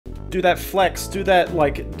Do that flex, do that,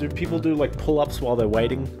 like, do people do, like, pull-ups while they're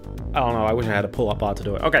waiting? I don't know, I wish I had a pull-up bar to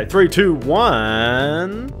do it. Okay, 3, 2,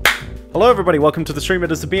 1... Hello everybody, welcome to the stream.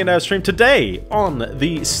 It is the B&O stream today on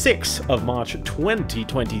the 6th of March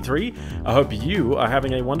 2023. I hope you are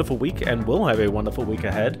having a wonderful week and will have a wonderful week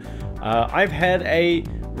ahead. I've had a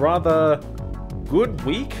rather good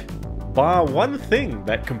week, bar one thing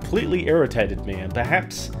that completely irritated me, and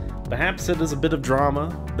perhaps it is a bit of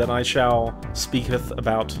drama that I shall speaketh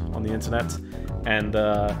about on the internet, and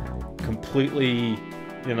completely,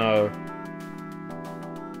 you know,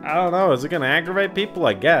 I don't know, is it gonna aggravate people?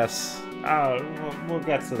 I guess. We'll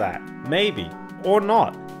get to that. Maybe. Or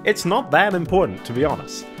not. It's not that important, to be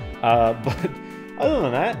honest. But other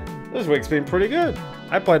than that, this week's been pretty good.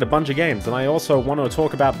 I played a bunch of games, and I also want to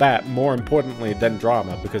talk about that more importantly than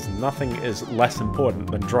drama, because nothing is less important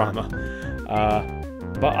than drama.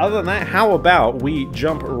 But other than that, how about we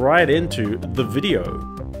jump right into the video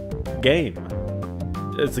game?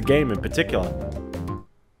 It's a game in particular.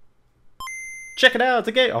 Check it out, it's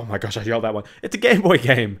a game. Oh my gosh, I yelled that one. It's a Game Boy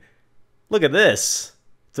game. Look at this.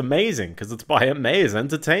 It's amazing, because it's by Amaze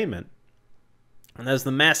Entertainment. And there's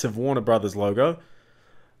the massive Warner Brothers logo.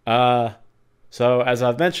 So, as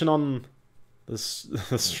I've mentioned on the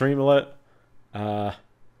stream alert,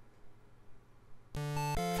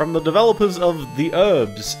 from the developers of The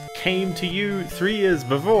Herbs came to you 3 years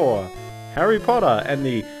before Harry Potter and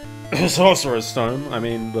the Sorcerer's Stone, I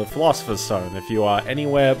mean the Philosopher's Stone, if you are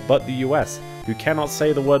anywhere but the US. You cannot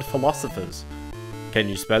say the word philosophers. Can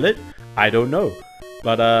you spell it? I don't know.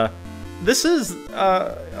 But, this is,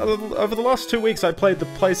 over the last 2 weeks I played the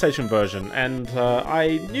PlayStation version, and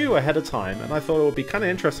I knew ahead of time, and I thought it would be kind of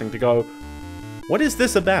interesting to go, what is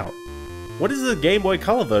this about? What is the Game Boy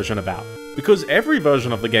Color version about? Because every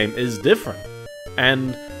version of the game is different.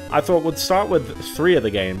 And I thought we'd start with 3 of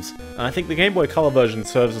the games, and I think the Game Boy Color version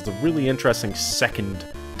serves as a really interesting second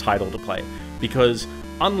title to play, because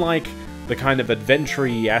unlike the kind of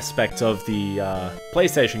adventure-y aspect of the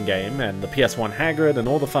PlayStation game and the PS1 Hagrid and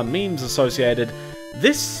all the fun memes associated,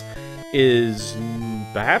 this is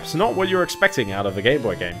perhaps not what you're expecting out of a Game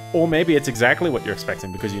Boy game. Or maybe it's exactly what you're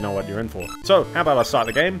expecting because you know what you're in for. So, how about I start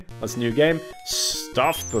the game? Let's new game.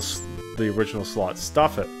 Stuff the original slot.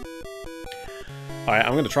 Stuff it. Alright,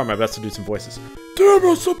 I'm going to try my best to do some voices. Dear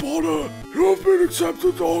Mr. Potter, you have been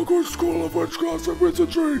accepted to Hogwarts School of Witchcraft and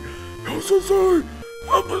Wizardry. Your sincerely,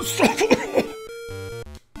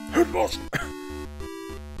 Headmaster.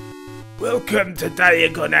 Welcome to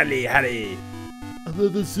Diagon Alley, Harry. I've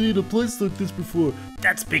never seen a place like this before.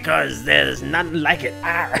 That's because there's none like it.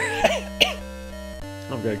 I'm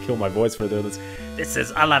going to kill my voice for doing this. This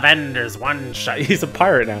is Ollivander's one shot. He's a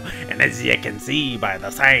pirate now. And as you can see by the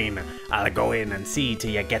sign, I'll go in and see to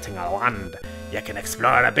you getting a wand. You can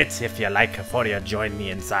explore a bit if you like before you join me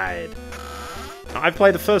inside. I've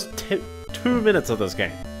played the first 2 minutes of this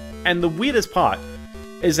game, and the weirdest part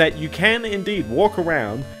is that you can indeed walk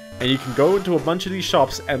around and you can go into a bunch of these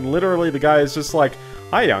shops, and literally the guy is just like,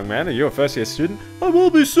 "Hi young man, are you a first year student?" "I will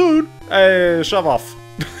be soon." "Hey, shove off."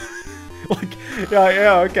 Like,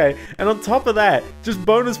 yeah, okay. And on top of that, just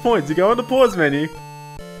bonus points. You go on the pause menu,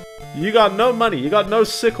 you got no money, you got no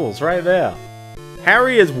sickles right there.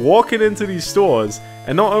 Harry is walking into these stores,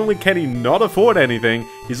 and not only can he not afford anything,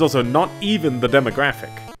 he's also not even the demographic.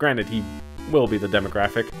 Granted, he will be the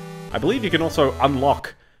demographic. I believe you can also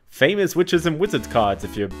unlock famous witches and wizards cards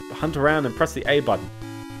if you hunt around and press the A button.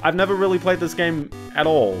 I've never really played this game at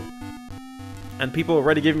all, and people are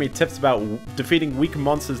already giving me tips about defeating weak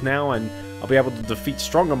monsters now, and I'll be able to defeat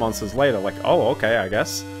stronger monsters later. Like, oh, okay, I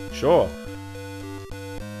guess. Sure.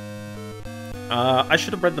 I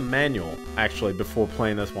should have read the manual, actually, before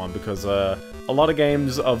playing this one, because a lot of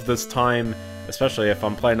games of this time, especially if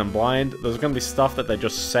I'm playing them blind, there's going to be stuff that they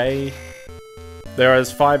just say. There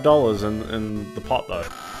is $5 in the pot, though.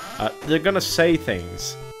 They're going to say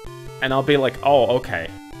things, and I'll be like, oh, okay,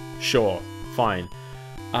 sure, fine.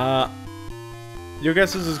 Your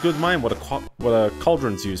guess is as good as mine what a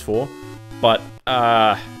cauldron's used for, but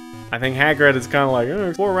I think Hagrid is kind of like,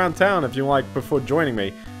 explore around town if you like before joining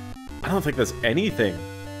me. I don't think there's anything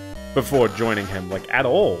before joining him, like, at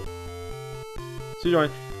all. So you join.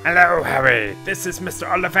 Hello, Harry. This is Mr.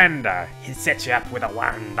 Ollivander. He set you up with a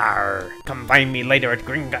wand. Come find me later at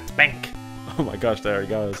Gringotts Bank. Oh my gosh, there he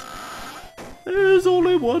goes. There's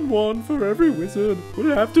only one wand for every wizard.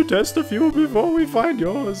 We'll have to test a few before we find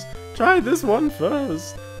yours. Try this one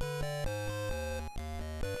first.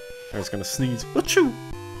 Harry's gonna sneeze. Achoo!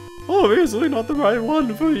 Obviously not the right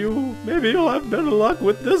one for you. Maybe you'll have better luck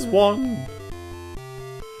with this one.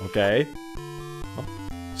 Okay.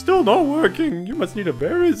 Still not working. You must need a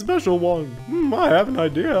very special one. I have an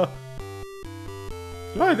idea.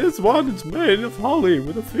 Try this one. It's made of holly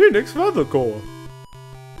with a phoenix feather core.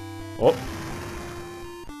 Oh.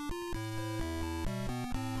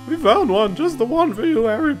 We found one, just the one for you.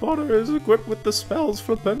 Harry Potter is equipped with the spells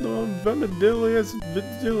Flipendo, Venedilius,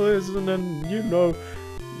 Vigilius, and then you know.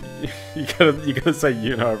 You gotta say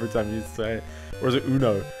you know every time you say it. Or is it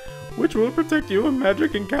Uno? Which will protect you in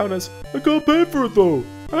magic encounters. I can't pay for it though.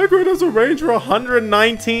 ActRaiser has arranged for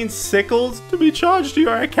 119 sickles to be charged to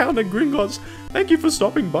your account in Gringotts. Thank you for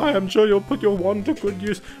stopping by. I'm sure you'll put your wand to good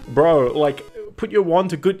use. Bro, like, put your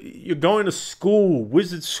wand to good... You're going to school,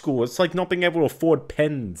 wizard school. It's like not being able to afford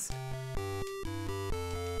pens.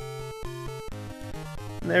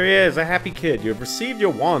 And there he is, a happy kid. You have received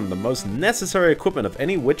your wand, the most necessary equipment of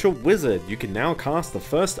any witch or wizard. You can now cast the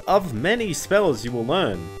first of many spells you will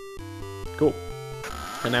learn. Cool.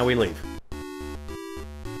 And now we leave.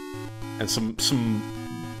 And some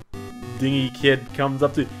dingy kid comes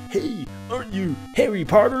up to, hey, aren't you Harry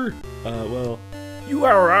Potter? Well, you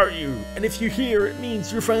are, aren't you? And if you're here, it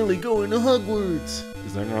means you're finally going to Hogwarts.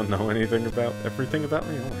 Does anyone know anything about everything about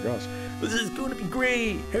me? Oh my gosh. This is going to be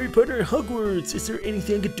great! Harry Potter and Hogwarts! Is there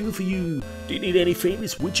anything I could do for you? Do you need any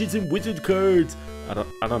famous witches and wizard cards?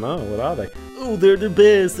 I don't know, what are they? Oh, they're the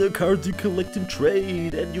best! They're cards you collect and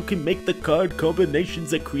trade, and you can make the card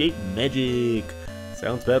combinations that create magic!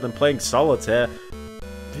 Sounds better than playing solitaire.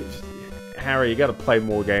 Harry, you gotta play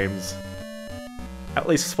more games. At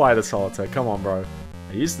least Spider Solitaire, come on bro.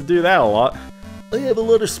 I used to do that a lot. I have a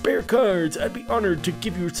lot of spare cards. I'd be honored to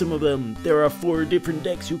give you some of them. There are 4 different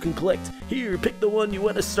decks you can collect. Here, pick the one you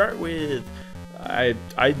want to start with. I'm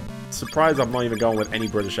surprised I'm not even going with any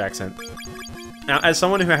British accent. Now, as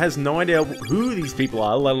someone who has no idea who these people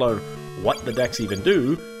are, let alone what the decks even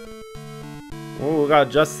do. Oh, we got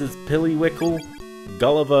Justice Pillywickle,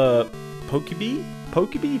 Gulliver Pokeby,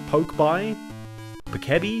 Pokeby,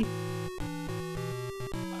 Pokebi.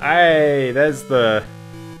 Hey, there's the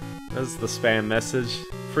spam message.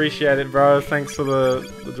 Appreciate it, bro. Thanks for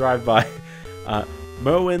the drive-by.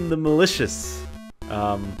 Merwin the Malicious.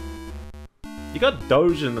 You got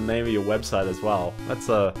Doge in the name of your website as well. That's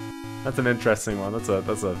an interesting one. That's a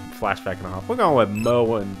flashback and a half. We're going with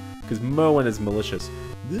Merwin because Merwin is malicious.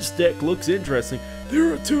 This deck looks interesting.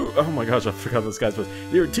 There are 2. Oh my gosh, I forgot this guy's voice.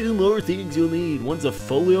 There are 2 more things you'll need. One's a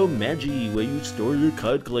Folio Magi, where you store your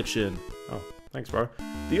card collection. Oh, thanks, bro.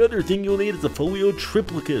 The other thing you'll need is a Folio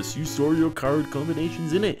Triplicus. You store your card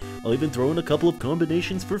combinations in it. I'll even throw in a couple of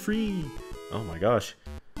combinations for free. Oh my gosh.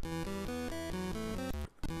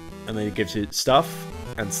 And then it gives you stuff,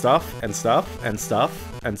 and stuff, and stuff, and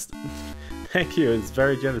stuff, and thank you, it's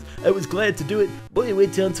very generous. I was glad to do it, but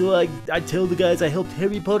wait until I tell the guys I helped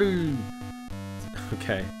Harry Potter.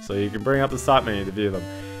 Okay, so you can bring up the start menu to view them.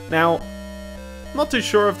 Now, I'm not too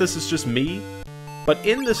sure if this is just me, but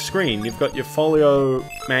in the screen, you've got your Folio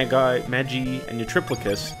Magi, and your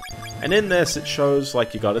Triplicus, and in this it shows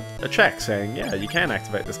like you got a check saying, yeah, you can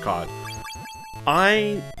activate this card.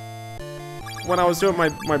 When I was doing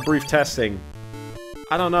my brief testing,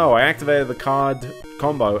 I don't know, I activated the card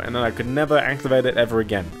combo, and then I could never activate it ever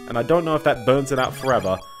again. And I don't know if that burns it out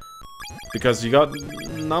forever, because you got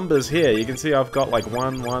numbers here. You can see I've got like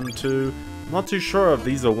 1, 1, 2. I'm not too sure if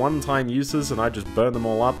these are one-time uses, and I just burn them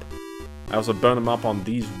all up. I also burn them up on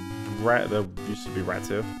these there used to be rats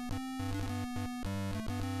here.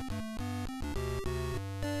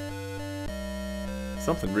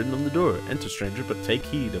 Something written on the door. Enter, stranger, but take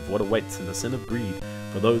heed of what awaits in the sin of greed.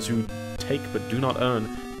 For those who take but do not earn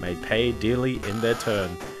may pay dearly in their turn.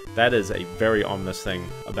 That is a very ominous thing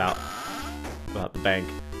about the bank.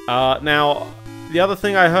 Now, the other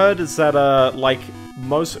thing I heard is that, like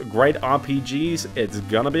most great RPGs, it's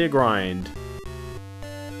gonna be a grind.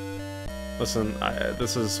 Listen,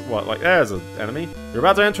 this is what, like, there's an enemy. You're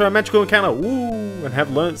about to enter a magical encounter, woo, and have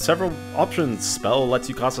learned several options. Spell lets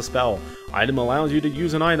you cast a spell. Item allows you to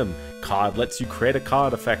use an item. Card lets you create a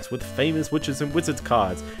card effect with famous witches and wizards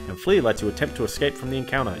cards. And Flee lets you attempt to escape from the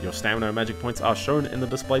encounter. Your stamina and magic points are shown in the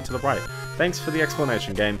display to the right. Thanks for the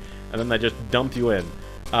explanation, game. And then they just dump you in.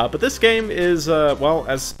 But this game is, well,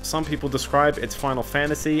 as some people describe, it's Final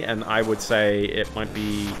Fantasy, and I would say it might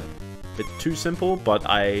be a bit too simple, but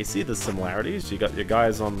I see the similarities. You got your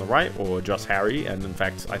guys on the right, or just Harry, and in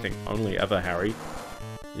fact, I think only ever Harry.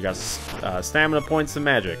 You got stamina points and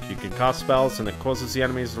magic. You can cast spells and it causes the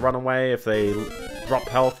enemies to run away if they drop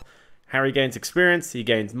health. Harry gains experience, he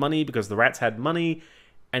gains money because the rats had money,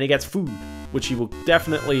 and he gets food, which he will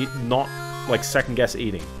definitely not, like, second guess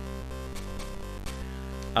eating.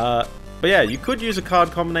 But yeah, you could use a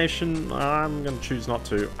card combination. I'm going to choose not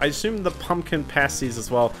to. I assume the pumpkin passes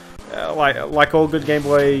as well. Like all good Game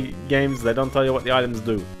Boy games, they don't tell you what the items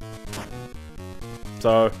do.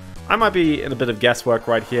 So, I might be in a bit of guesswork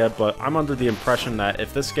right here, but I'm under the impression that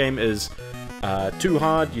if this game is too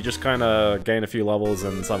hard, you just kind of gain a few levels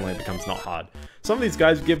and suddenly it becomes not hard. Some of these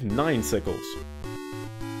guys give 9 sickles.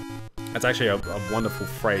 That's actually a wonderful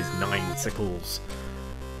phrase, 9 sickles.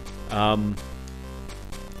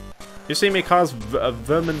 You see me cause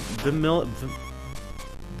Vermilion.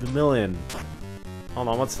 Hold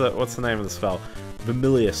on, what's the name of the spell?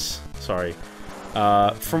 Vermilius, sorry.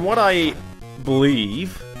 From what I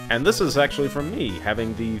believe, and this is actually from me,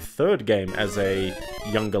 having the third game as a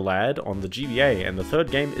younger lad on the GBA, and the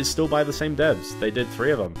third game is still by the same devs. They did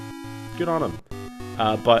 3 of them. Good on them.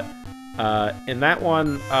 But in that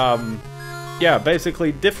one, yeah,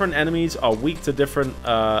 basically different enemies are weak to different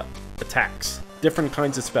attacks, different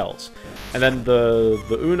kinds of spells. And then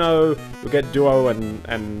the Uno, you'll get Duo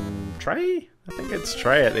and Trey? I think it's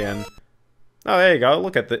Trey at the end. Oh, there you go.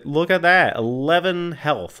 Look at that. 11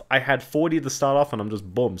 health. I had 40 to start off, and I'm just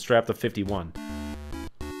boom, straight up to 51.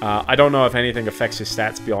 I don't know if anything affects your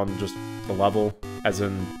stats beyond just the level, as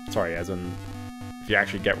in if you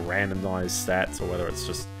actually get randomized stats, or whether it's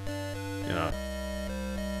just, you know,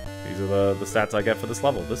 these are the stats I get for this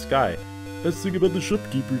level. This guy. Best thing about the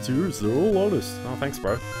shopkeepers here is they're all honest. Oh, thanks,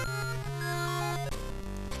 bro.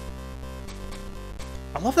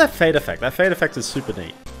 I love that fade effect. That fade effect is super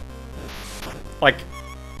neat. Like,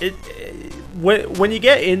 when you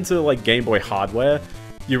get into, like, Game Boy hardware,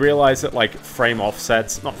 you realize that, like, frame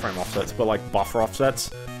offsets, not frame offsets, but, like, buffer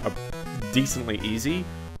offsets are decently easy.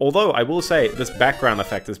 Although, I will say, this background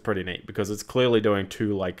effect is pretty neat, because it's clearly doing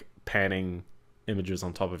 2, like, panning images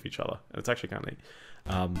on top of each other. And it's actually kind of neat.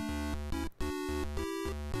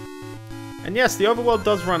 And yes, the overworld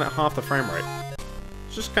does run at half the frame rate.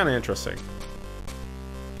 It's just kind of interesting.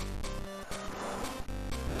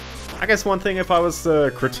 I guess one thing, if I was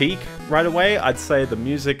to critique right away, I'd say the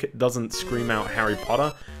music doesn't scream out Harry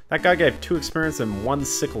Potter. That guy gave 2 experience and 1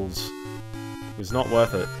 sickles. It was not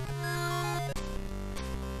worth it.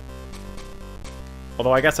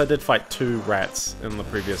 Although I guess I did fight 2 rats in the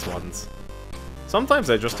previous ones. Sometimes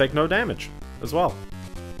they just take no damage as well.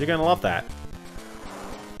 You're gonna love that.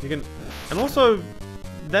 You can, and also,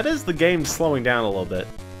 that is the game slowing down a little bit.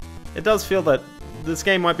 It does feel that this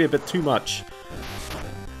game might be a bit too much.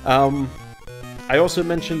 I also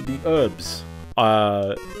mentioned the herbs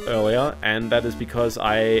earlier, and that is because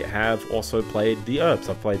I have also played the herbs.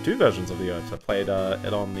 I've played 2 versions of the herbs. I played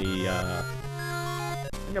it on the, I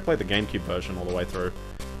think I played the GameCube version all the way through,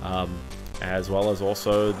 as well as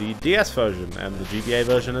also the DS version, and the GBA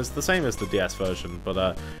version is the same as the DS version,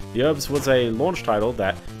 but the herbs was a launch title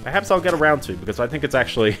that perhaps I'll get around to, because I think it's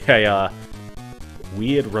actually a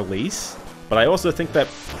weird release, but I also think that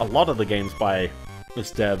a lot of the games by this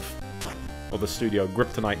dev, or the studio,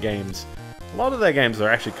 Kryptonite Games, a lot of their games are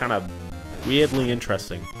actually kind of weirdly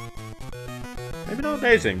interesting. Maybe not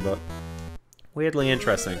amazing, but weirdly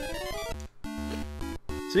interesting.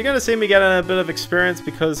 So you're going to see me get a bit of experience,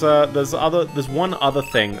 because there's one other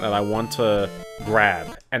thing that I want to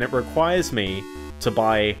grab, and it requires me to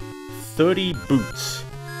buy 30 boots.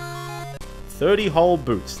 30 whole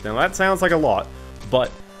boots. Now that sounds like a lot, but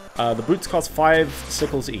the boots cost 5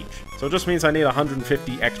 sickles each. So it just means I need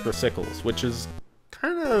 150 extra sickles, which is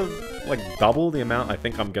kind of like double the amount I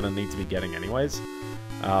think I'm going to need to be getting anyways.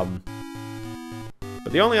 But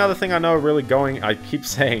the only other thing I know really going, I keep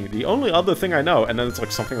saying, the only other thing I know, and then it's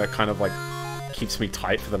like something that kind of like keeps me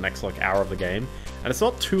tight for the next like hour of the game. And it's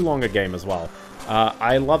not too long a game as well.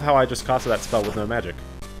 I love how I just casted that spell with no magic.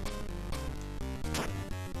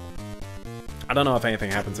 I don't know if anything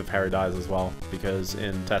happens if Harry dies as well, because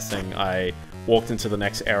in testing I walked into the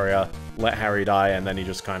next area, let Harry die, and then he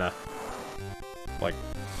just kind of like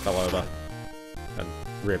fell over and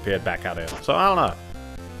reappeared back out here. So I don't know.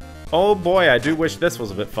 Oh boy, I do wish this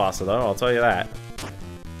was a bit faster though, I'll tell you that.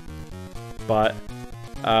 But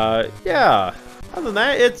yeah, other than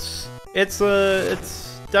that, it's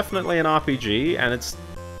definitely an RPG, and it's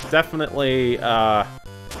definitely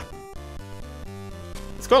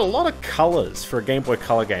it's got a lot of colors for a Game Boy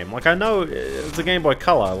Color game. Like, I know it's a Game Boy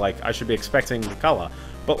Color, like I should be expecting color,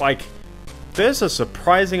 but like there's a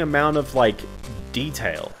surprising amount of like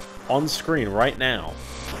detail on screen right now.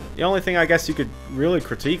 The only thing I guess you could really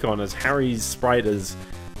critique on is Harry's sprite is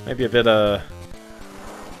maybe a bit I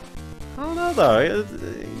don't know though.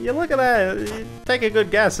 You look at that, you take a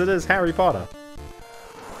good guess, it is Harry Potter.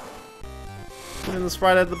 Even the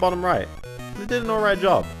sprite at the bottom right. They did an alright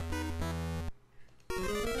job.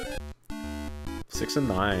 For 6 and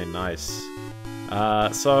 9, nice.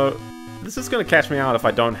 So, this is gonna catch me out if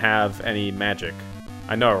I don't have any magic.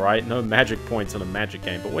 I know, right? No magic points in a magic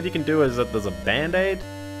game, but what you can do is that there's a band-aid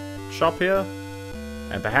shop here,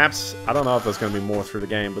 and perhaps, I don't know if there's gonna be more through the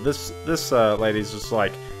game, but this lady's just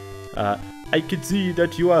like, I can see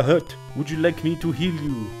that you are hurt. Would you like me to heal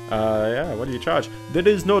you? Yeah, what do you charge? There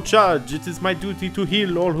is no charge. It is my duty to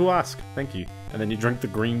heal all who ask. Thank you. And then you drink the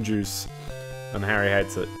green juice. And Harry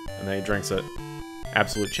hates it. And then he drinks it.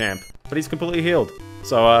 Absolute champ. But he's completely healed.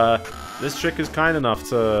 So, this chick is kind enough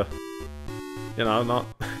to, you know, not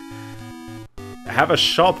have a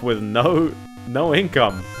shop with no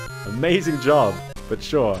income. Amazing job. But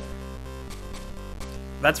sure.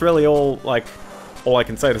 That's really all I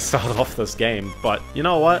can say to start off this game. But, you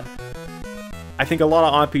know what? I think a lot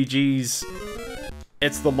of RPGs,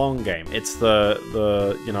 it's the long game. It's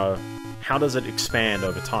the you know, how does it expand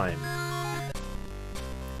over time?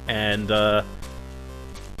 And,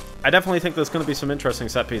 I definitely think there's going to be some interesting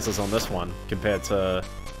set pieces on this one, compared to,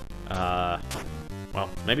 well,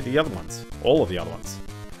 maybe the other ones. All of the other ones.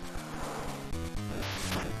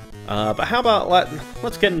 But how about,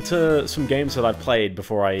 let's get into some games that I've played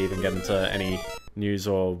before I even get into any news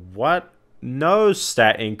or what? No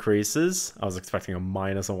stat increases. I was expecting a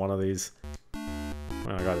minus on one of these.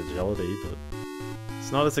 Well, I got agility, but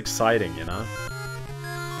it's not as exciting, you know?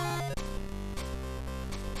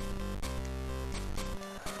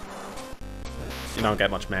 You don't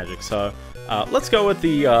get much magic, so let's go with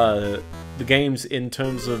the games in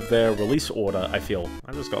terms of their release order, I feel.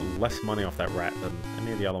 I just got less money off that rat than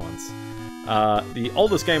any of the other ones. The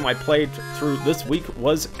oldest game I played through this week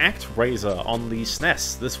was ActRaiser on the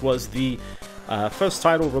SNES. This was the first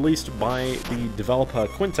title released by the developer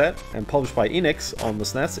Quintet and published by Enix on the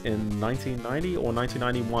SNES in 1990 or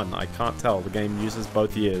 1991. I can't tell. The game uses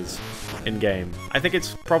both years in-game. I think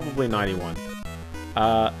it's probably 91.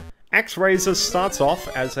 ActRaiser starts off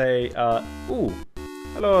as a... ooh.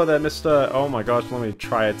 Hello there, Mr. Oh my gosh, let me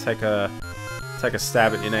try to take a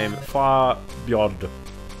stab at your name. Farbjod.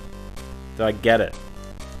 Did I get it?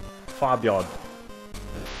 Farbjod.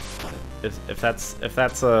 If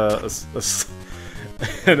that's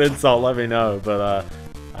an insult, let me know. But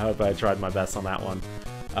I hope I tried my best on that one.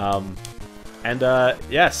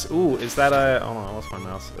 Yes. Ooh, is that a? Oh no, I lost my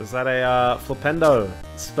mouse. Is that a Flipendo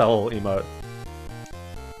spell emote?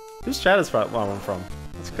 Whose chat is that one from?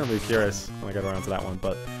 That's gonna be curious when I get around to that one.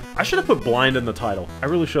 But I should have put blind in the title. I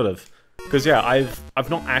really should have. Because yeah, I've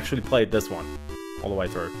not actually played this one all the way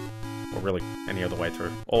through. Or really, any other way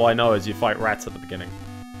through. All I know is you fight rats at the beginning.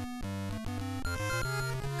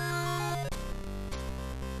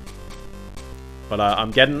 But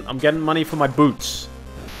I'm getting money for my boots.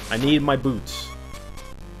 I need my boots.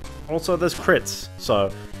 Also, there's crits.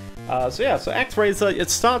 So ActRaiser, it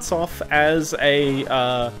starts off as a,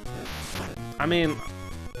 I mean,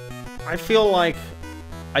 I feel like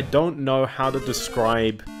I don't know how to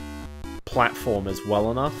describe platformers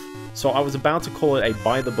well enough. So I was about to call it a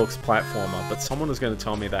by-the-books platformer, but someone is going to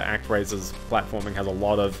tell me that ActRaiser's platforming has a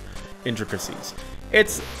lot of intricacies.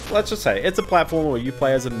 It's, let's just say, it's a platformer where you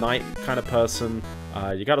play as a knight kind of person.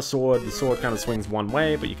 You got a sword, the sword kind of swings one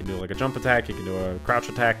way, but you can do like a jump attack, you can do a crouch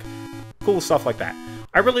attack, cool stuff like that.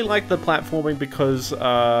 I really like the platforming because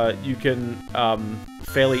you can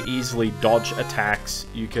fairly easily dodge attacks,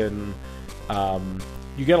 you can,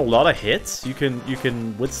 you get a lot of hits, you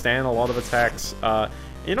can withstand a lot of attacks.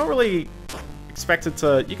 You're not really expected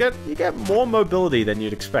to... You get more mobility than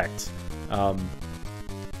you'd expect.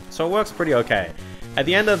 So it works pretty okay. At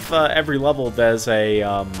the end of every level, there's a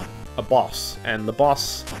boss. And the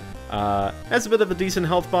boss has a bit of a decent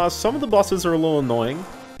health bar. Some of the bosses are a little annoying.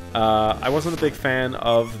 I wasn't a big fan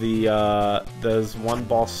of the... there's one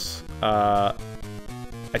boss... I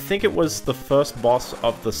think it was the first boss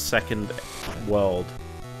of the second world.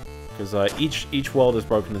 Because each world is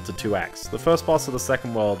broken into 2 acts. The first boss of the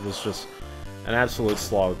second world was just an absolute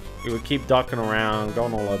slog. It would keep ducking around,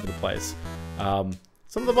 going all over the place.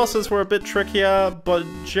 Some of the bosses were a bit trickier, but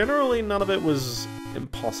generally none of it was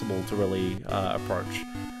impossible to really approach.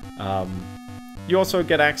 You also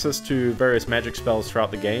get access to various magic spells throughout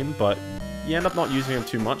the game, but you end up not using them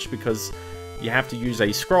too much because you have to use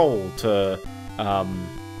a scroll to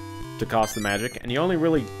cast the magic, and you only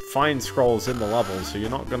really find scrolls in the level, so you're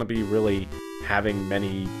not going to be really having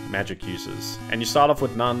many magic uses. And you start off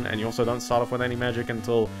with none, and you also don't start off with any magic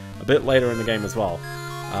until a bit later in the game as well.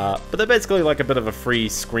 But they're basically like a bit of a free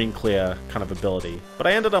screen clear kind of ability. But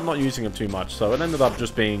I ended up not using them too much, so it ended up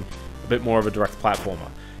just being a bit more of a direct platformer.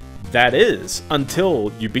 That is,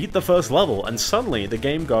 until you beat the first level, and suddenly the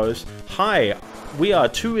game goes, "Hi, we are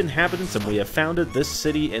 2 inhabitants and we have founded this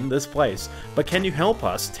city in this place, but can you help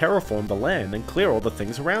us terraform the land and clear all the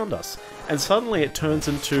things around us?" And suddenly it turns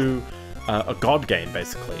into a god game,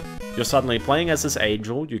 basically. You're suddenly playing as this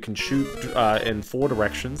angel, you can shoot in 4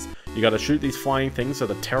 directions, you gotta shoot these flying things that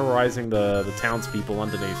are terrorizing the townspeople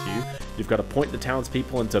underneath you. You've got to point the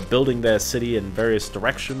townspeople into building their city in various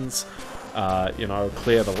directions, you know,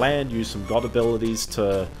 clear the land, use some god abilities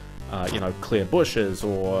to, you know, clear bushes,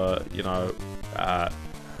 or, you know,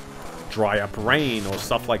 dry up rain, or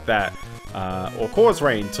stuff like that. Or cause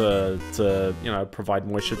rain to, you know, provide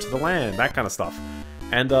moisture to the land, that kind of stuff.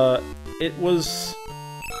 And, it was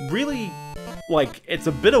really, like, it's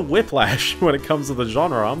a bit of whiplash when it comes to the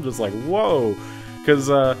genre. I'm just like, whoa, because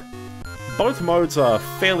both modes are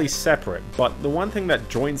fairly separate, but the one thing that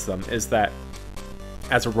joins them is that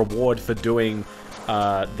as a reward for doing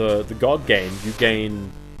the god game, you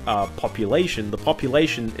gain population. The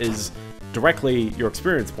population is directly your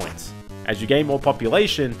experience points. As you gain more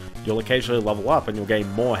population, you'll occasionally level up and you'll gain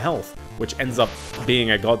more health, which ends up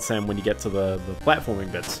being a godsend when you get to the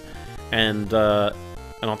platforming bits. And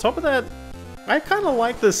on top of that, I kind of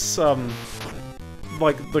like this,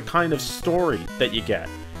 like, the kind of story that you get.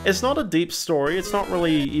 It's not a deep story, it's not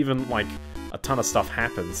really even, like, a ton of stuff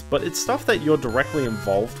happens, but it's stuff that you're directly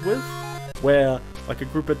involved with, where, like, a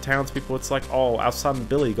group of townspeople, it's like, "Oh, our son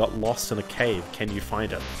Billy got lost in a cave, can you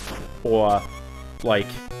find him?" Or, like,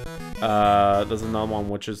 there's another one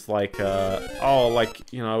which is like, "Oh, like,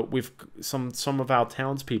 you know, we've some of our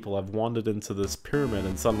townspeople have wandered into this pyramid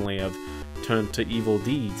and suddenly have turned to evil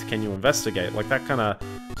deeds. Can you investigate?" Like that kind of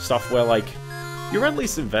stuff where, like, you're at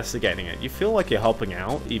least investigating it. You feel like you're helping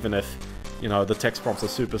out, even if, you know, the text prompts are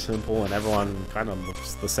super simple and everyone kind of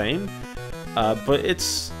looks the same. But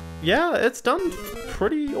it's, yeah, it's done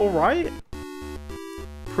pretty alright.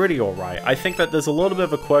 Pretty alright. I think that there's a little bit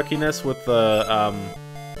of a quirkiness with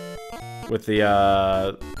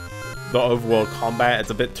the overworld combat. It's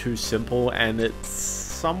a bit too simple, and it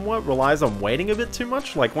somewhat relies on waiting a bit too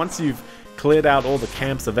much. Like, once you've cleared out all the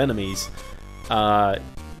camps of enemies,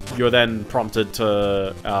 you're then prompted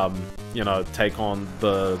to, you know, take on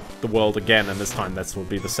the world again, and this time this will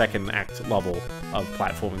be the second act level of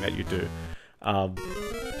platforming that you do.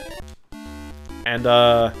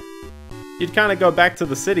 You'd kind of go back to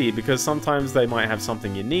the city, because sometimes they might have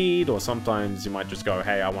something you need, or sometimes you might just go,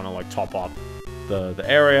 "Hey, I want to, like, top up the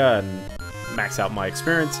area and max out my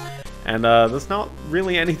experience," and there's not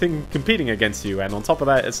really anything competing against you. And on top of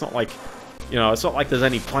that, it's not like, you know, it's not like there's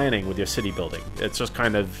any planning with your city building. It's just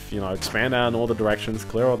kind of, you know, expand out in all the directions,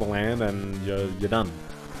 clear all the land, and you're done.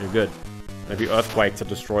 You're good. Maybe earthquake to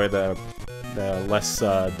destroy the less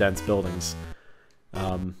dense buildings.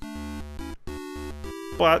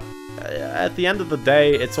 But at the end of the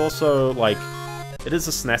day, it's also, like, it is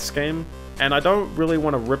a SNES game, and I don't really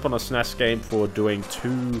want to rip on a SNES game for doing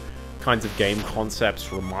 2 kinds of game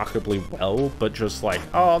concepts remarkably well, but just like,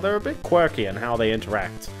 oh, they're a bit quirky in how they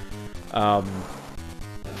interact.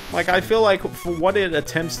 Like, I feel like for what it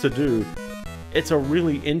attempts to do, it's a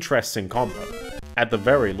really interesting combo, at the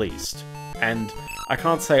very least. And I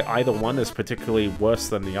can't say either one is particularly worse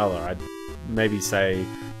than the other. I'd maybe say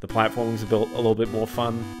the platforming's a little bit more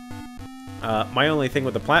fun. My only thing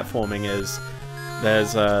with the platforming is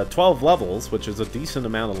there's 12 levels, which is a decent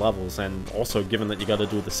amount of levels, and also given that you gotta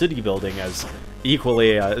do the city building as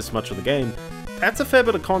equally as much of the game, that's a fair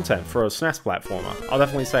bit of content for a SNES platformer. I'll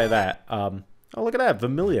definitely say that. Oh, look at that,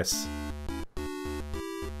 Vermilius.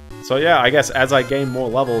 So yeah, I guess as I gain more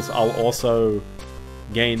levels, I'll also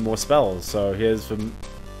gain more spells. So here's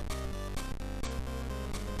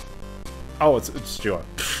oh, it's Duo.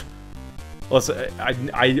 Listen,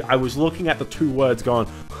 I was looking at the 2 words going,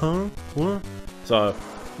 huh? What? So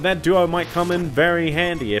that Duo might come in very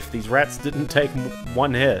handy if these rats didn't take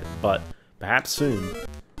 1 hit, but perhaps soon.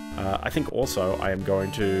 I think also I am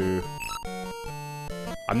going to...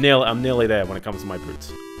 I'm nearly there when it comes to my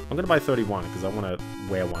boots. I'm gonna buy 31 because I want to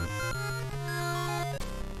wear one.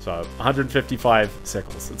 So 155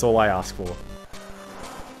 sickles. That's all I ask for.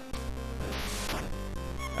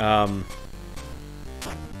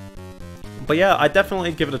 But yeah, I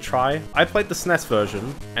definitely give it a try. I played the SNES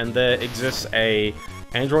version, and there exists a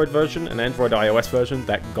Android version, an Android iOS version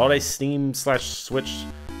that got a Steam/Switch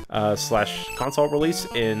 /console release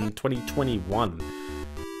in 2021.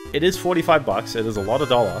 It is $45, it is a lot of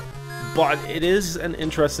dollar, but it is an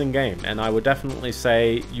interesting game, and I would definitely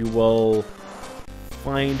say you will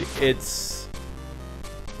find it's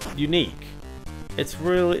unique. It's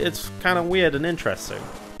kind of weird and interesting.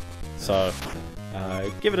 So,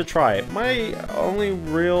 give it a try. My only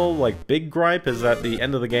real, like, big gripe is that the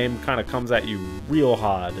end of the game kind of comes at you real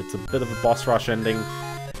hard. It's a bit of a boss rush ending,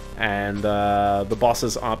 and the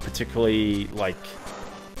bosses aren't particularly, like,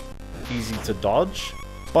 easy to dodge,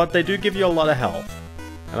 but they do give you a lot of health.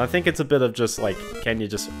 And I think it's a bit of just, like, can you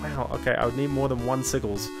just... Wow, okay, I would need more than 1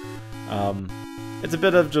 sickles. It's a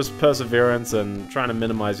bit of just perseverance and trying to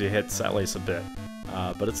minimize your hits at least a bit.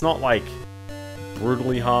 But it's not, like,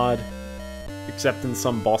 brutally hard, except in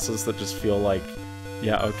some bosses that just feel like,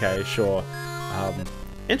 yeah, okay, sure.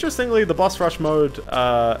 Interestingly, the boss rush mode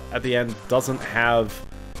at the end doesn't have...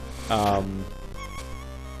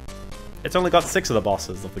 it's only got 6 of the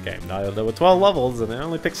bosses of the game. Now, there were 12 levels, and they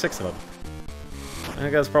only picked 6 of them. I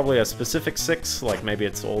think there's probably a specific 6, like maybe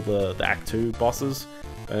it's all the Act 2 bosses.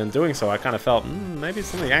 And in doing so, I kind of felt, maybe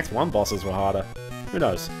some of the Act 1 bosses were harder. Who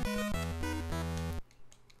knows?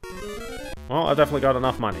 Well, I've definitely got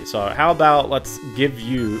enough money, so how about let's give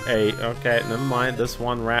you a... Okay, never mind, this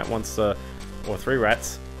one rat wants to... Or 3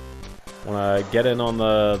 rats. Want to get in on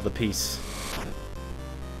the piece.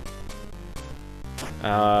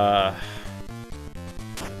 But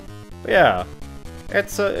yeah,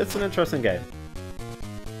 it's an interesting game.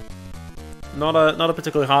 Not a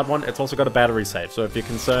particularly hard one. It's also got a battery save, so if you're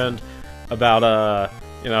concerned about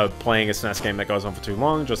you know, playing a SNES game that goes on for too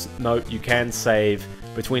long, just note you can save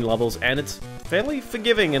between levels, and it's fairly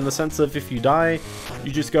forgiving in the sense of if you die,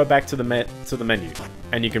 you just go back to the menu,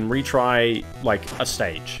 and you can retry like a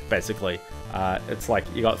stage basically. It's like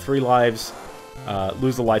you got 3 lives.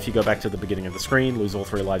 Lose a life, you go back to the beginning of the screen. Lose all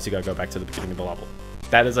 3 lives, you go back to the beginning of the level.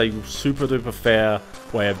 That is a super duper fair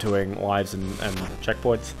way of doing lives and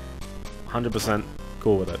checkpoints. 100%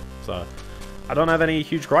 cool with it. So I don't have any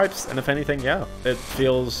huge gripes, and if anything, yeah, it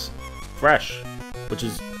feels fresh, which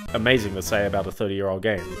is amazing to say about a 30-year-old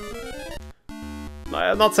game.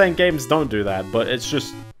 I'm not saying games don't do that, but it's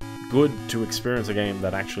just good to experience a game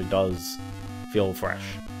that actually does feel fresh.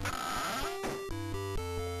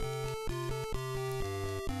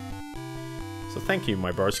 So thank you,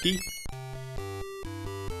 my broski.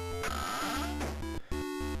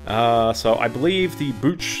 So I believe the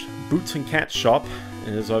Boots and Cat shop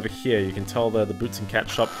is over here. You can tell they're the Boots and Cat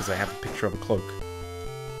shop because they have a picture of a cloak.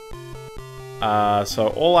 So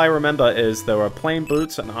all I remember is there were plain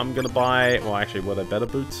boots, and I'm gonna buy... Well, actually, were there better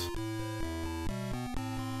boots?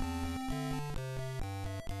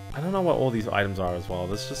 I don't know what all these items are as well.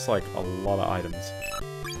 There's just like a lot of items.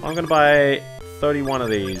 I'm gonna buy 31 of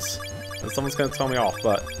these. And someone's gonna tell me off,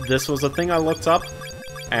 but this was a thing I looked up,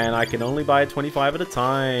 and I can only buy 25 at a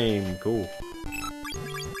time. Cool.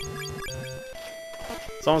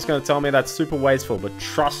 Someone's gonna tell me that's super wasteful, but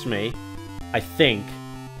trust me, I think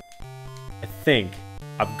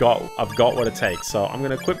I've got what it takes. So I'm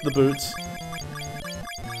gonna equip the boots.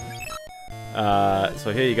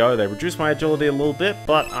 So here you go. They reduce my agility a little bit,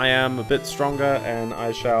 but I am a bit stronger, and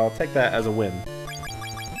I shall take that as a win.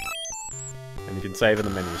 And you can save in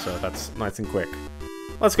the menu, so that's nice and quick.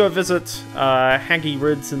 Let's go visit Haggy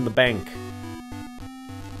Rids in the bank.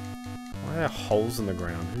 Why are there holes in the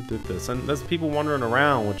ground? Who did this? And there's people wandering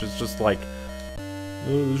around, which is just like...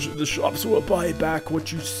 the shops will buy back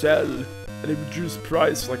what you sell at a reduced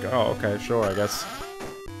price. Like, oh, okay, sure, I guess.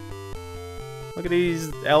 Look at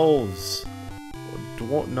these elves.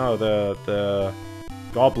 No, the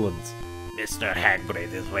goblins. Mr.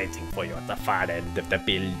 Hagrid is waiting for you at the far end of the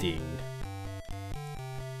building.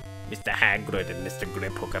 Mr. Hagrid and Mr.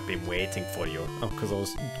 Griphook have been waiting for you. Oh, because I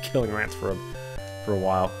was killing rats for a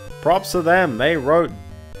while. Props to them. They wrote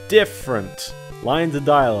different lines of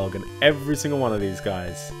dialogue in every single one of these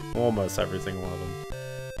guys. Almost every single one of them.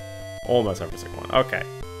 Almost every single one. Okay.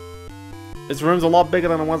 This room's a lot bigger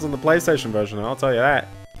than it was on the PlayStation version, I'll tell you that.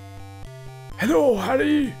 Hello,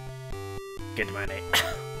 Harry! Good morning.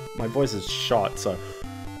 My voice is shot, so...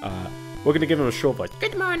 we're gonna give him a short voice.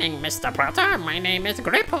 Good morning, Mr. Potter. My name is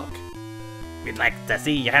Griphook. We'd like to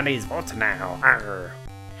see Harry's vote now. Arr.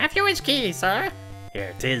 Have you his key, sir?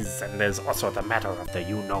 Here it is, and there's also the matter of the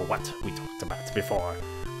you-know-what we talked about before.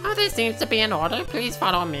 Oh, this seems to be in order. Please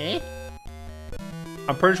follow me.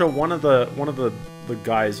 I'm pretty sure one of the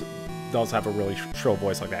guys does have a really shrill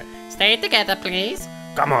voice like that. Stay together, please.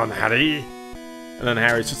 Come on, Harry. And then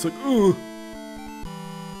Harry's just like, ooh.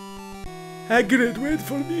 Hagrid, wait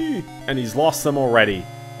for me. And he's lost them already.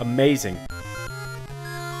 Amazing.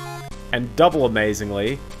 And double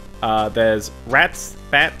amazingly, there's rats,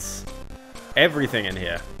 bats, everything in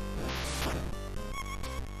here.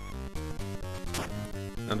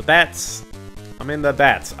 And the bats, I mean, they're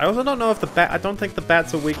bats. I also don't know if I don't think the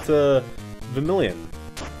bats are weak to Vermilion.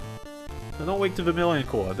 They're not weak to Vermilion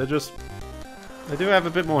Core. They're just... They do have a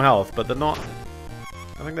bit more health, but they're not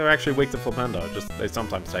I think they're actually weak to Flipendo, just they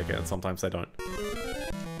sometimes take it and sometimes they don't.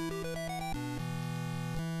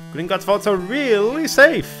 Gringotts vaults are really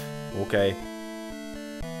safe! Okay.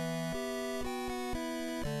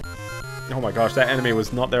 Oh my gosh, that enemy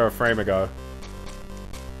was not there a frame ago.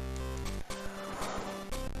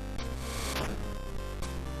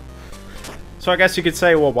 So I guess you could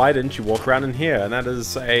say, well, why didn't you walk around in here? And that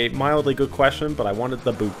is a mildly good question, but I wanted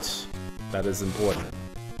the boots. That is important.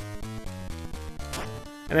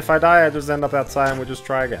 And if I die, I just end up outside and we'll just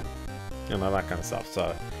try again. You know, that kind of stuff.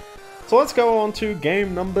 So let's go on to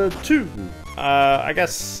game number 2. I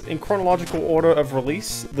guess in chronological order of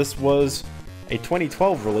release, this was a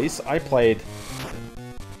 2012 release. I played...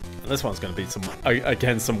 This one's going to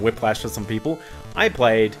be some whiplash for some people. I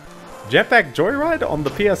played Jetpack Joyride on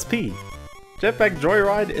the PSP. Jetpack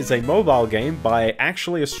Joyride is a mobile game by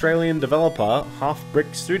actually Australian developer Half Brick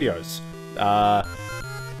Studios.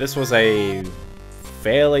 This was a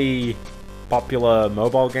fairly popular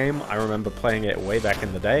mobile game. I remember playing it way back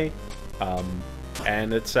in the day.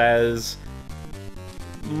 And it's as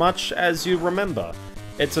much as you remember.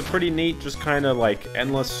 It's a pretty neat, just kind of like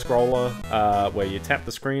endless scroller, where you tap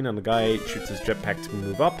the screen and the guy shoots his jetpack to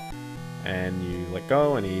move up, and you let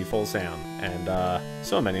go and he falls down. And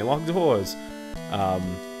so many locked doors.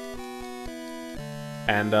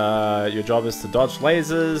 Your job is to dodge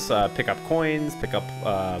lasers, pick up coins, pick up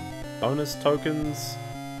bonus tokens,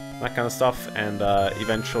 that kind of stuff, and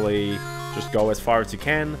eventually just go as far as you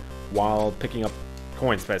can while picking up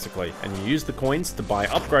coins, basically. And you use the coins to buy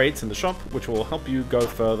upgrades in the shop, which will help you go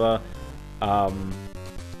further.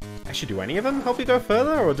 Actually, do any of them help you go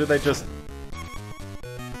further, or do they just...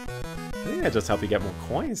 I think they just help you get more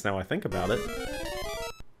coins, now I think about it.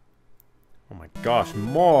 Oh my gosh,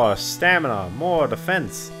 more stamina, more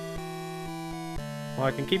defense. Well,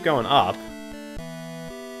 I can keep going up.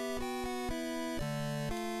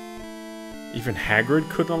 Even Hagrid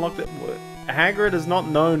couldn't unlock that. Hagrid is not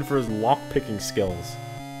known for his lock-picking skills.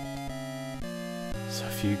 So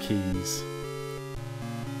few keys.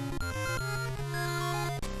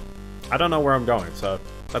 I don't know where I'm going, so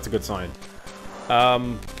that's a good sign.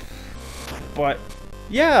 But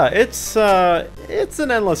yeah, it's an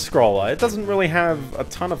endless scroller. It doesn't really have a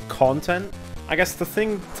ton of content. I guess the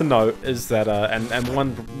thing to note is that, and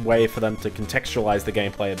one way for them to contextualize the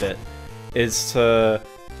gameplay a bit is to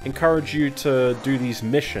encourage you to do these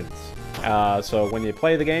missions. So when you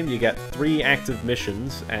play the game, you get 3 active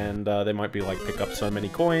missions, and they might be like pick up so many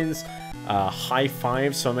coins,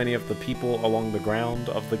 high-five so many of the people along the ground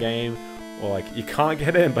of the game, or like you can't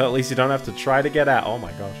get in, but at least you don't have to try to get out. Oh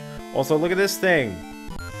my gosh. Also, look at this thing.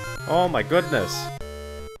 Oh my goodness.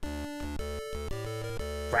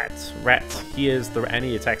 Rat. Here's the... and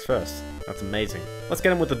he attacks first. That's amazing. Let's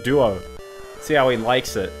get him with the duo. See how he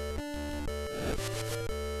likes it.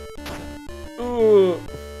 Ooh.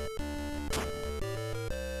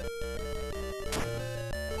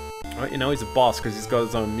 Well, you know he's a boss because he's got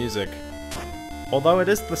his own music. Although it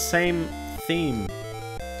is the same theme.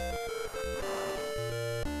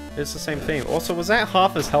 It's the same theme. Also, was that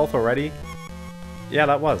half his health already? Yeah,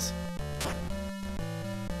 that was.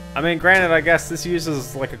 I mean, granted, I guess this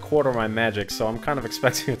uses like a quarter of my magic, so I'm kind of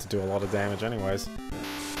expecting it to do a lot of damage anyways.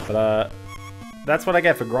 But, that's what I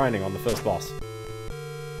get for grinding on the first boss.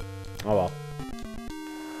 Oh well.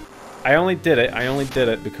 I only did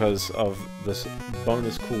it because of this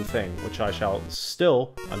bonus cool thing, which I'm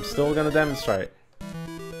still gonna demonstrate.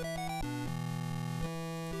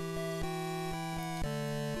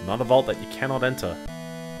 Another vault that you cannot enter.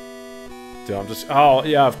 Dude, I'm just... Oh,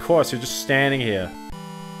 yeah, of course, you're just standing here.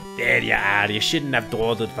 There you are, you shouldn't have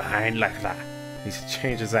dawdled behind like that. He's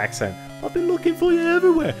changed his accent. I've been looking for you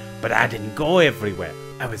everywhere. But I didn't go everywhere.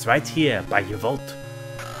 I was right here, by your vault.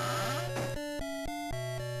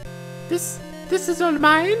 This is all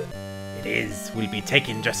mine? It is. We'll be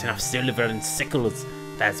taking just enough silver and sickles.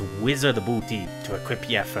 That's wizard booty to equip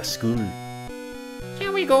you for school.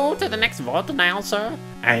 Can we go to the next vault now, sir?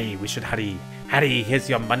 Aye, we should hurry. Harry, here's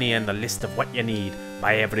your money and the list of what you need.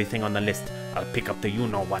 Buy everything on the list. I'll pick up the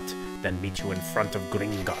you-know-what, then meet you in front of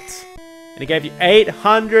Gringotts. And he gave you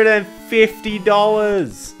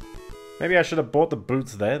 $850! Maybe I should have bought the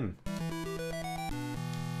boots then.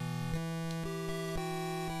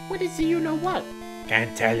 What is the you-know-what?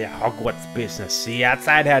 Can't tell you, Hogwarts business. See you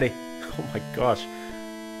outside, Harry. Oh my gosh.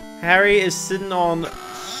 Harry is sitting on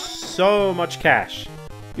so much cash.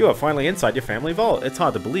 You are finally inside your family vault. It's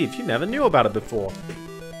hard to believe you never knew about it before.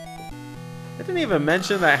 I didn't even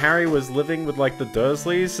mention that Harry was living with, like, the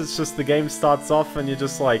Dursleys. It's just the game starts off and you're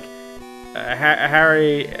just like...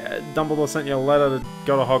 Harry, Dumbledore sent you a letter to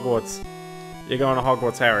go to Hogwarts. You're going to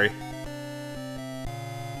Hogwarts, Harry.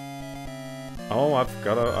 Oh, I've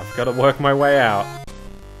gotta work my way out.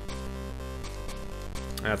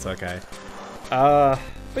 That's okay. But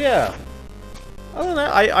yeah. I don't know,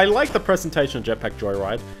 I like the presentation of Jetpack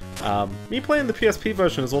Joyride. Me playing the PSP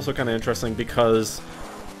version is also kind of interesting because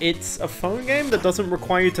it's a phone game that doesn't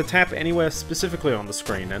require you to tap anywhere specifically on the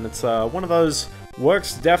screen, and it's one of those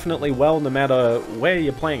works definitely well no matter where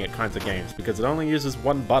you're playing it kinds of games, because it only uses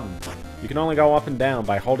one button. You can only go up and down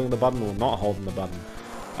by holding the button or not holding the button.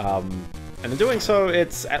 And in doing so, it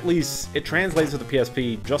translates to the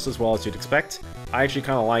PSP just as well as you'd expect. I actually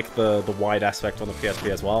kind of like the wide aspect on the PSP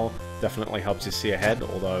as well. Definitely helps you see ahead,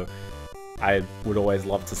 although I would always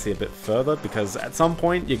love to see a bit further, because at some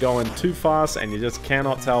point you're going too fast and you just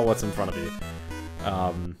cannot tell what's in front of you.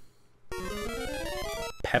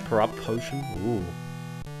 Pepper up potion? Ooh.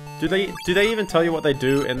 Do they even tell you what they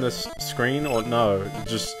do in this screen, or no?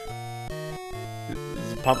 Just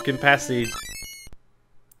pumpkin pasty.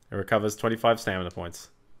 It recovers 25 stamina points.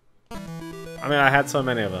 I mean, I had so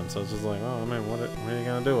many of them, so it's just like, oh man, what are you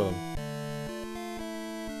gonna do with them?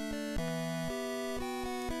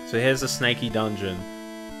 So here's a snaky dungeon,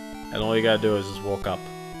 and all you gotta do is just walk up.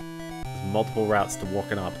 There's multiple routes to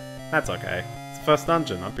walking up. That's okay. It's the first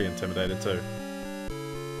dungeon, I'd be intimidated too.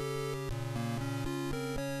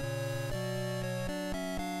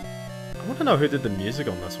 I want to know who did the music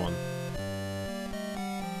on this one.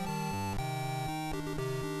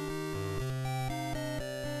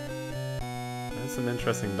 There's some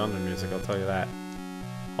interesting dungeon music, I'll tell you that.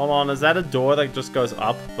 Hold on, is that a door that just goes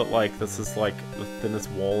up, but like, this is like the thinnest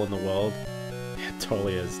wall in the world? Yeah, it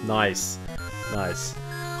totally is. Nice. Nice.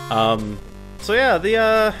 So yeah,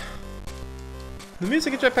 the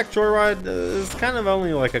music of Jetpack Joyride is kind of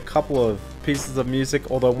only like a couple of pieces of music,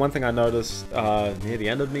 although one thing I noticed near the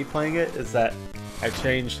end of me playing it is that I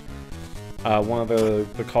changed one of the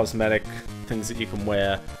cosmetic things that you can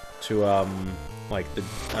wear to like the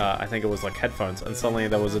I think it was like headphones, and suddenly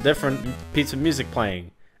there was a different piece of music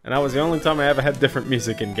playing, and that was the only time I ever had different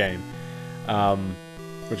music in game,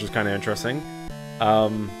 which was kind of interesting.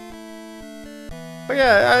 But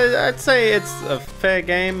yeah, I'd say it's a fair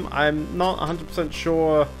game. I'm not 100%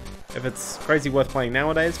 sure if it's crazy worth playing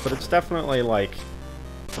nowadays, but it's definitely like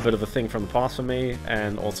a bit of a thing from the past for me,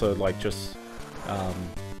 and also like just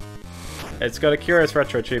it's got a curious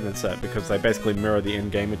retro achievement set because they basically mirror the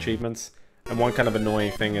in-game achievements. And one kind of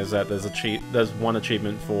annoying thing is that there's one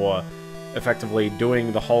achievement for effectively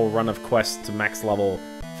doing the whole run of quests to max level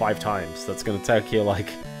 5 times. That's going to take you like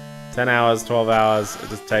 10 hours, 12 hours. It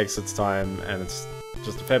just takes its time, and it's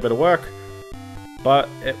just a fair bit of work. But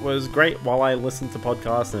it was great while I listened to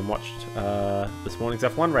podcasts and watched this morning's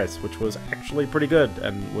F1 race, which was actually pretty good,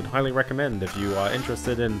 and would highly recommend if you are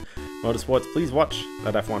interested in motorsports. Please watch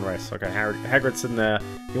that F1 race. Okay, Hagrid's in there.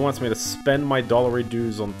 He wants me to spend my dollary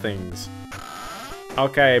dues on things.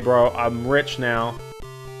 Okay, bro, I'm rich now.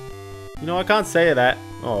 You know, I can't say that.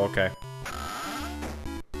 Oh, okay.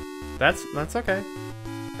 That's okay.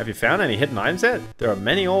 Have you found any hidden items yet? There are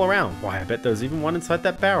many all around. Why, I bet there's even one inside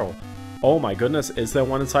that barrel. Oh my goodness, is there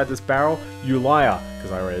one inside this barrel? You liar,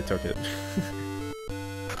 because I already took it.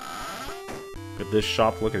 Look at this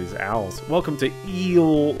shop, look at these owls. Welcome to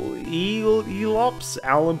Elops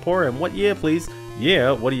Owl Emporium. What year, please?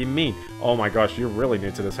 Yeah, what do you mean? Oh my gosh, you're really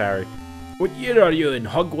new to this, Harry. What year are you in?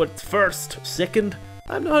 Hogwarts first? Second?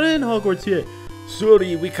 I'm not in Hogwarts yet.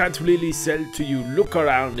 Sorry, we can't really sell to you. Look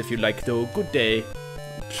around if you like, though. Good day.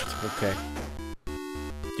 Okay.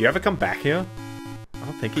 Do you ever come back here? I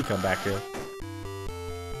don't think he come back here.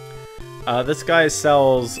 This guy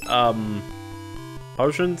sells,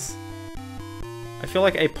 potions. I feel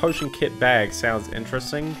like a potion kit bag sounds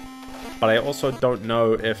interesting, but I also don't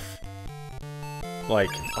know if, like,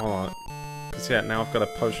 hold on. Because yeah, now I've got a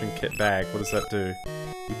potion kit bag. What does that do?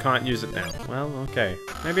 You can't use it now. Well, okay.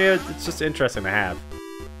 Maybe it's just interesting to have.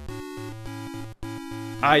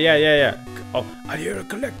 Ah, yeah. Oh, are you a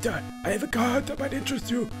collector? I have a card that might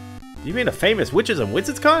interest you. Do you mean a famous Witches and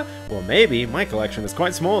Wizards card? Well, maybe. My collection is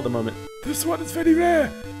quite small at the moment. This one is very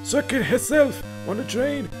rare. Circuit herself. Want to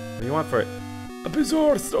trade? What do you want for it? A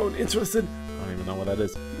bizarre stone. Interested? I don't even know what that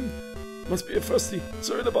is. Must be a thirsty.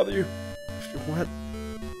 Sorry to bother you. What?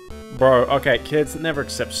 Bro, okay, kids never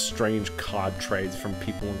accept strange card trades from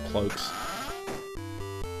people in cloaks.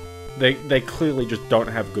 They clearly just don't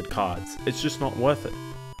have good cards. It's just not worth it.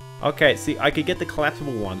 Okay, see, I could get the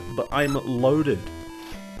collapsible one, but I'm loaded.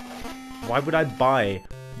 Why would I buy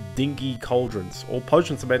dinky cauldrons? All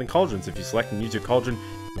potions are made in cauldrons. If you select and use your cauldron,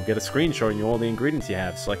 you'll get a screen showing you all the ingredients you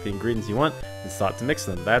have. Select the ingredients you want and start to mix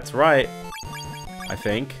them. That's right. I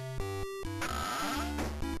think.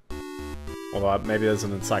 Although maybe there's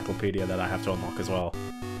an encyclopedia that I have to unlock as well.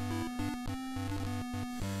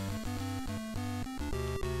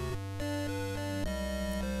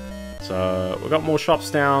 So, we've got more shops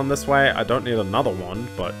down this way. I don't need another one,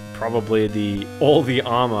 but probably all the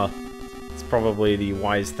armor. It's probably the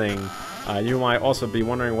wise thing. You might also be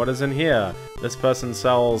wondering what is in here. This person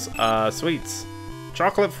sells sweets.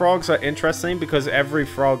 Chocolate frogs are interesting because every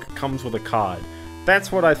frog comes with a card.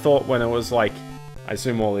 That's what I thought when it was like... I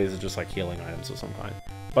assume all these are just like healing items of some kind.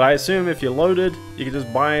 But I assume if you're loaded, you can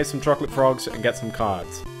just buy some chocolate frogs and get some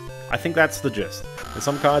cards. I think that's the gist. And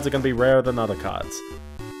some cards are going to be rarer than other cards.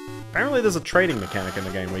 Apparently there's a trading mechanic in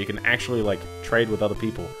the game where you can actually, like, trade with other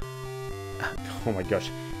people. Oh my gosh.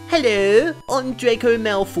 Hello, I'm Draco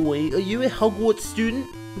Malfoy. Are you a Hogwarts student?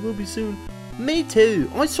 It will be soon. Me too.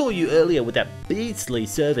 I saw you earlier with that beastly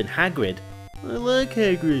servant Hagrid. I like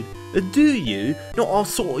Hagrid. Do you? Not all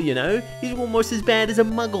sort, you know. He's almost as bad as a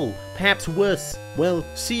muggle. Perhaps worse. Well,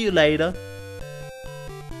 see you later.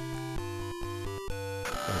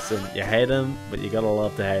 Listen, you hate him, but you gotta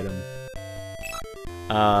love to hate him.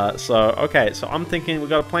 Okay, so I'm thinking we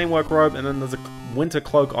got a plain work robe, and then there's a winter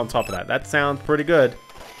cloak on top of that. That sounds pretty good.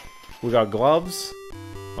 We got gloves.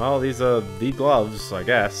 Well, these are the gloves, I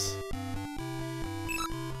guess.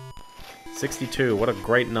 62, what a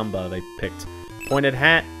great number they picked. Pointed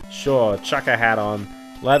hat? Sure, chuck a hat on.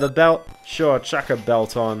 Leather belt? Sure, chuck a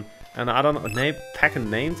belt on. And I don't know, pack of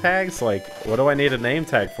name tags? Like, what do I need a name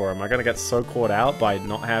tag for? Am I gonna get so caught out by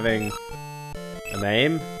not having a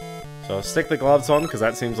name? So stick the gloves on, because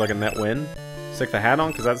that seems like a net win. Stick the hat on,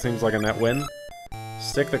 because that seems like a net win.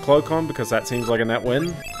 Stick the cloak on, because that seems like a net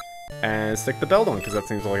win. And stick the belt on, because that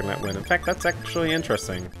seems like a net win. In fact, that's actually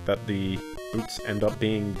interesting, that the boots end up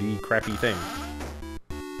being the crappy thing.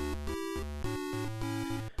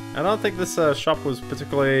 I don't think this shop was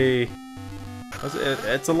particularly...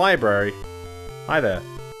 It's a library. Hi there.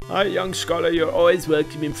 Hi, young scholar. You're always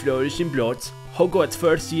welcome in Flourish and Blots. Hogwarts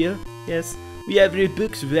first year? Yes. We have your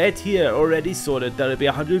books right here, already sorted. That'll be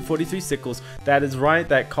 143 sickles. That is right.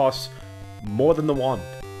 That costs more than the wand.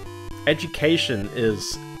 Education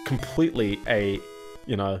is completely a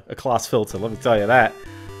class filter. Let me tell you that.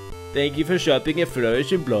 Thank you for shopping at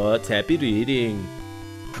Flourish and Blots. Happy reading.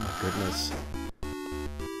 Oh my goodness.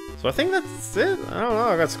 So I think that's it. I don't know.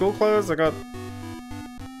 I got school clothes. I got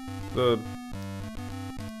the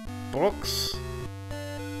books.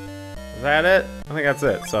 Is that it? I think that's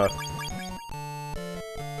it. So.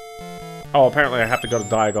 Oh, apparently I have to go to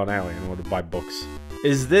Diagon Alley in order to buy books.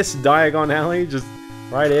 Is this Diagon Alley? Just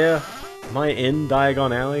right here? Am I in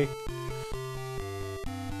Diagon Alley?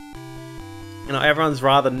 You know, everyone's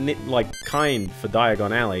rather, kind for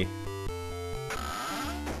Diagon Alley.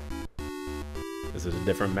 Is it a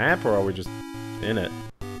different map, or are we just in it?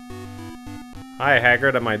 Hi,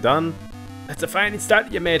 Hagrid, am I done? That's a fine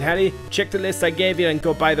start you made, Harry. Check the list I gave you and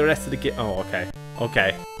go buy the rest of the kit. Oh, okay.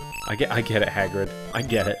 Okay. I get it, Hagrid. I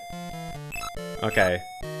get it. Okay.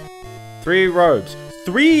 3 robes.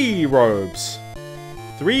 3 robes!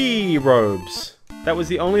 3 robes! That was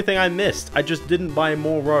the only thing I missed. I just didn't buy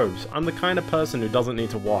more robes. I'm the kind of person who doesn't need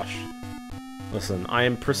to wash. Listen, I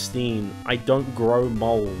am pristine. I don't grow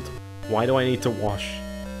mold. Why do I need to wash?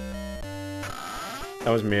 That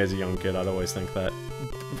was me as a young kid. I'd always think that.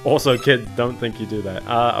 Also, kids, don't think you do that.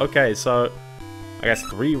 Okay, so... I guess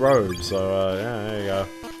 3 robes. So, yeah, there you go.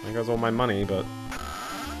 There goes all my money, but...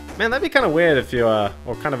 Man, that'd be kind of weird if you, or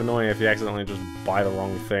kind of annoying if you accidentally just buy the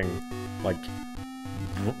wrong thing. Like,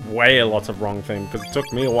 way lots of wrong thing, because it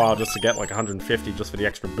took me a while just to get like 150 just for the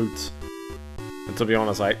extra boots. And to be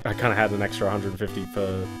honest, I kind of had an extra 150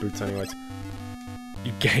 for boots anyways.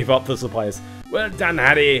 You gave up the supplies. Well done,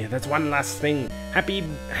 Harry. That's one last thing. Happy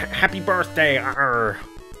birthday. Arr.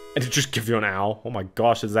 And it just give you an owl. Oh my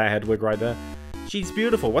gosh, is that Hedwig right there? She's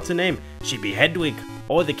beautiful. What's her name? She be Hedwig.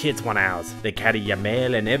 All the kids want ours. They carry your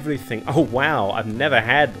mail and everything. Oh wow, I've never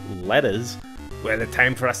had letters. Well, it's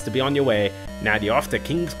time for us to be on your way. Now you're off to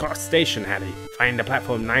King's Cross Station, Harry. Find the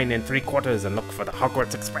platform 9 3/4 and look for the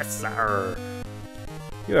Hogwarts Express. Arr.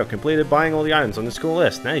 You have completed buying all the items on the school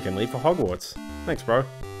list. Now you can leave for Hogwarts. Thanks, bro.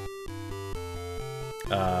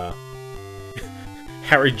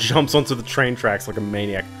 Harry jumps onto the train tracks like a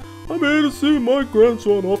maniac. I'm here to see my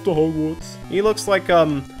grandson off to Hogwarts. He looks like,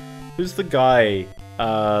 who's the guy?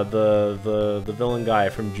 The villain guy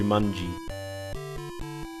from Jumanji.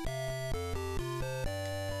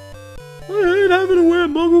 I hate having to wear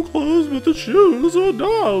muggle clothes, but the shoes are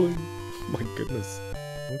darling. Oh my goodness.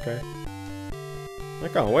 Okay. I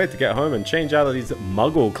can't wait to get home and change out of these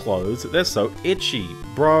muggle clothes. They're so itchy,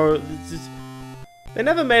 bro. They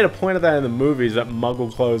never made a point of that in the movies, that muggle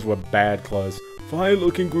clothes were bad clothes. Fine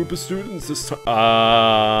looking group of students this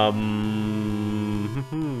time.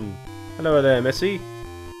 Hello there, Missy.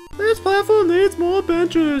 This platform needs more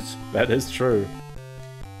benches. That is true.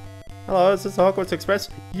 Hello, is this the Hogwarts Express?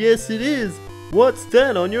 Yes, it is. What's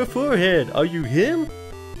that on your forehead? Are you him?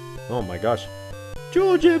 Oh my gosh.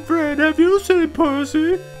 George and Fred, have you seen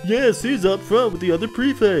Percy? Yes, he's up front with the other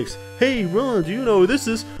prefects. Hey, Ron, do you know who this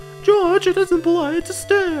is? George, it isn't polite to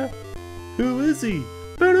stare. Who is he?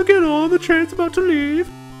 Better get on, the train's about to leave.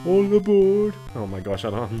 All aboard. Oh my gosh,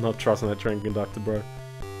 I'm not trusting that train conductor, bro.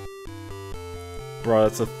 Bro,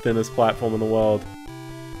 that's the thinnest platform in the world.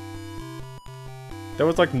 There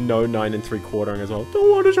was like no 9 3/4ing as well. Don't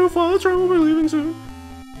want to show far, the train will be leaving soon.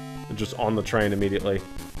 And just on the train immediately.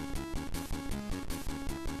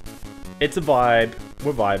 It's a vibe.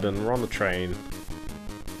 We're vibing. We're on the train.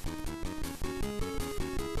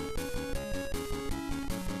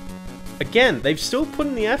 Again, they've still put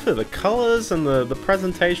in the effort. The colors and the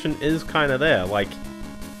presentation is kind of there. Like,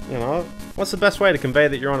 you know, what's the best way to convey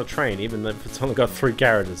that you're on a train, even if it's only got 3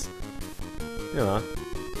 carriages? You know.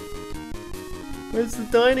 Where's the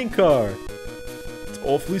dining car? It's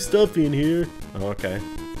awfully stuffy in here. Oh, okay.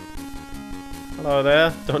 Hello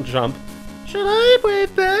there. Don't jump. Should I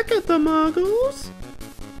wave back at the muggles?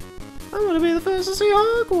 I want to be the first to see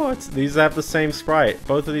Hogwarts. These have the same sprite.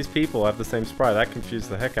 Both of these people have the same sprite. That confused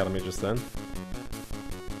the heck out of me just then.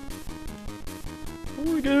 I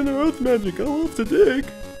want to get into earth magic. I'll have to dig.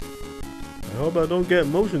 I hope I don't get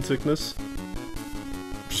motion sickness.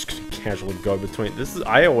 I'm just gonna casually go between.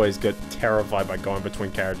 I always get terrified by going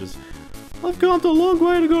between carriages. I've gone a long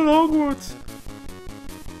way to go to Hogwarts.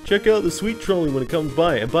 Check out the sweet trolley when it comes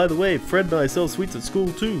by. And by the way, Fred and I sell sweets at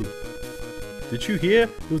school too. Did you hear?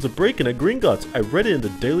 There was a break-in at Gringotts. I read it in the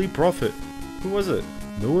Daily Prophet. Who was it?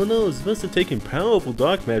 No one knows. It must have taken powerful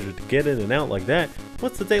dark magic to get in and out like that.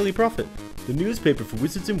 What's the Daily Prophet? The newspaper for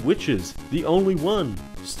wizards and witches. The only one.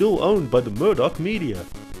 Still owned by the Murdoch media.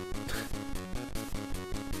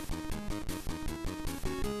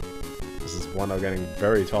 This is one I'm getting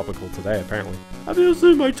very topical today, apparently. Have you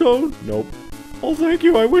seen my tone? Nope. Oh, thank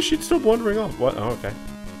you. I wish you'd stop wandering off. What? Oh, okay.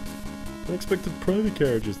 Unexpected private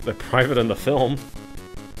carriages. They're private in the film.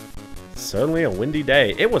 Certainly a windy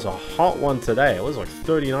day. It was a hot one today. It was like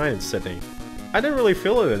 39 in Sydney. I didn't really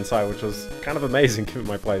feel it inside, which was kind of amazing given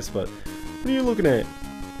my place, but... What are you looking at?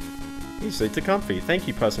 These seats are comfy. Thank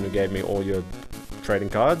you, person who gave me all your trading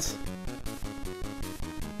cards.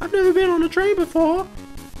 I've never been on a train before.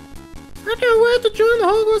 I can't wait to join the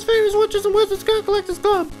Hogwarts Famous Witches and Wizards Card Collectors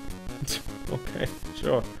Club. Okay,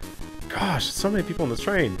 sure. Gosh, so many people on this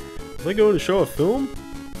train. Are they going to show a film?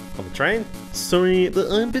 On the train? Sorry,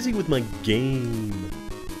 I'm busy with my game.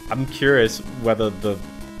 I'm curious whether the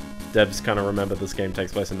devs kind of remember this game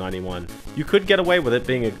takes place in 91. You could get away with it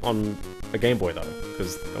being on a Game Boy though,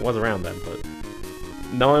 because it was around then, but...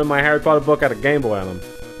 Knowing my Harry Potter book had a Game Boy on them.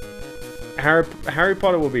 Harry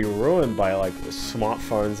Potter will be ruined by like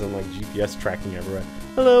smartphones and like GPS tracking everywhere.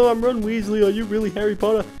 Hello, I'm Ron Weasley. Are you really Harry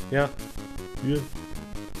Potter? Yeah. Yeah.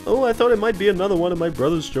 Oh, I thought it might be another one of my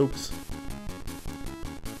brother's jokes.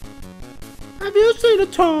 Have you seen a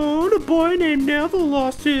toad? A boy named Neville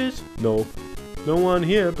lost his. No. No one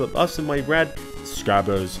here but us and my rad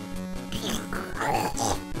scabbers.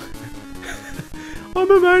 I'm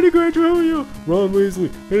a minor graduate, who are you? Ron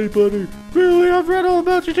Weasley. Harry Potter. Really? I've read all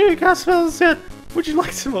about your team cast spells yet. Would you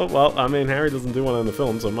like to? Well, I mean, Harry doesn't do one in the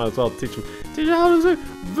film, so I might as well teach him. Teach you how to say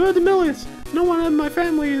Verdimillions. No one in my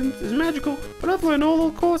family is magical, but I've learned all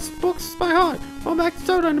the course books by heart. I'm back to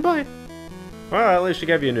Toad and buy. Well, at least she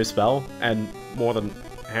gave you a new spell, and more than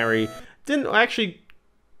Harry didn't actually.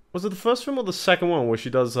 Was it the first film or the second one where she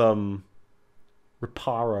does reparo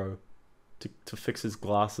to fix his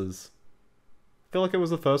glasses? I feel like it was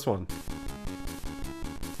the first one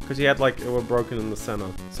because he had like it were broken in the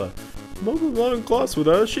center. So I'm not in class with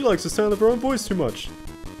her. She likes the sound of her own voice too much.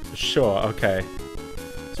 Sure, okay.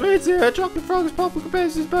 Sweets here, chocolate frogs, popcorn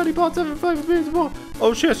capacities, birdie pots, every flavor beans and more.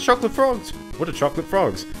 Oh shit, chocolate frogs. What are chocolate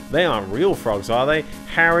frogs? They aren't real frogs, are they?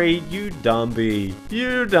 Harry, you dumbie.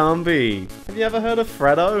 You dumbie. Have you ever heard of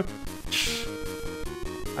Freddo?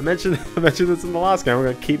 I mentioned this in the last game. I'm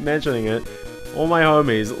going to keep mentioning it. All my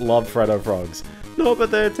homies love Freddo frogs. No,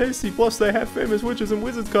 but they're tasty, plus they have famous witches and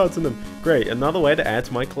wizards cards in them. Great, another way to add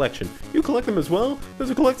to my collection. You collect them as well? There's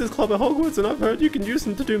a collector's club at Hogwarts and I've heard you can use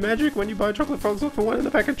them to do magic when you buy chocolate frogs. Look for one in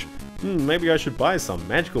the package. Maybe I should buy some.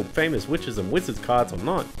 Magical famous witches and wizards cards or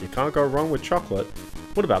not, you can't go wrong with chocolate.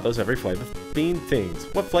 What about those every flavor bean things?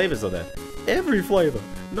 What flavors are there? Every flavor,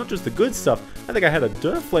 not just the good stuff. I think I had a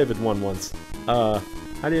dirt flavored one once. How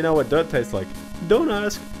do you know what dirt tastes like? Don't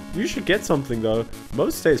ask. You should get something though.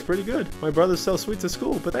 Most taste pretty good. My brothers sell sweets at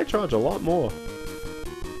school, but they charge a lot more.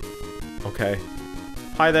 Okay.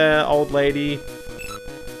 Hi there, old lady.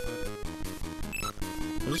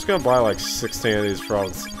 just gonna buy like 16 of these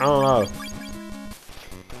frogs. I don't know.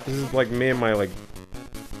 This is like me and my, like,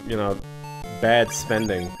 you know, bad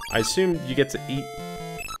spending. I assume you get to eat.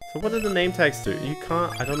 So what do the name tags do? You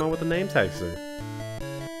can't. I don't know what the name tags do.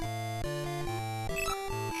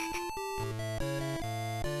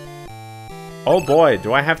 Oh boy,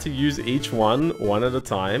 do I have to use each one at a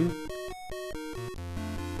time?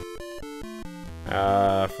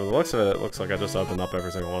 From the looks of it, it looks like I just opened up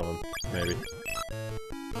every single one of them. Maybe.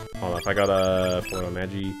 Hold on, if I got a photo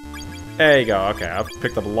magi. There you go, okay, I've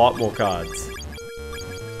picked up a lot more cards.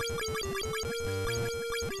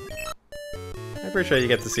 I appreciate you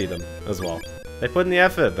get to see them as well. They put in the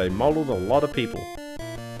effort, they modeled a lot of people.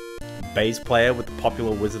 Bass player with the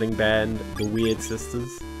popular wizarding band, the Weird Sisters.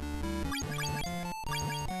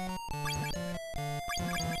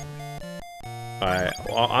 Alright,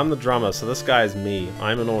 well, I'm the drummer, so this guy is me.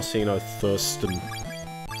 I'm an Orsino Thurston.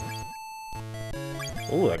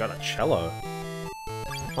 Ooh, I got a cello.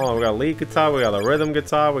 Oh, we got a lead guitar, we got a rhythm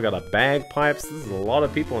guitar, we got a bagpipes. This is a lot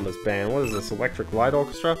of people in this band. What is this, Electric Light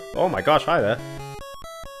Orchestra? Oh my gosh, hi there.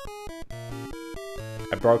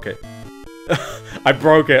 I broke it. I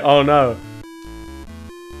broke it, oh no.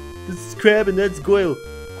 This is Crab and that's Goyle.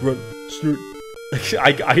 Grunt, snort.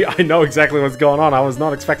 I know exactly what's going on. I was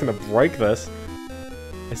not expecting to break this.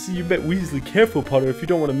 I see you met Weasley. Careful, Potter, if you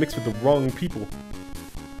don't want to mix with the wrong people.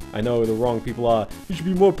 I know who the wrong people are. You should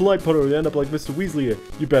be more polite, Potter, or you end up like Mr. Weasley here.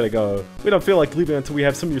 You better go. We don't feel like leaving until we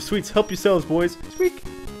have some of your sweets. Help yourselves, boys. Squeak!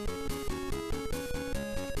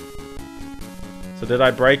 So did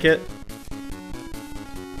I break it?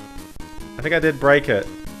 I think I did break it.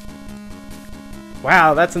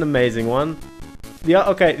 Wow, that's an amazing one.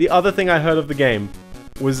 Okay, the other thing I heard of the game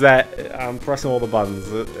was that I'm pressing all the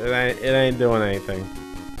buttons. It ain't doing anything.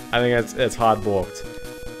 I think it's hard balked.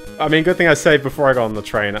 I mean, good thing I saved before I got on the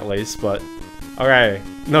train at least, but okay.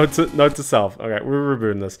 Note to self. Okay, we're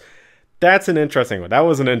rebooting this. That's an interesting one. That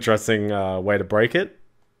was an interesting way to break it.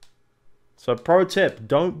 So pro tip,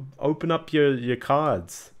 don't open up your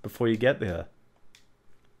cards before you get there.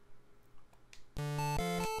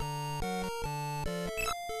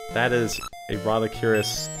 That is a rather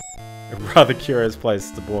curious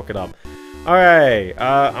place to balk it up. Alright,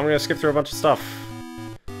 I'm gonna skip through a bunch of stuff.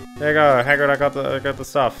 There you go, Hagrid, I got the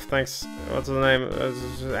stuff. Thanks. What's the name?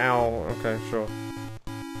 Owl. Okay, sure.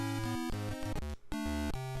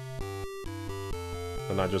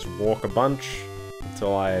 And I just walk a bunch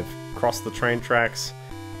until I've crossed the train tracks,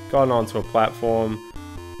 gotten onto a platform.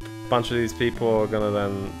 A bunch of these people are gonna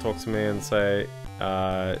then talk to me and say,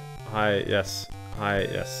 hi, yes. Hi,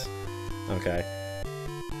 yes. Okay.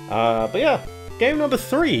 But yeah, game number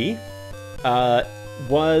 3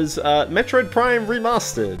 was Metroid Prime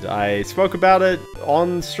Remastered. I spoke about it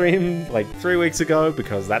on stream like 3 weeks ago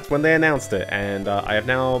because that's when they announced it, and I have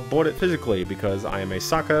now bought it physically because I am a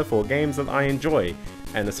sucker for games that I enjoy,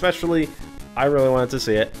 and especially I really wanted to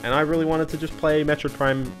see it, and I really wanted to just play Metroid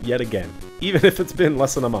Prime yet again, even if it's been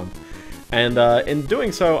less than a month. And in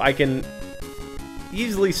doing so, I can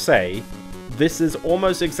easily say this is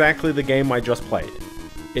almost exactly the game I just played.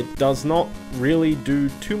 It does not really do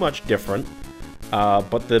too much different,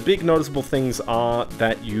 but the big noticeable things are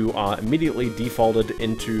that you are immediately defaulted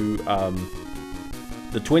into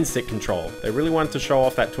the twin-stick control. They really wanted to show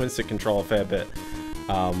off that twin-stick control a fair bit.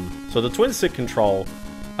 So the twin-stick control,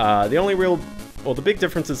 the big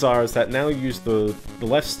differences is that now you use the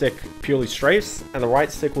left stick purely straight, and the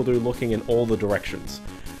right stick will do looking in all the directions.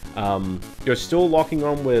 You're still locking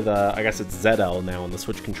on with, I guess it's ZL now on the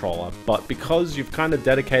Switch controller, but because you've kind of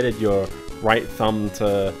dedicated your right thumb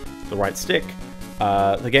to the right stick,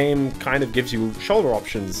 the game kind of gives you shoulder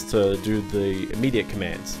options to do the immediate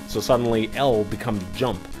commands. So suddenly L becomes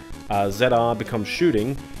jump, ZR becomes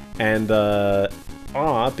shooting, and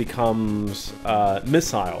R becomes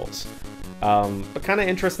missiles. But kind of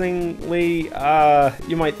interestingly,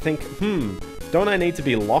 you might think, don't I need to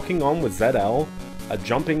be locking on with ZL?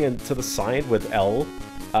 Jumping into the side with L,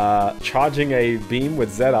 charging a beam with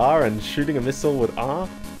ZR, and shooting a missile with R?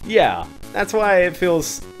 Yeah, that's why it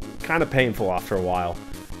feels kind of painful after a while.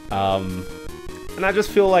 And I just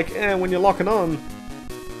feel like, when you're locking on,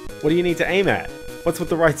 what do you need to aim at? What's with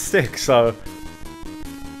the right stick? So,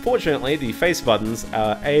 fortunately, the face buttons,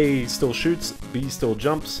 A still shoots, B still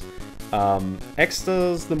jumps, X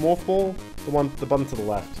does the morph ball, the button to the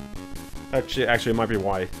left. Actually, it might be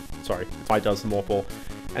Y. Sorry, Y does the morph ball.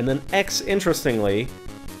 And then X, interestingly,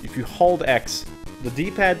 if you hold X, the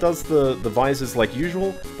D-pad does the visors like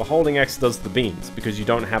usual, but holding X does the beams, because you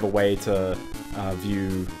don't have a way to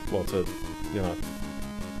view, well, to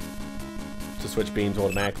switch beams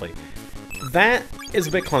automatically. That is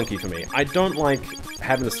a bit clunky for me. I don't like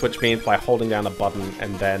having to switch beams by holding down a button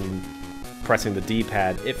and then pressing the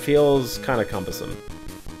D-pad, it feels kind of cumbersome.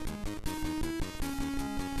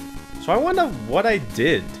 So I wonder what I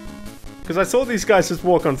did. Because I saw these guys just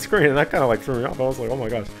walk on screen and that kind of like threw me off. I was like, oh my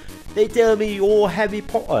gosh. They tell me you're Harry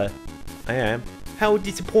Potter. I am. How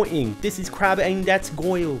disappointing. This is Crabbe and that's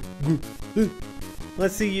Goyle.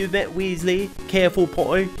 Let's see you met Weasley. Careful,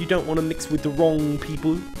 Potter. You don't want to mix with the wrong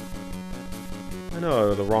people. I know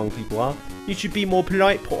who the wrong people are. You should be more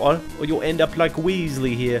polite, Potter, or you'll end up like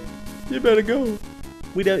Weasley here. You better go.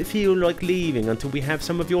 We don't feel like leaving until we have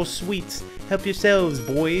some of your sweets. Help yourselves,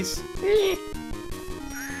 boys.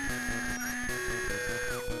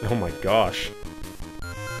 Oh my gosh.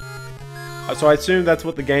 So I assume that's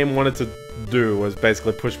what the game wanted to do, was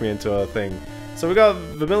basically push me into a thing. So we got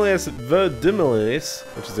Verdimillius,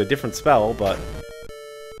 which is a different spell, but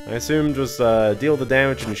I assume just deal the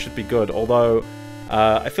damage and you should be good. Although,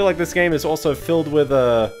 I feel like this game is also filled with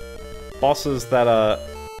bosses that are...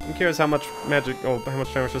 I'm curious how much magic, or how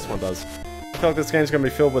much damage this one does. I feel like this game's going to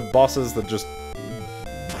be filled with bosses that just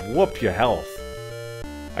whoop your health.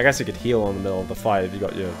 I guess you could heal in the middle of the fight if you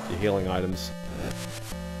got your healing items.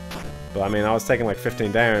 But I mean, I was taking like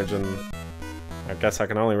 15 damage and I guess I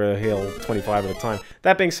can only really heal 25 at a time.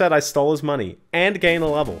 That being said, I stole his money and gained a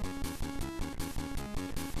level.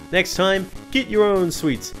 Next time, get your own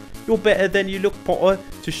sweets. You're better than you look, Potter.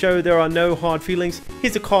 To show there are no hard feelings,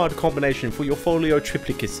 here's a card combination for your folio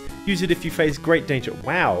triplicus. Use it if you face great danger.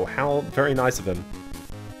 Wow, how very nice of him.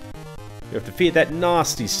 You have to fear that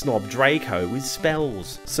nasty snob Draco with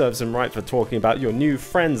spells. Serves him right for talking about your new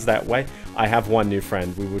friends that way. I have one new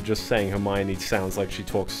friend. We were just saying Hermione sounds like she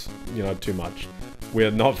talks, you know, too much.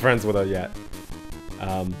 We're not friends with her yet.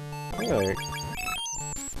 Okay.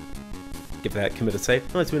 Give that, commit a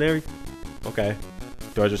save. Nice one, Harry. Okay.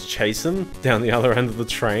 Do I just chase him down the other end of the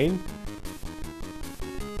train?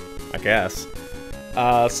 I guess.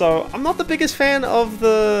 So I'm not the biggest fan of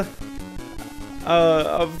the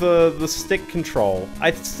stick control.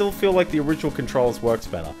 I still feel like the original controls works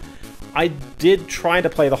better. I did try to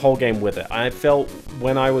play the whole game with it. I felt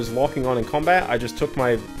when I was locking on in combat, I just took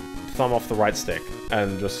my thumb off the right stick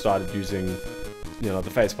and just started using, you know, the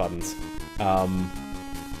face buttons.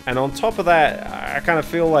 And on top of that, I kind of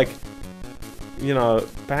feel like, you know,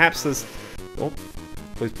 perhaps this... Oh,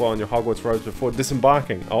 please pull on your Hogwarts robes before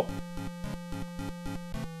disembarking. Oh.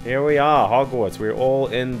 Here we are, Hogwarts. We're all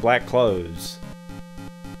in black clothes.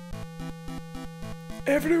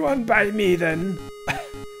 Everyone by me then. I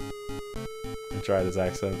tried his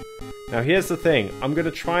accent. Now here's the thing. I'm gonna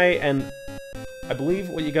try and... I believe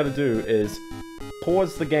what you gotta do is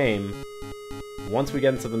pause the game once we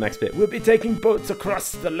get into the next bit. We'll be taking boats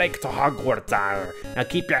across the lake to Hogwarts. Now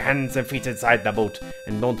keep your hands and feet inside the boat,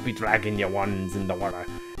 and don't be dragging your wands in the water.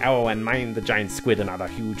 Oh, and mind the giant squid and other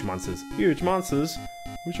huge monsters. Huge monsters?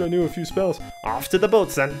 Wish I knew a few spells. Off to the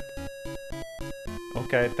boats then.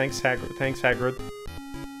 Okay, thanks Hagrid. Thanks, Hagrid.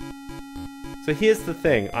 So here's the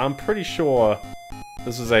thing. I'm pretty sure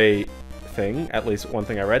this is a thing, at least one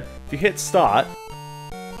thing I read. If you hit start,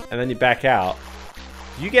 and then you back out,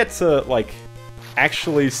 you get to, like,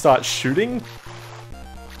 actually start shooting.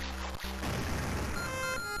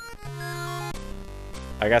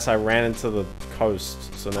 I guess I ran into the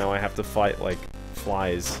coast, so now I have to fight, like,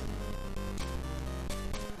 flies.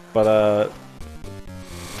 But,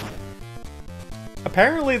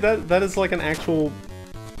 apparently that is, like, an actual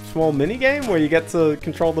small mini-game where you get to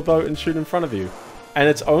control the boat and shoot in front of you. And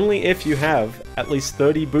it's only if you have at least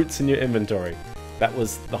 30 boots in your inventory. That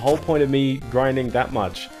was the whole point of me grinding that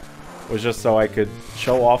much. Was just so I could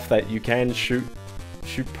show off that you can shoot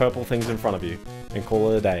purple things in front of you and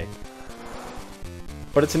call it a day.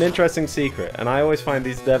 But it's an interesting secret, and I always find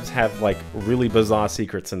these devs have like really bizarre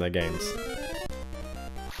secrets in their games.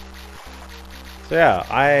 So yeah,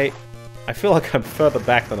 I feel like I'm further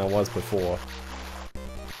back than I was before.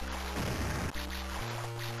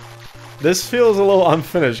 This feels a little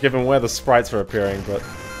unfinished given where the sprites are appearing, but...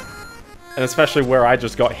 And especially where I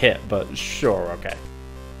just got hit, but sure, okay.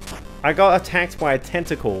 I got attacked by a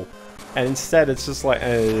tentacle, and instead it's just like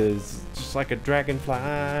a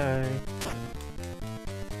dragonfly.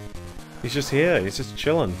 He's just here, he's just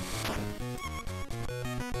chilling.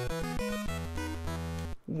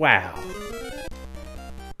 Wow.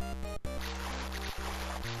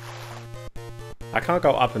 I can't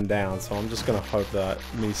go up and down, so I'm just gonna hope that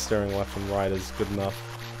me steering left and right is good enough.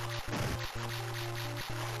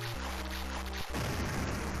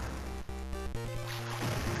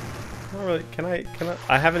 Not really, can I?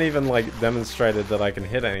 I haven't even, like, demonstrated that I can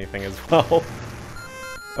hit anything as well.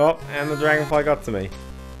 Oh, and the dragonfly got to me.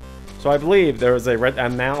 So I believe there was a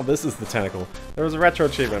and now this is the tentacle. There was a retro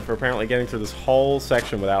achievement for apparently getting through this whole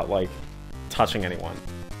section without like touching anyone,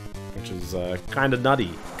 which is kind of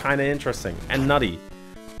nutty, kind of interesting, and nutty.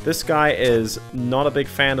 This guy is not a big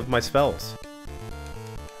fan of my spells.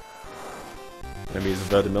 Maybe he's a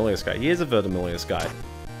Verdimillious guy. He is a Verdimillious guy.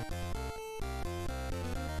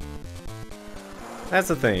 That's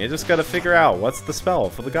the thing, you just gotta figure out what's the spell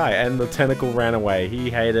for the guy. And the tentacle ran away. He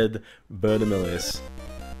hated Verdimillious.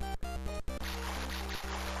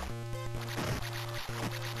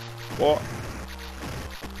 What?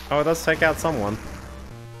 Oh, it does take out someone.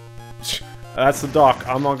 That's the dock.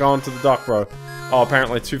 I'm not going to the dock, bro. Oh,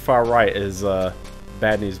 apparently too far right is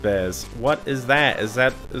Bad News Bears. What is that? Is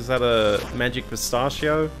that a magic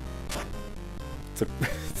pistachio?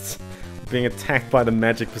 It's being attacked by the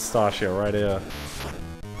magic pistachio right here.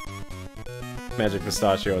 Magic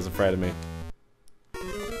pistachio is afraid of me.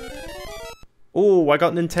 Ooh, I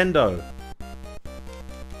got Nintendo.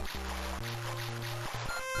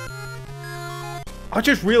 I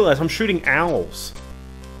just realized I'm shooting owls.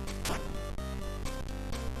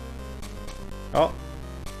 Oh.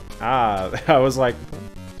 Ah, I was like,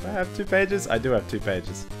 do I have 2 pages? I do have 2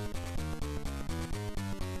 pages.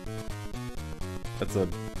 It's a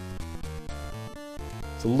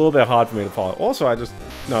little bit hard for me to follow. Also,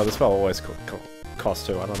 no, this spell always costs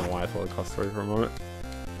 2. I don't know why I thought it cost 3 for a moment.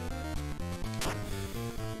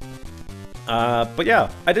 But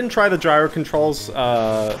yeah, I didn't try the gyro controls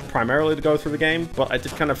primarily to go through the game, but I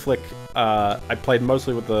did kind of flick. I played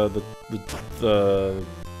mostly with the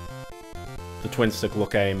twin stick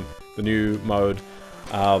look aim, the new mode.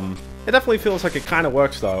 It definitely feels like it kind of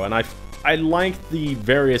works though, and I like the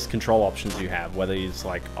various control options you have. Whether it's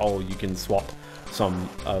like, oh, you can swap some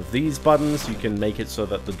of these buttons, you can make it so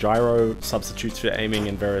that the gyro substitutes for aiming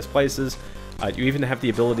in various places. You even have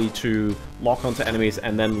the ability to lock onto enemies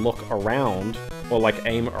and then look around, or like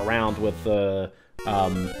aim around with the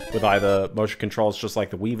with either motion controls, just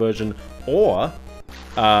like the Wii version, or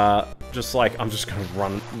just like I'm just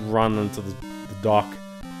gonna run into the dock,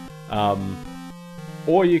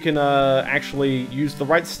 or you can actually use the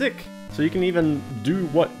right stick, so you can even do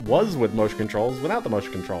what was with motion controls without the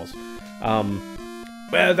motion controls.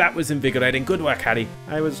 Well, that was invigorating. Good work, Harry.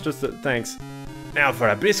 I was just thanks. Now for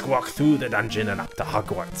a brisk walk through the dungeon and up to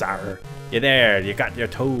Hogwarts, Arr. You there, you got your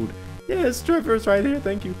toad. Yes, Trevor's right here,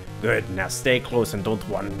 thank you. Good, now stay close and don't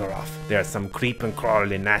wander off. There's some creep and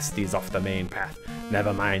crawly nasties off the main path.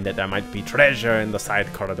 Never mind that there might be treasure in the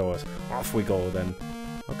side corridors. Off we go then.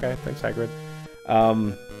 Okay, thanks Hagrid.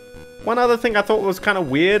 One other thing I thought was kind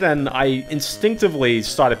of weird, and I instinctively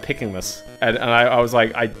started picking this. And I was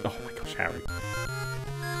like, oh my gosh, Harry.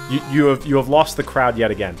 You have lost the crowd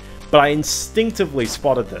yet again. But I instinctively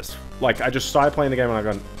spotted this. Like, I just started playing the game and I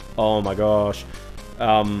gone, oh my gosh.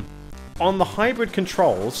 On the hybrid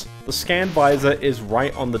controls, the scan visor is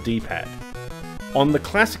right on the D-pad. On the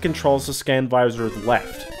classic controls, the scan visor is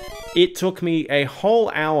left. It took me a whole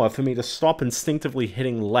hour for me to stop instinctively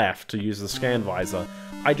hitting left to use the scan visor.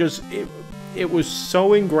 It was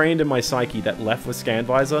so ingrained in my psyche that left was scan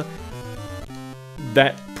visor,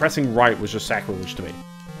 that pressing right was just sacrilege to me.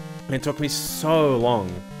 And it took me so long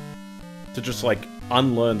to just like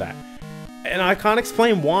unlearn that, and I can't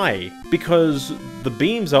explain why, because the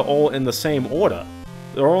beams are all in the same order,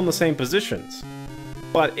 they're all in the same positions,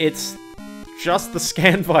 but it's just the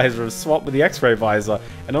scan visor is swapped with the X-ray visor,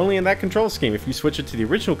 and only in that control scheme. If you switch it to the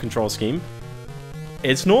original control scheme,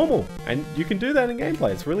 it's normal, and you can do that in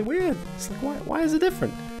gameplay. It's really weird. It's like, why is it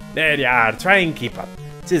different? There you are, try and keep up.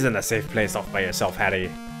 This isn't a safe place off by yourself, Harry.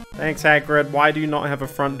 Thanks, Hagrid. Why do you not have a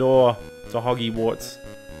front door to Hogwarts?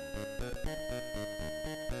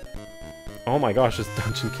 Oh my gosh, this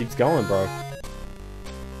dungeon keeps going, bro.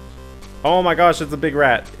 Oh my gosh, it's a big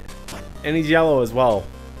rat. And he's yellow as well.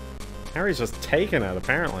 Harry's just taking it,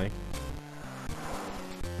 apparently.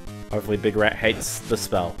 Hopefully Big Rat hates the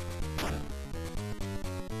spell.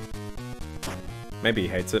 Maybe he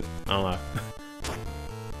hates it. I don't know.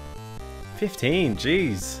 15,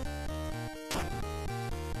 jeez.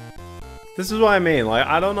 This is what I mean, like,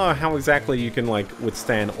 I don't know how exactly you can, like,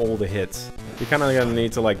 withstand all the hits. You're kind of gonna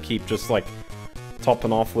need to, like, keep just, like,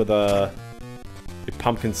 topping off with, your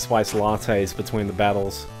pumpkin spice lattes between the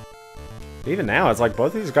battles. Even now, it's like,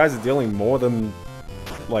 both of these guys are dealing more than,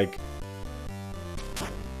 like...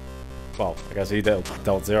 Well, I guess he dealt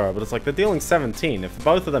 0, but it's like, they're dealing 17. If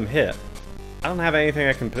both of them hit, I don't have anything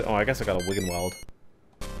I can... Oh, I guess I got a Wiggenweld.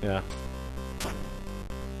 Yeah.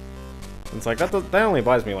 It's like, that only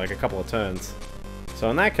buys me like a couple of turns. So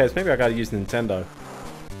in that case, maybe I gotta use Nintendo.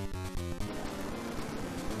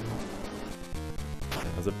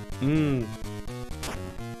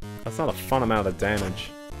 That's not a fun amount of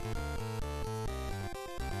damage.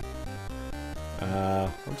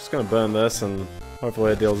 I'm just gonna burn this and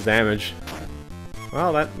hopefully it deals damage.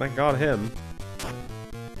 Well, that got him.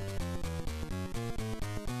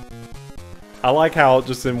 I like how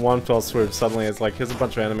just in one fell swoop, suddenly it's like, here's a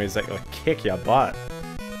bunch of enemies that like, kick your butt.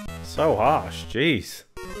 So harsh, jeez.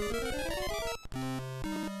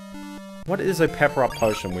 What is a pepper up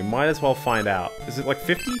potion? We might as well find out. Is it like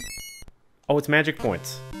 50? Oh, it's magic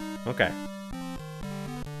points. Okay.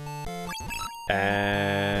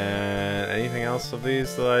 And anything else of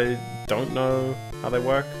these that I don't know how they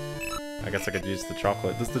work? I guess I could use the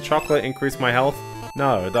chocolate. Does the chocolate increase my health?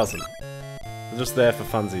 No, it doesn't. It's just there for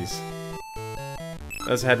funsies.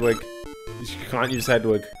 There's Hedwig. You can't use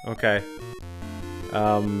Hedwig. Okay.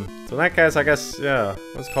 So in that case, I guess, yeah.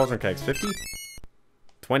 What's cauldron cakes? 50?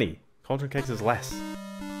 20. Cauldron cakes is less.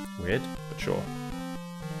 Weird, but sure.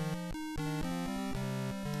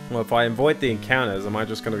 Well, if I avoid the encounters, am I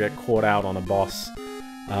just gonna get caught out on a boss?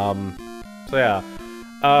 So yeah.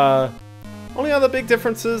 Only other big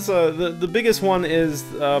differences, the biggest one is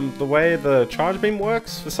the way the charge beam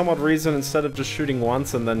works. For some odd reason, instead of just shooting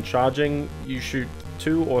once and then charging, you shoot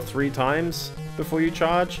 2 or 3 times before you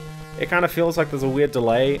charge. It kind of feels like there's a weird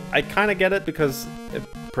delay. I kind of get it because it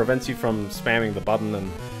prevents you from spamming the button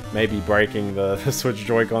and maybe breaking the Switch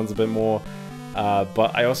Joy-Cons a bit more.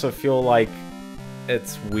 But I also feel like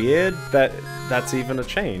it's weird that that's even a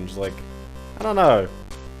change. Like, I don't know.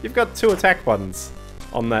 You've got 2 attack buttons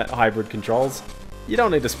on that hybrid controls. You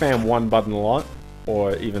don't need to spam one button a lot,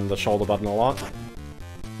 or even the shoulder button a lot.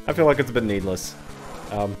 I feel like it's a bit needless.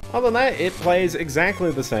 Other than that, it plays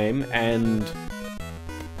exactly the same, and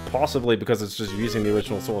possibly because it's just using the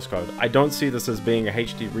original source code. I don't see this as being a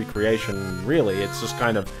HD recreation, really. It's just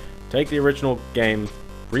kind of take the original game,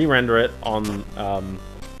 re-render it on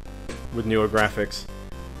with newer graphics,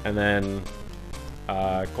 and then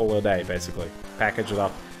call it a day, basically. Package it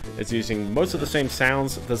up. It's using most of the same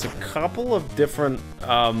sounds. There's a couple of different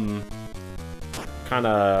kind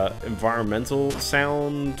of environmental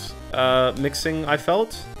sound mixing I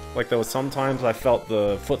felt. Like there was sometimes I felt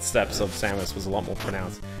the footsteps of Samus was a lot more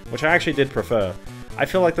pronounced, which I actually did prefer. I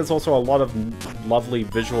feel like there's also a lot of lovely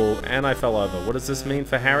visual, and I fell over. What does this mean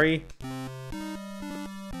for Harry?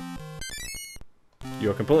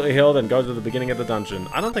 You're completely healed and go to the beginning of the dungeon.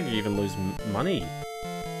 I don't think you even lose money.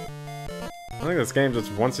 I think this game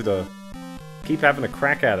just wants you to keep having a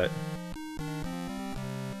crack at it.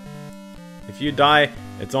 If you die,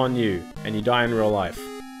 it's on you, and you die in real life.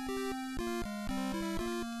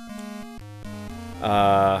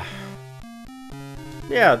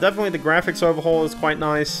 Yeah, definitely the graphics overhaul is quite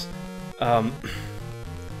nice. One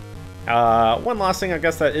last thing I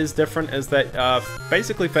guess that is different is that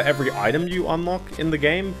basically for every item you unlock in the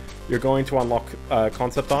game, you're going to unlock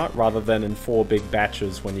concept art rather than in 4 big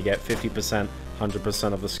batches when you get 50%,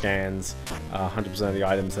 100% of the scans, 100% of the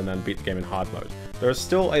items, and then beat the game in hard mode. There's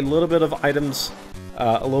still a little bit of items,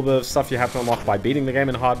 a little bit of stuff you have to unlock by beating the game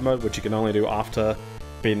in hard mode, which you can only do after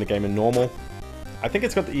beating the game in normal. I think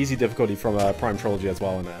it's got the easy difficulty from Prime Trilogy as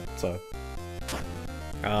well in there, so...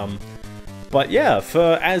 but yeah,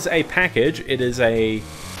 as a package, it is a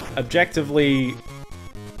objectively,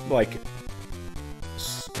 like,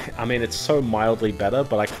 I mean, it's so mildly better,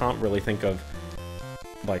 but I can't really think of,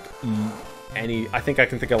 like, I think I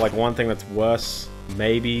can think of, like, one thing that's worse,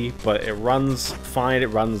 maybe, but it runs fine, it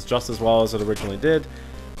runs just as well as it originally did.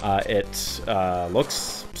 It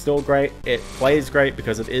looks still great, it plays great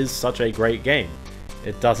because it is such a great game.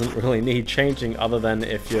 It doesn't really need changing other than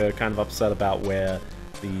if you're kind of upset about where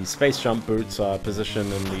the space jump boots are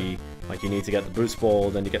positioned and like you need to get the boost ball,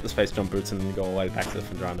 then you get the space jump boots and then you go all the way back to the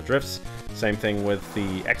Fendrana drifts. Same thing with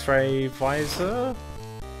the X-ray visor.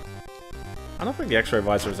 I don't think the X-ray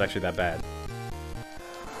visor is actually that bad.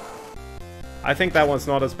 I think that one's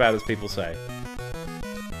not as bad as people say.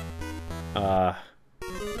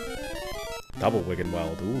 Double Wigan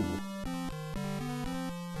Weld, ooh.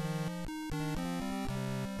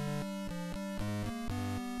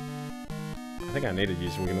 I think I need to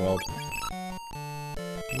use Wigan Weld.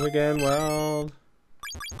 Wigan Weld.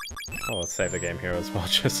 Oh, let's save the game here as well,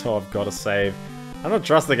 just so I've got to save. I don't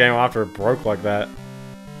trust the game after it broke like that.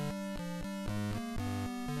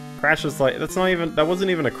 Crash is like, that's not even, that wasn't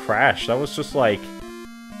even a crash. That was just like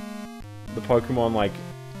the Pokemon like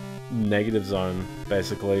negative zone,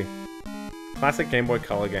 basically. Classic Game Boy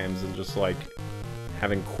Color games and just like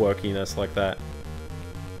having quirkiness like that.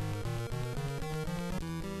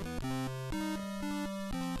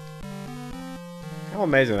 How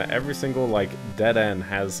amazing that every single, like, dead end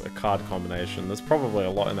has a card combination. There's probably a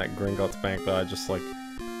lot in that Gringotts Bank that I just, like,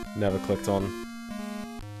 never clicked on.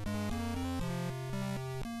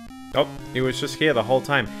 Oh, he was just here the whole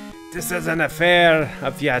time. This is an affair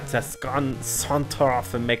of yet to saunter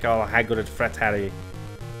off and make all Hagrid fret, Harry.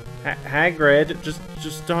 Hagrid,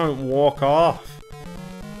 just don't walk off.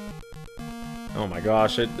 Oh my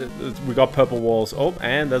gosh, we got purple walls. Oh,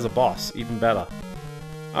 and there's a boss, even better.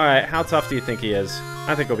 Alright, how tough do you think he is?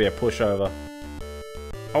 I think it'll be a pushover.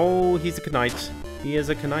 Oh, he's a Knight. He is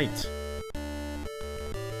a Knight.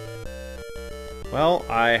 Well,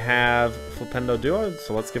 I have Flipendo Duo,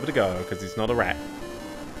 so let's give it a go, because he's not a rat.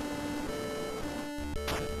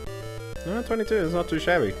 No, 22 is not too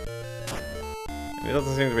shabby. He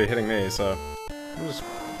doesn't seem to be hitting me, so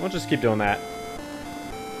we'll just keep doing that.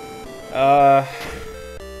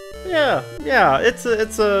 Yeah,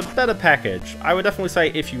 it's a better package. I would definitely say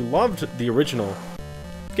if you loved the original,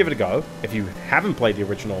 give it a go. If you haven't played the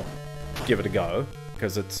original, give it a go,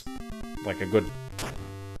 because it's like a good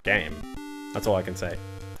game. That's all I can say.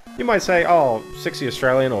 You might say, oh, 60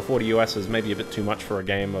 Australian or 40 US is maybe a bit too much for a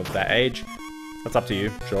game of that age. That's up to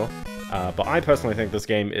you, sure. But I personally think this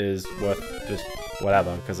game is worth just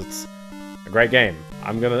whatever, because it's a great game.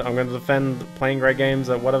 I'm gonna defend playing great games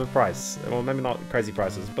at whatever price. Well, maybe not crazy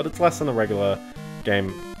prices, but it's less than a regular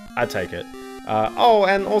game. I'd take it. Oh,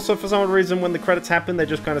 and also for some reason when the credits happen, they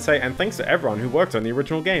just kind of say, and thanks to everyone who worked on the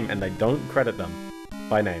original game, and they don't credit them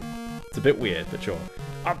by name. It's a bit weird, but sure.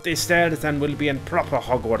 Up these stairs and we'll be in proper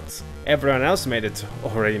Hogwarts. Everyone else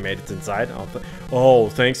already made it inside. Oh,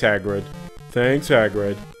 thanks Hagrid. Thanks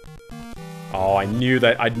Hagrid. Oh, I knew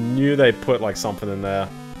they put like something in there.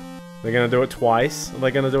 They're gonna do it twice? Are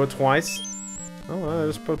they gonna do it twice? Oh, well, I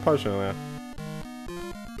just put a potion in there.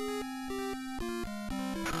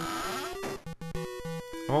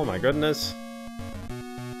 Oh my goodness.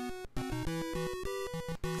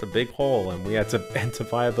 It's a big hole and we had to enter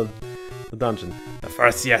via the dungeon. The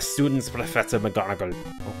first year students, Professor McGonagall.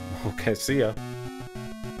 Oh, okay, see ya.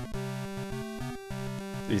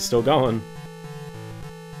 He's still going.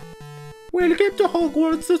 Welcome to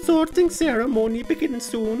Hogwarts. The sorting ceremony begins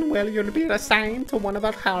soon. Well, you'll be assigned to one of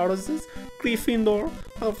our houses. Gryffindor,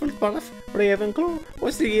 Hufflepuff, Ravenclaw, or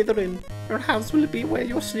Slytherin. Your house will be where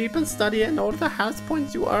you sleep and study, and all the house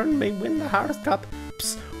points you earn may win the House Cup.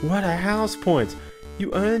 Psst, what are house points? You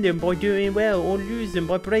earn them by doing well, or lose them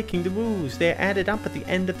by breaking the rules. They're added up at the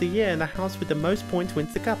end of the year, and the house with the most points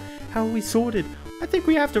wins the cup. How are we sorted? I think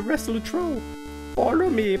we have to wrestle a troll. Follow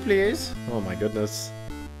me, please. Oh my goodness.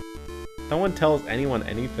 No one tells anyone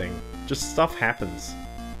anything. Just stuff happens.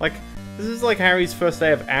 Like, this is like Harry's first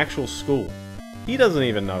day of actual school. He doesn't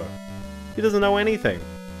even know. He doesn't know anything.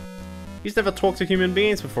 He's never talked to human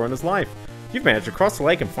beings before in his life. You've managed to cross the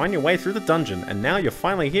lake and find your way through the dungeon, and now you're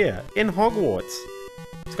finally here, in Hogwarts.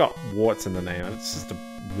 It's got warts in the name. It's just a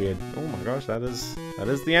weird... Oh my gosh, that is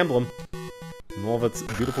the emblem. In all of its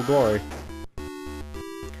beautiful glory.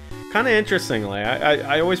 Kind of interestingly,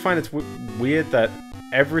 I always find it's weird that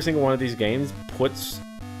every single one of these games puts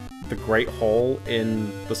the Great Hall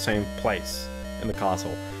in the same place in the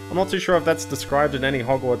castle. I'm not too sure if that's described in any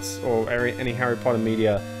Hogwarts or any Harry Potter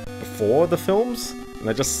media before the films, and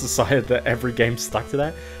they just decided that every game stuck to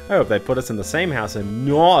that. I hope they put us in the same house and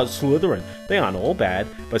not Slytherin. They aren't all bad,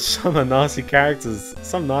 but some nasty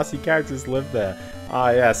characters live there.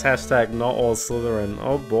 Ah yes, hashtag not all Slytherin.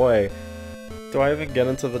 Oh boy. Do I even get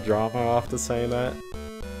into the drama after saying that?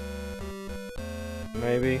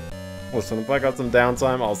 Maybe. Listen, if I got some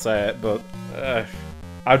downtime, I'll say it, but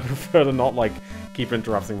I'd prefer to not, like, keep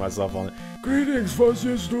interrupting myself on it. Greetings, first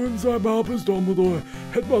year students, I'm Albus Dumbledore,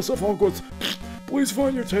 headmaster of Hogwarts. Please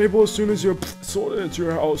find your table as soon as you're sorted into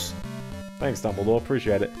your house. Thanks, Dumbledore,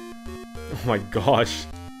 appreciate it. Oh my gosh.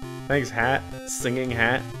 Thanks, hat. Singing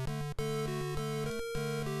hat. You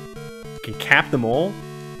can cap them all?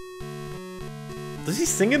 Does he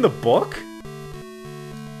sing in the book?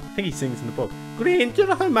 I think he sings in the book.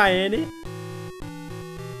 Granger, Hermione.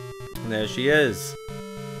 And there she is.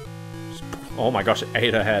 Oh my gosh, it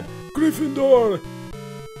ate her head. Gryffindor!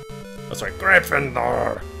 Oh, sorry,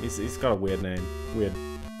 Gryffindor! He's got a weird name. Weird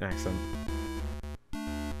accent.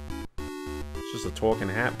 It's just a talking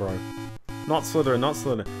hat, bro. Not Slytherin, not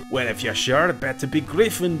Slytherin. Well, if you're sure, it better be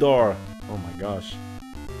Gryffindor. Oh my gosh.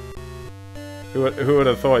 Who would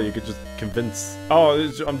have thought you could just convince... Oh,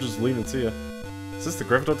 I'm just leaving to you. Is this the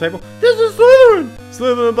Gryffindor table? This is Slytherin!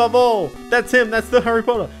 Slytherin above all! That's him, that's the Harry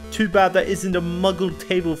Potter! Too bad that isn't a muggle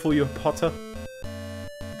table for you, Potter.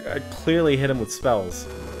 I clearly hit him with spells.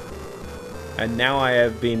 And now I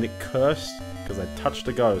have been cursed because I touched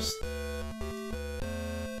a ghost.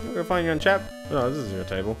 I'm gonna find you on chat. No, this is your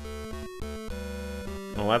table.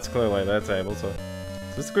 Oh, that's clearly their table, so...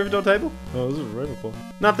 Is this the Gryffindor table? Oh, this is Ravenclaw.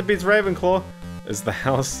 Nothing beats Ravenclaw! Is the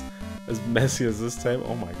house As messy as this table.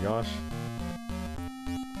 Oh my gosh.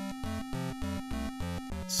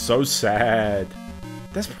 So sad.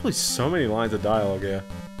 There's probably so many lines of dialogue here.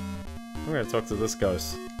 I'm gonna talk to this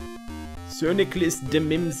ghost. Sir Nicholas de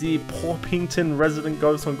Mimsy, Porpington, resident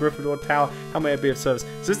ghost on Gryffindor Tower. How may I be of service?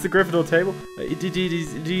 Is this the Gryffindor table? It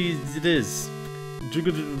is.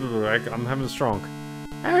 I'm having a strong.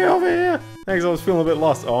 Hey, over here! Thanks, I was feeling a bit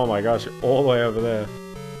lost. Oh my gosh, all the way over there.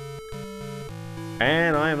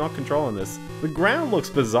 And I am not controlling this. The ground looks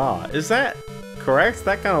bizarre. Is that correct?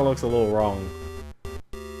 That kind of looks a little wrong.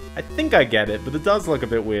 I think I get it, but it does look a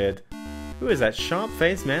bit weird. Who is that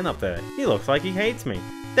sharp-faced man up there? He looks like he hates me.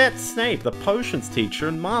 That's Snape, the potions teacher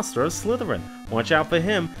and master of Slytherin. Watch out for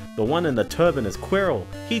him. The one in the turban is Quirrell.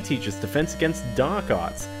 He teaches defense against dark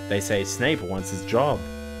arts. They say Snape wants his job.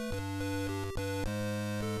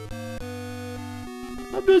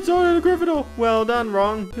 I've been sorry to Gryffindor. Well done,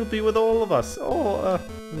 Ron. You'll be with all of us.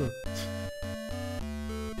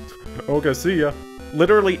 Okay, see ya.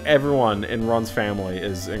 Literally everyone in Ron's family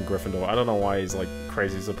is in Gryffindor. I don't know why he's like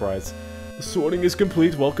crazy surprised. The sorting is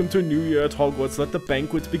complete. Welcome to a new year at Hogwarts. Let the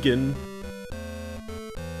banquet begin.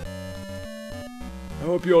 I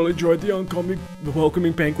hope you all enjoyed the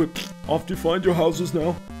welcoming banquet. Off to find your houses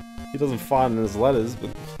now. He doesn't find in his letters, but...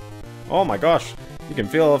 Oh my gosh. You can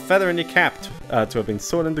feel a feather in your cap to have been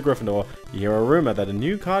sorted into Gryffindor. You hear a rumor that a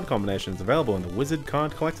new card combination is available in the Wizard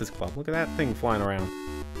Card Collectors Club. Look at that thing flying around.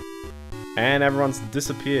 And everyone's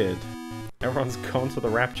disappeared. Everyone's gone to the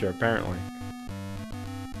Rapture, apparently.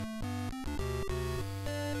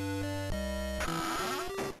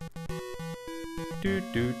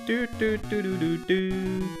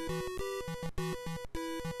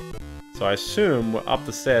 So I assume we're up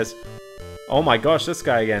the stairs. Oh my gosh, this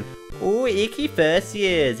guy again. Oh, icky first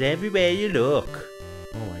years everywhere you look.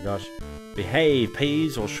 Oh my gosh. Behave,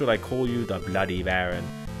 Peeves, or should I call you the Bloody Baron?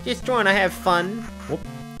 Just trying to have fun. Whoop.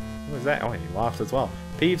 What was that? Oh, he laughed as well.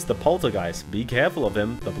 Peeves the Poltergeist. Be careful of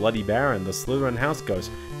him. The Bloody Baron, the Slytherin house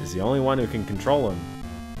ghost, is the only one who can control him.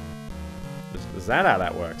 Is that how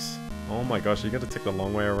that works? Oh my gosh, you gotta take the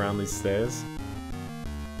long way around these stairs.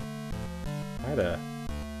 I had to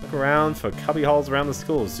look around for cubby holes around the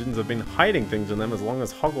school. Students have been hiding things in them as long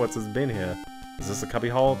as Hogwarts has been here. Is this a cubby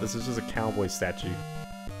hole? This is just a cowboy statue.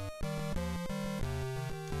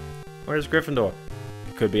 Where's Gryffindor?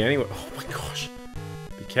 It could be anywhere. Oh my gosh.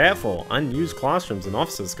 Be careful. Unused classrooms and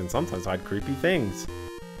offices can sometimes hide creepy things.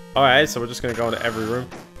 Alright, so we're just gonna go into every room.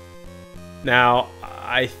 Now,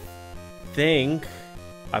 I think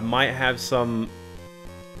I might have some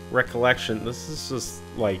recollection. This is just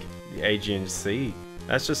like the Aegean Sea.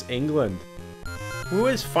 That's just England. Who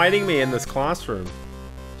is fighting me in this classroom?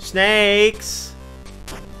 Snakes!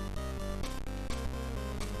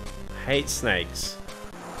 I hate snakes.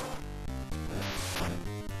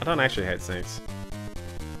 I don't actually hate snakes.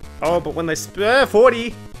 Oh, but when they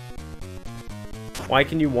 40! Why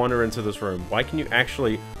can you wander into this room? Why can you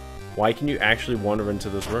actually wander into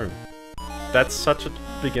this room? That's such a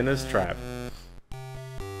beginner's trap.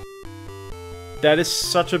 That is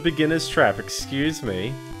such a beginner's trap, excuse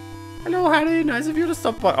me. Hello, Harry, nice of you to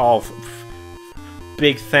stop by. Oh,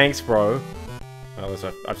 big thanks, bro. Well, at least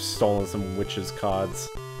I've stolen some witches cards.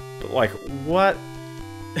 But like, what?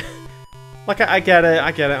 Like, I get it,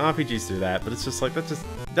 RPGs do that, but it's just like,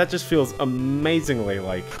 that just feels amazingly,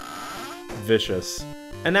 like, vicious.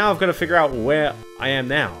 And now I've got to figure out where I am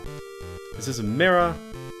now. Is this a mirror?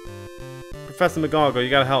 Professor McGonagall, you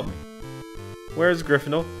gotta help me. Where is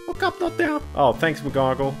Gryffindor? Look up, not down. Oh, thanks,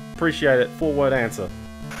 McGonagall. Appreciate it. 4-word answer.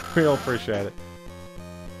 Real appreciate it.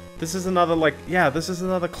 This is another, like, yeah, this is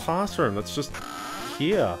another classroom that's just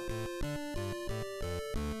here.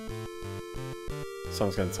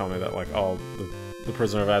 Someone's gonna tell me that, like, oh, the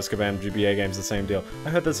Prisoner of Azkaban GBA game's the same deal. I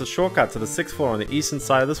heard there's a shortcut to the 6th floor on the eastern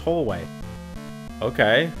side of this hallway.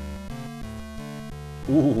 Okay.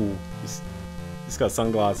 Ooh. He's got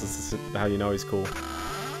sunglasses. This is how you know he's cool.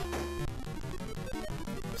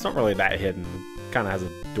 It's not really that hidden. It kind of has a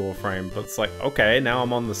door frame, but it's like, okay, now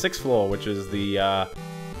I'm on the 6th floor, which is the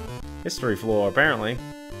history floor, apparently.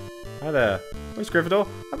 Hi there. Where's Gryffindor?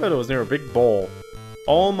 I thought it was near a big ball.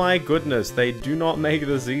 Oh my goodness, they do not make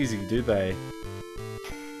this easy, do they?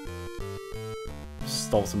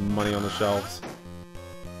 Stole some money on the shelves.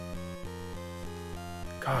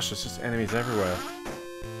 Gosh, there's just enemies everywhere.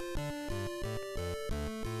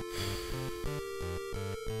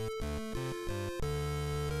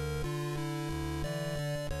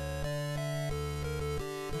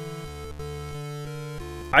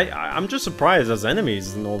 I'm just surprised there's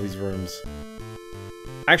enemies in all these rooms.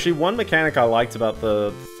 Actually, one mechanic I liked about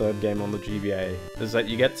the third game on the GBA is that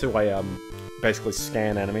you get to a basically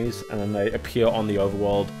scan enemies, and then they appear on the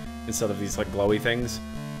overworld instead of these, like, glowy things.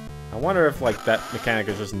 I wonder if, like, that mechanic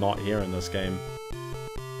is just not here in this game.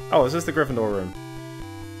 Oh, is this the Gryffindor room?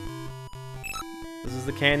 This is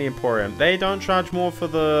the Candy Emporium. They don't charge more for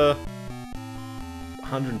the...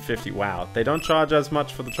 150, wow. They don't charge as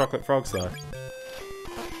much for the chocolate frogs, though.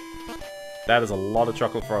 That is a lot of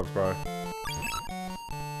chocolate frogs, bro.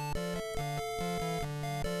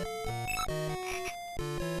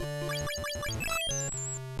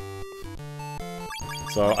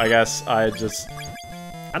 So, I guess I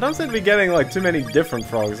don't seem to be getting, like, too many different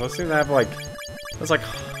frogs. I seem to have, like... There's, like...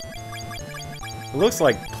 It looks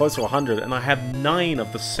like close to 100, and I have 9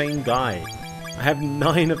 of the same guy. I have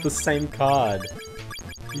 9 of the same card.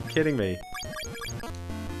 Are you kidding me?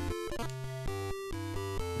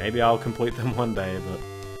 Maybe I'll complete them one day, but...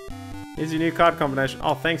 Here's your new card combination.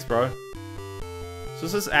 Oh, thanks, bro. So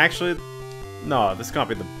is this actually... No, this can't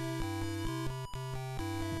be the...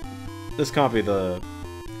 This can't be the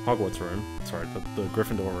Hogwarts room. Sorry, the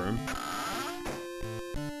Gryffindor room.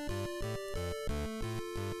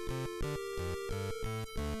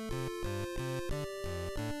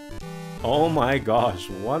 Oh my gosh,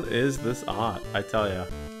 what is this art? I tell ya.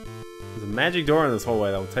 There's a magic door in this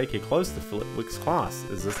hallway that will take you close to Flitwick's class.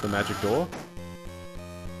 Is this the magic door?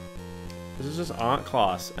 This is just art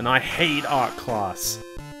class, and I hate art class.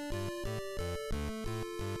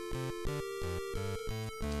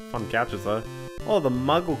 Fun captures though. Oh, the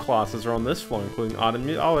Muggle classes are on this floor, including art and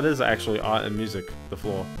music. Oh, it is actually art and music, the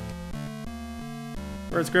floor.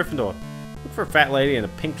 Where's Gryffindor? Look for a fat lady in a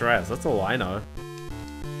pink dress, that's all I know.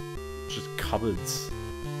 Just cupboards.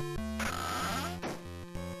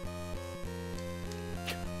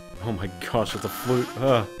 Oh my gosh, it's a flute.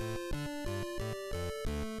 Ugh.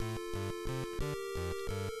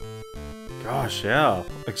 Gosh, yeah.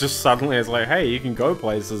 Like, just suddenly it's like, hey, you can go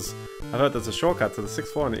places. I heard there's a shortcut to the 6th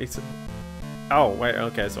floor and it's... Oh, wait,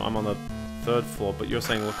 okay, so I'm on the 3rd floor, but you're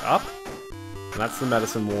saying look up? And that's the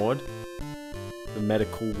medicine ward. The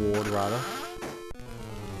medical ward, rather.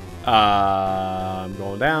 I'm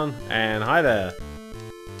going down, and hi there.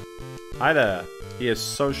 Hi there. He is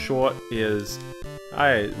so short, he is...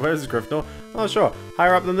 Hi, where's Gryffindor? Oh, sure.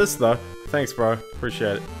 Higher up than this, though. Thanks, bro.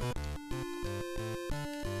 Appreciate it.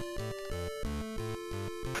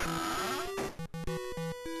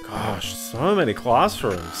 Gosh, so many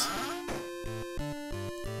classrooms.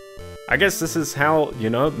 I guess this is how, you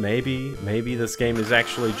know, maybe this game is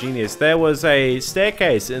actually genius. There was a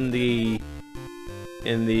staircase in the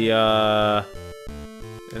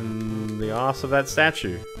arse of that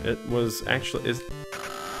statue. It was actually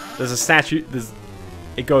there's a statue.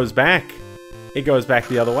 It goes back. It goes back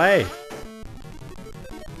the other way.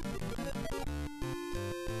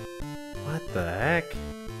 What the heck?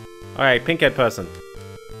 All right, pinkhead person.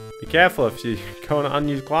 Be careful if you go in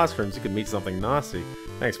unused classrooms. You could meet something nasty.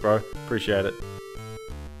 Thanks, bro. Appreciate it.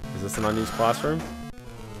 Is this an unused classroom?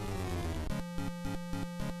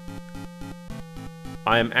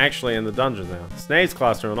 I am actually in the dungeon now. Snape's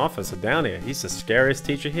classroom and office are down here. He's the scariest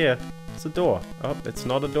teacher here. It's a door. Oh, it's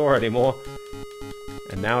not a door anymore.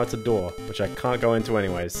 And now it's a door, which I can't go into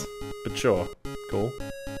anyways. But sure. Cool.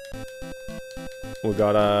 We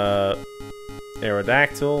got a...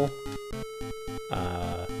 Aerodactyl.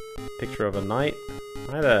 Picture of a knight.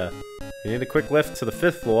 Hi there. If you need a quick lift to the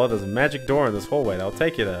 5th floor, there's a magic door in this hallway that'll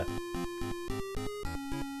take you there.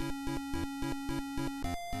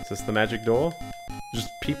 Is this the magic door? Just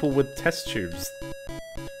people with test tubes.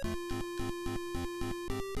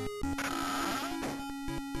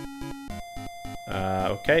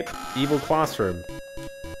 Okay. Evil classroom.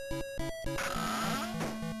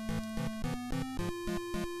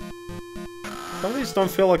 Some of these don't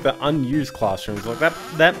feel like the unused classrooms. Like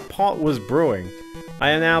that pot was brewing. I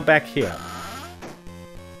am now back here.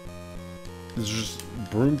 It's just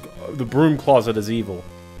the broom closet is evil.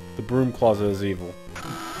 The broom closet is evil.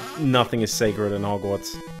 Nothing is sacred in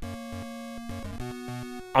Hogwarts.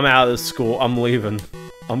 I'm out of this school. I'm leaving.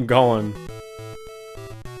 I'm going.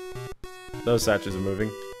 Those statues are moving.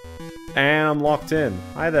 And I'm locked in.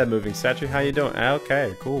 Hi there, moving statue. How you doing?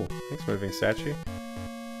 Okay, cool. Thanks, moving statue.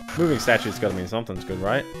 Moving statue's gotta mean something's good,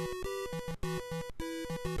 right?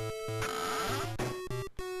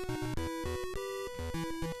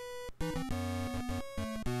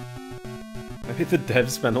 Maybe the devs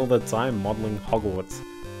spend all their time modeling Hogwarts.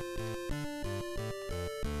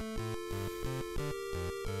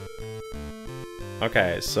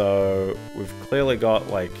 Okay, so we've clearly got,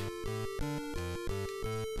 like...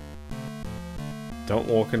 Don't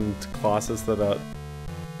walk into classes that are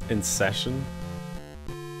in session.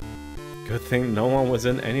 Good thing no one was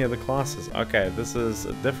in any of the classes. Okay, this is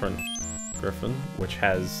a different griffin, which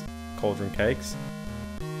has cauldron cakes.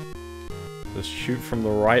 Just shoot from the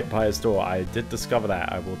right by his door. I did discover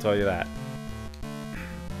that, I will tell you that.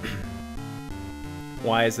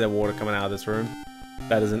 Why is there water coming out of this room?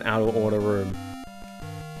 That is an out of order room.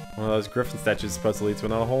 One of those griffin statues is supposed to lead to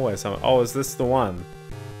another hallway somewhere. Oh, is this the one?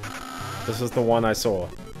 This is the one I saw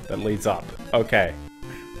that leads up. Okay.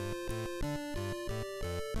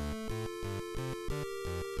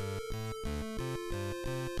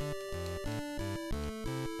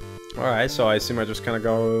 Alright, so I assume I just kind of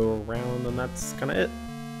go around and that's kind of it.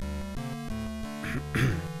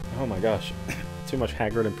 Oh my gosh. Too much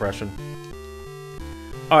Hagrid impression.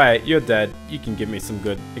 Alright, you're dead. You can give me some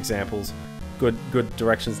good examples. Good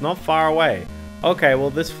directions. Not far away. Okay, well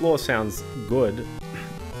this floor sounds good.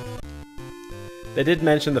 They did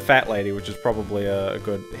mention the fat lady, which is probably a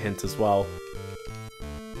good hint as well.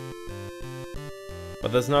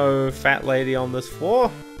 But there's no fat lady on this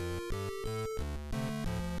floor.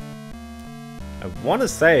 I want to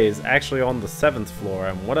say is actually on the 7th floor,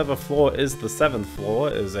 and whatever floor is the 7th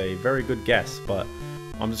floor is a very good guess, but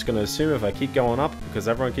I'm just going to assume if I keep going up, because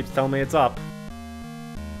everyone keeps telling me it's up.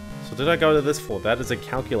 So did I go to this floor? That is a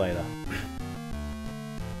calculator.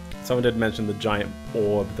 Someone did mention the giant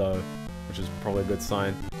orb though, which is probably a good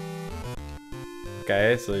sign.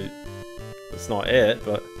 Okay, so it's not it,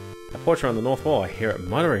 but a portrait on the north wall, I hear it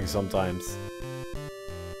muttering sometimes.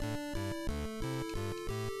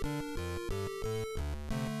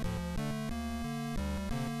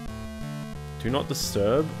 Do not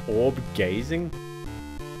disturb. Orb gazing?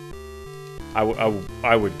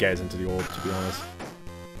 I would gaze into the orb, to be honest.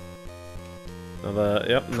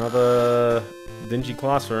 Another dingy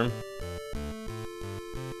classroom.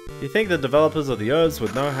 You think the developers of the Herbs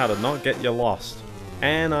would know how to not get you lost.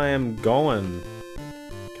 And I am going.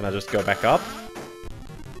 Can I just go back up?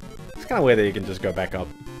 It's kind of weird that you can just go back up.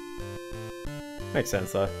 Makes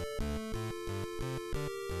sense though.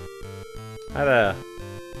 Hi there.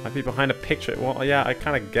 Might be behind a picture. Well, yeah, I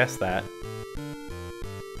kind of guessed that.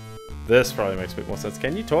 This probably makes a bit more sense.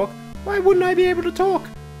 Can you talk? Why wouldn't I be able to talk?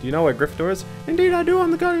 Do you know where Gryffindor is? Indeed I do, I'm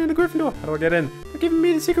the guardian of the Gryffindor. How do I get in? They're giving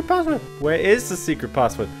me the secret password. Where is the secret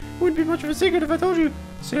password? It wouldn't be much of a secret if I told you.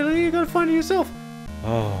 Silly, you gotta find it yourself.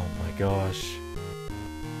 Oh my gosh.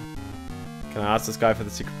 Can I ask this guy for the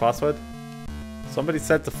secret password? Somebody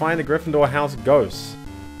said to find the Gryffindor house ghost.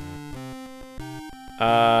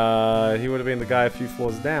 He would have been the guy a few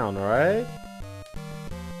floors down, right?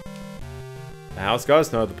 The house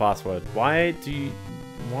ghosts know the password. Why do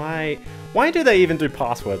they even do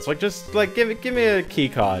passwords? Like, just, like, give me a key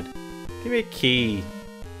card. Give me a key.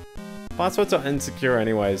 Passwords are insecure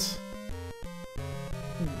anyways.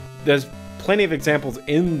 There's plenty of examples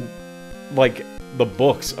in, like, the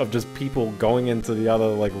books of just people going into the other,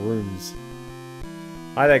 like, rooms.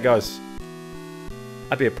 Hi there, ghost.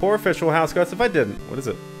 I'd be a poor official house ghost if I didn't. What is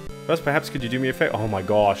it? First, perhaps could you do me a favor? Oh my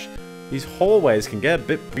gosh. These hallways can get a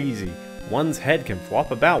bit breezy. One's head can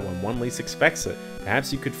flop about when one least expects it.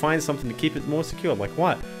 Perhaps you could find something to keep it more secure. Like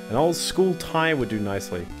what? An old school tie would do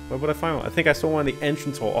nicely. Where would I find one? I think I saw one in the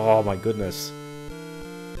entrance hall. Oh my goodness.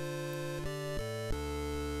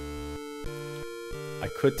 I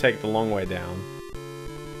could take the long way down.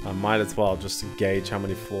 I might as well, just to gauge how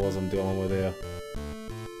many floors I'm dealing with here.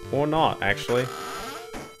 Or not, actually.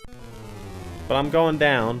 But I'm going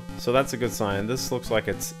down, so that's a good sign. This looks like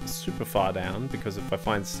it's super far down, because if I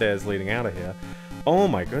find stairs leading out of here... Oh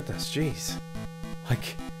my goodness, jeez.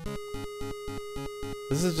 Like...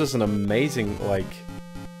 This is just an amazing, like...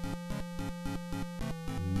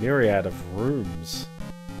 myriad of rooms.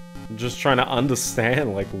 I'm just trying to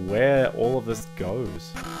understand, like, where all of this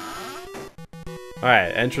goes.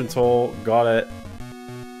 Alright, entrance hall, got it.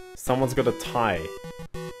 Someone's got a tie.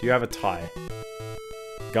 Do you have a tie?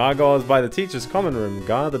 Gargoyles by the teacher's common room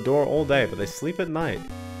guard the door all day, but they sleep at night.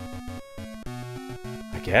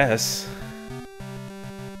 I guess.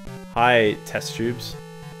 Hi, test tubes.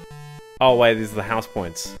 Oh wait, these are the house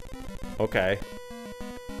points. Okay.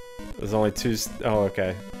 There's only two. Oh,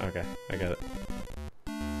 okay. Okay, I get it.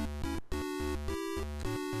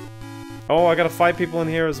 Oh, I gotta fight people in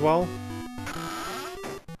here as well?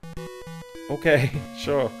 Okay,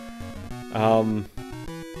 sure.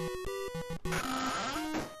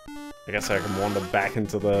 I guess I can wander back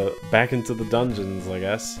into the dungeons, I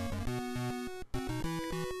guess.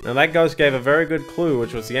 Now that ghost gave a very good clue,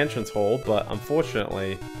 which was the entrance hall, but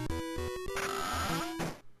unfortunately...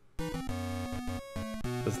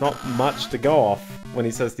 there's not much to go off when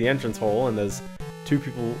he says the entrance hall, and there's two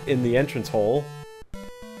people in the entrance hall.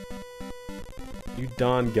 You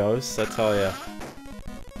darn ghosts, I tell ya.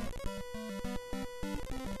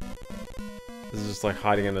 This is just like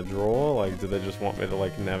hiding in a drawer? Like, do they just want me to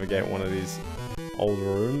like navigate one of these old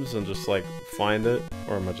rooms and just like find it?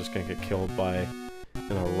 Or am I just gonna get killed by, you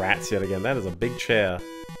know, rats yet again? That is a big chair.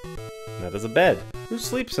 And that is a bed. Who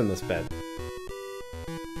sleeps in this bed?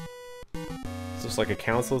 Is this like a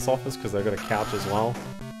counselor's office because they've got a couch as well?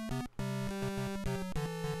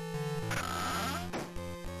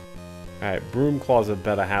 Alright, broom closet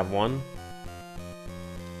better have one.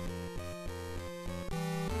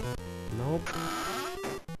 Nope.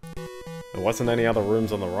 There wasn't any other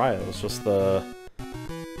rooms on the right, it was just the...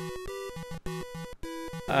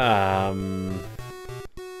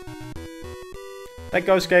 That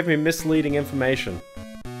ghost gave me misleading information.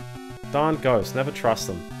 Darn ghost, never trust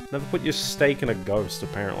them. Never put your stake in a ghost,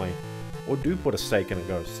 apparently. Or do put a stake in a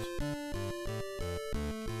ghost.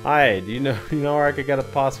 Hi, do you know where I could get a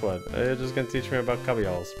password? You're just gonna teach me about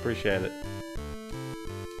cubbyholes. Appreciate it.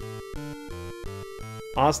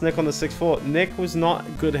 Ask Nick on the 6th floor. Nick was not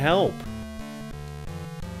good help.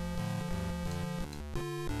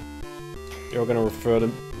 You're gonna refer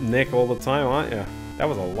to Nick all the time, aren't you? That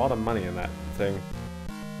was a lot of money in that thing.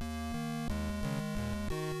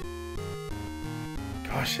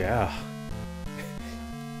 Gosh, yeah.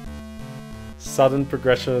 Sudden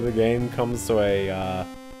progression of the game comes to a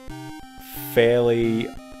fairly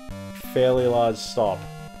large stop.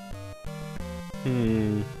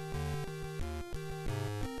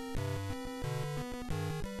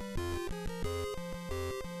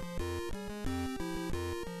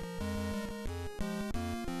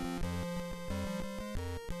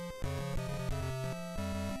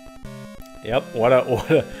 Yep, what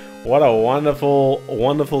a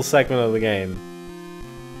wonderful segment of the game.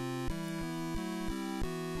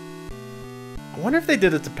 I wonder if they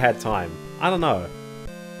did it to pad time. I don't know.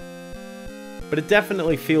 But it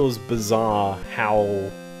definitely feels bizarre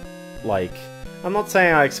how, like... I'm not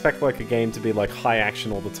saying I expect, like, a game to be, like, high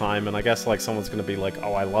action all the time, and I guess, like, someone's gonna be like,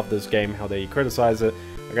 oh, I love this game, how dare you criticize it.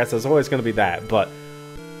 I guess there's always gonna be that, but...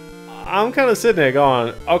 I'm kind of sitting there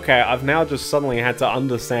going, okay, I've now just suddenly had to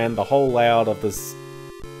understand the whole layout of this,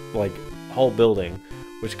 like, whole building,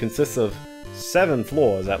 which consists of 7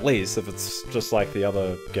 floors, at least, if it's just like the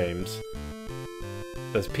other games.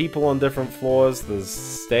 There's people on different floors, there's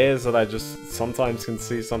stairs that I just sometimes can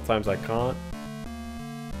see, sometimes I can't.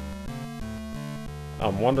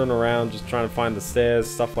 I'm wandering around just trying to find the stairs,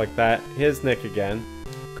 stuff like that. Here's Nick again.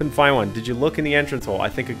 Couldn't find one. Did you look in the entrance hall? I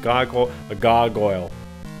think a gargoyle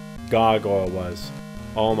was.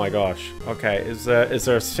 Oh my gosh. Okay, is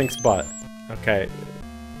there a Sphinx butt? Okay.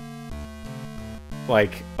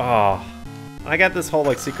 Like, oh. I got this whole,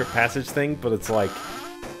 like, secret passage thing, but it's like...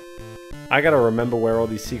 I gotta remember where all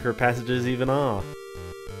these secret passages even are.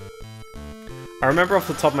 I remember off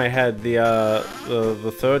the top of my head, the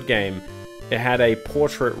third game, it had a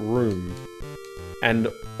portrait room. And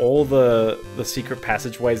all the secret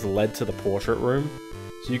passageways led to the portrait room.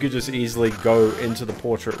 So you could just easily go into the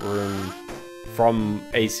portrait room from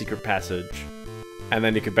a secret passage. And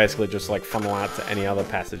then you could basically just like funnel out to any other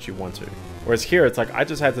passage you want to. Whereas here, it's like, I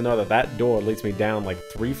just had to know that that door leads me down like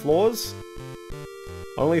 3 floors?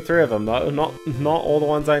 Only 3 of them, not all the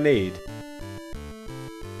ones I need.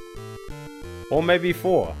 Or maybe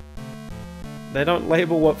 4. They don't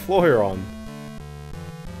label what floor you're on.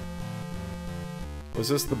 Was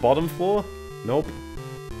this the bottom floor? Nope.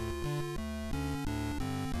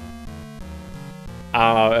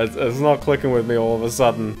 I don't know, it's not clicking with me all of a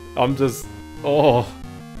sudden. I'm just... oh.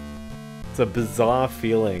 It's a bizarre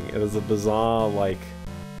feeling. It is a bizarre, like...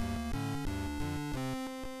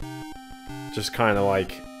 just kind of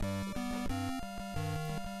like...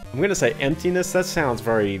 I'm gonna say emptiness. That sounds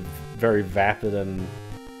very, very vapid and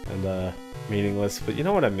meaningless, but you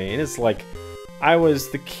know what I mean? It's like... I was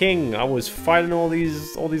the king. I was fighting all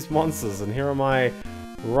these monsters, and here am I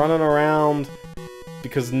running around...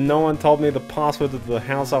 because no one told me the password of the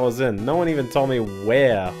house I was in. No one even told me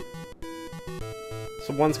where.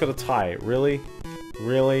 So one's got a tie. Really?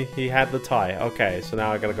 Really? He had the tie. Okay, so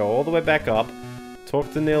now I gotta go all the way back up.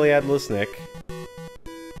 Talk to Nearly Adless Nick.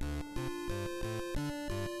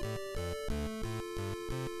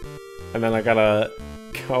 And then I gotta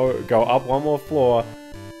go up one more floor.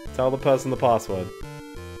 Tell the person the password.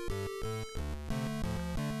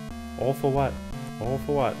 All for what? All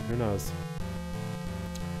for what? Who knows?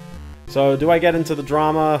 So, do I get into the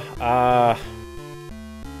drama? I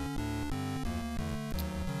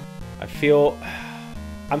feel...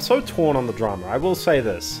 I'm so torn on the drama. I will say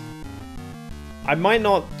this. I might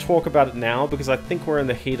not talk about it now because I think we're in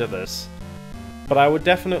the heat of this. But I would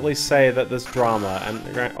definitely say that this drama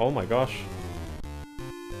and... oh my gosh.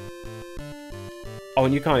 Oh,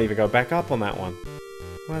 and you can't even go back up on that one.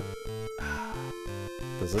 What?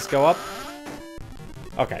 Does this go up?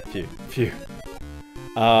 Okay, phew.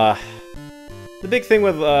 The big thing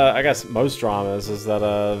with, I guess, most dramas is that,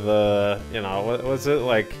 you know, what was it,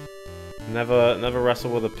 like, never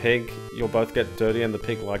wrestle with a pig, you'll both get dirty and the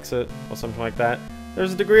pig likes it, or something like that.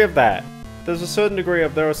 There's a degree of that. There's a certain degree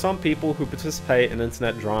of, there are some people who participate in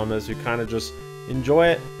internet dramas who kind of just enjoy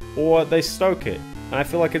it, or they stoke it. And I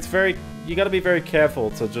feel like it's you gotta be very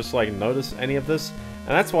careful to just, like, notice any of this. And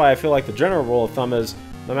that's why I feel like the general rule of thumb is,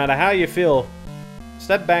 no matter how you feel,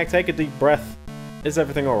 step back, take a deep breath, is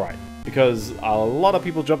everything alright? Because a lot of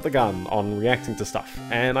people jump the gun on reacting to stuff.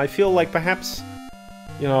 And I feel like perhaps,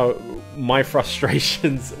 you know, my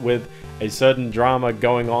frustrations with a certain drama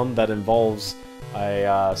going on that involves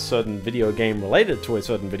a certain video game related to a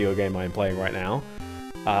certain video game I'm playing right now,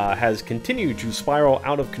 has continued to spiral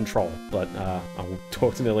out of control. But I'll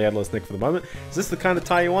talk to Nearly Headless Nick for the moment. Is this the kind of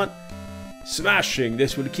tie you want? Smashing!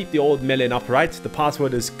 This will keep the old melon upright. The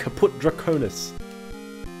password is Caput Draconis.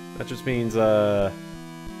 That just means, what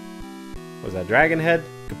was that, Dragon Head?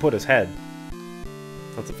 Caput his head.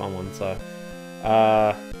 That's a fun one,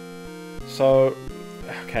 so...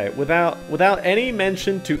 okay, without any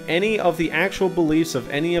mention to any of the actual beliefs of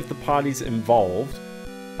any of the parties involved,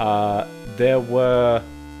 there were...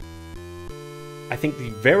 I think the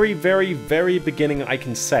very, very, very beginning I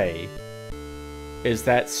can say is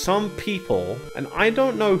that some people, and I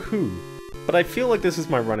don't know who, but I feel like this is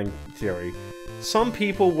my running theory, some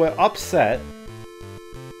people were upset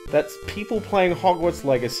that people playing Hogwarts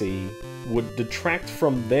Legacy would detract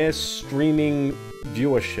from their streaming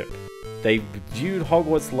viewership. They viewed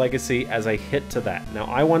Hogwarts Legacy as a hit to that. Now,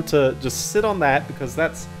 I want to just sit on that because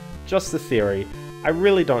that's just a theory. I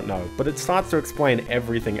really don't know, but it starts to explain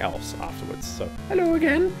everything else afterwards. So, hello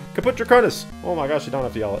again, Caput Draconis. Oh my gosh, you don't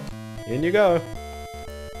have to yell it. In you go.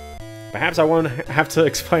 Perhaps I won't have to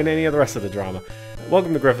explain any of the rest of the drama.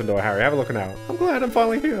 Welcome to Gryffindor, Harry. Have a look now. I'm glad I'm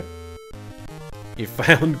finally here. You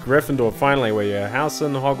found Gryffindor finally, where your house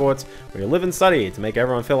in Hogwarts, where you live and study, to make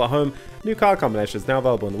everyone feel at home. New card combination is now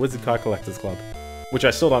available in the Wizard Card Collectors Club. Which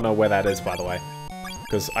I still don't know where that is, by the way.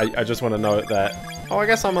 Because I just want to note that... oh, I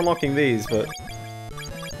guess I'm unlocking these, but...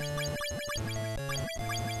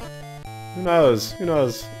 who knows? Who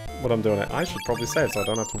knows what I'm doing? I should probably save so I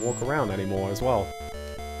don't have to walk around anymore as well.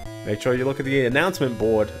 Make sure you look at the announcement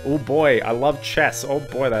board. Oh boy, I love chess. Oh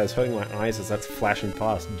boy, that is hurting my eyes as that's flashing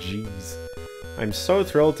past. Jeez. I'm so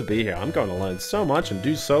thrilled to be here. I'm going to learn so much and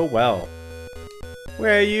do so well.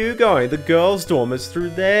 Where are you going? The girls' dorm is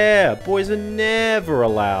through there. Boys are never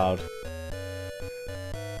allowed.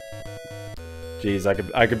 Jeez,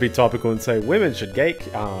 I could be topical and say women should gate.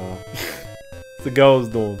 It's the girls'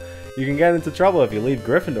 dorm. You can get into trouble if you leave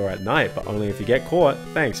Gryffindor at night, but only if you get caught.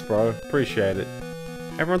 Thanks, bro. Appreciate it.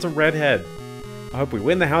 Everyone's a redhead. I hope we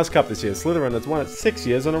win the House Cup this year. Slytherin has won it 6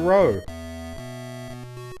 years in a row.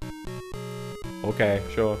 Okay,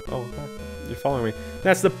 sure. Oh, okay. You're following me.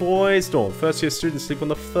 That's the boys' dorm. First year students sleep on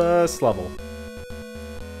the first level.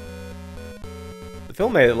 The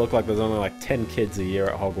film made it look like there's only like 10 kids a year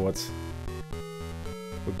at Hogwarts.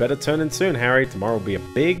 We better turn in soon, Harry. Tomorrow will be a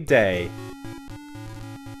big day.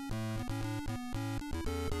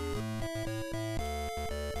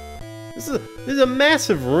 This is a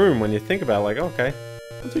massive room when you think about it. Like, okay,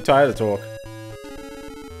 I'm too tired to talk.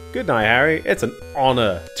 Good night, Harry. It's an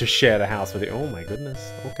honor to share the house with you. Oh my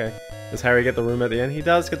goodness. Okay. Does Harry get the room at the end? He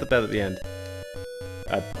does get the bed at the end.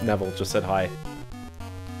 Neville just said hi.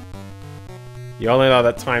 You only know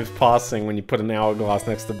that time's passing when you put an hourglass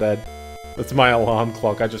next to bed. That's my alarm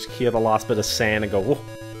clock. I just hear the last bit of sand and go, whoa,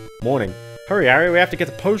 morning. Hurry, Harry, we have to get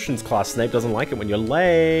to potions class. Snape doesn't like it when you're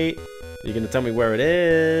late. Are you gonna tell me where it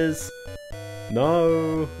is?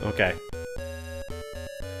 No. Okay.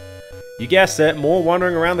 You guessed it. More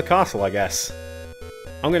wandering around the castle, I guess.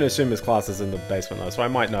 I'm gonna assume his class is in the basement though, so I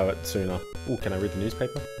might know it sooner. Ooh, can I read the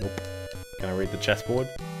newspaper? Nope. Can I read the chessboard?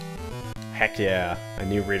 Heck yeah. I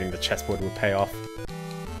knew reading the chessboard would pay off.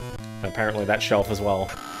 And apparently that shelf as well.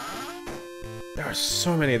 There are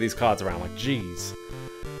so many of these cards around, like, jeez.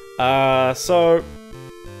 So...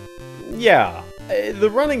 yeah. The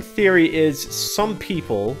running theory is some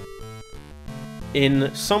people,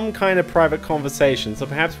 in some kind of private conversation, so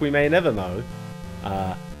perhaps we may never know,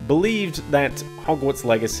 believed that Hogwarts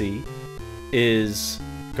Legacy is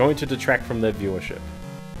going to detract from their viewership.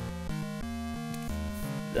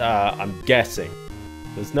 I'm guessing.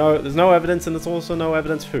 There's no evidence, and there's also no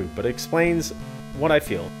evidence who, but it explains what I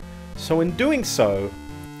feel. So in doing so,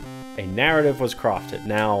 a narrative was crafted.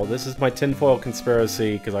 Now, this is my tinfoil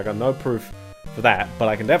conspiracy, because I got no proof for that, but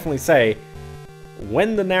I can definitely say,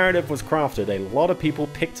 when the narrative was crafted, a lot of people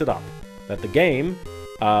picked it up. That the game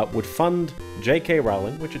would fund J.K.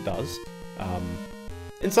 Rowling, which it does,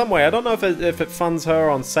 in some way. I don't know if it funds her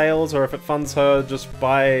on sales or if it funds her just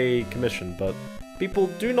by commission, but people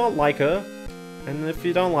do not like her, and if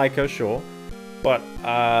you don't like her, sure. But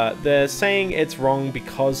they're saying it's wrong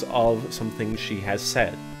because of something she has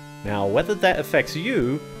said. Now, whether that affects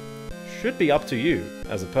you should be up to you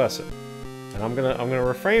as a person. And I'm gonna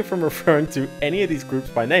refrain from referring to any of these groups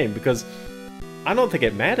by name because I don't think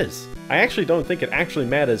it matters. I actually don't think it actually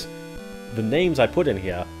matters the names I put in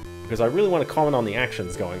here because I really want to comment on the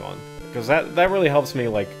actions going on. Because that really helps me,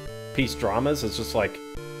 like, piece dramas. It's just like,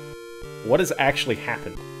 what has actually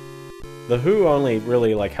happened? The who only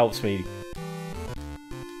really, like, helps me...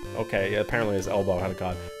 Okay, apparently his elbow had a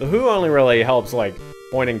card. The who only really helps, like,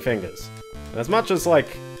 pointing fingers. And as much as,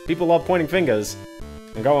 like, people love pointing fingers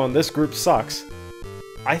and going, this group sucks,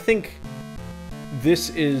 I think this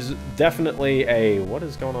is definitely a... What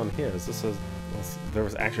is going on here? Is this a... There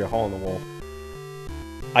was actually a hole in the wall.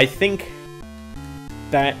 I think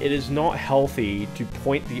that it is not healthy to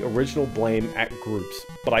point the original blame at groups,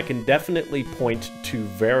 but I can definitely point to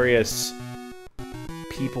various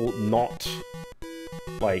people not,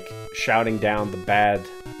 like, shouting down the bad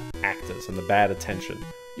actors and the bad attention.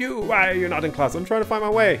 Why are you not in class? I'm trying to find my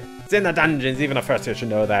way. It's in the dungeons, even a first year should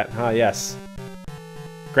know that. Ah, yes.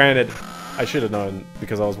 Granted, I should have known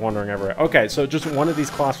because I was wandering everywhere. Okay, so just one of these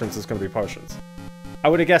classrooms is going to be potions. I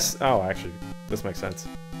would have guessed... Oh, actually, this makes sense.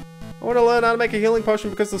 I want to learn how to make a healing potion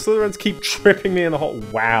because the Slytherins keep tripping me in the hole.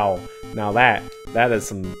 Wow. Now that is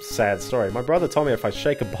some sad story. My brother told me if I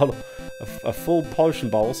shake a bottle, a full potion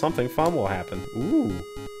bowl, something fun will happen. Ooh.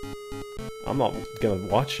 I'm not gonna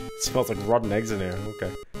watch. It smells like rotten eggs in here.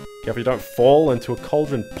 Okay. Careful you don't fall into a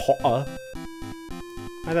cauldron, Potter.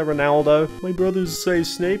 Hi there, Ronaldo. My brothers say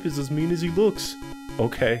Snape is as mean as he looks.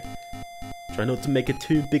 Okay. Try not to make it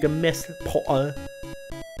too big a mess, Potter.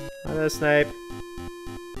 Hi there, Snape.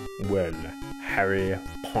 Well, Harry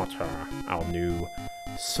Potter, our new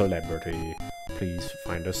celebrity. Please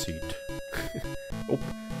find a seat. Oh,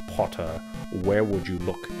 Potter, where would you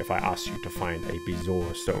look if I asked you to find a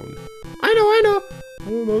Bezoar stone? I know! I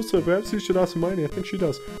don't know, sir. Perhaps you should ask Hermione. I think she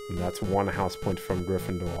does. And that's one house point from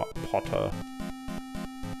Gryffindor, Potter.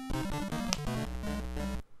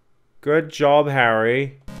 Good job,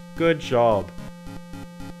 Harry. Good job.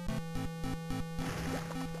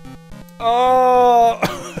 Oh!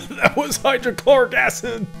 That was hydrochloric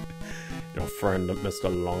acid! Your friend, Mr.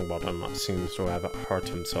 Longbottom, seems to have hurt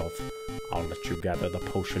himself. I'll let you gather the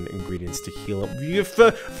potion ingredients to heal up.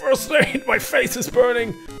 First aid! My face is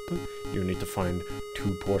burning! But you need to find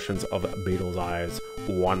 2 portions of Beetle's eyes,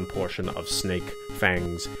 1 portion of snake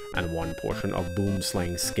fangs, and 1 portion of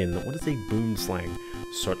boomslang skin. What is a boomslang?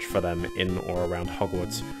 Search for them in or around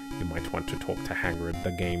Hogwarts. You might want to talk to Hagrid,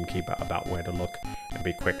 the gamekeeper, about where to look. And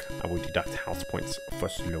be quick, I will deduct house points for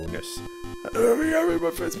slowness. Hurry,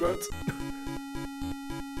 my face burns.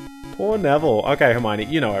 Poor Neville. Okay, Hermione,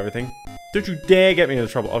 you know everything. Don't you dare get me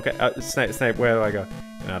into trouble. Okay, Snape, where do I go?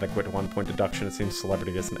 Inadequate 1 point deduction. It seems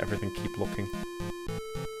celebrity isn't everything. Keep looking.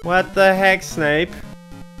 What the heck, Snape?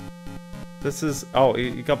 This is... Oh,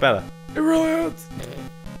 you got better. It really hurts.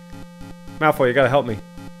 Malfoy, you gotta help me.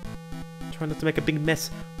 Try not to make a big mess,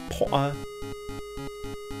 Potter.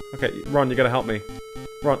 Okay, Ron, you gotta help me.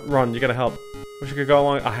 Ron, you gotta help. Wish you could go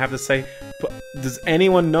along. I have to say, but does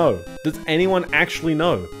anyone know? Does anyone actually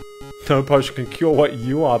know? No potion can cure what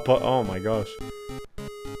you are, but oh my gosh.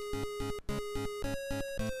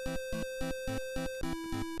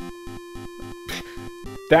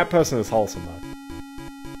 That person is wholesome though.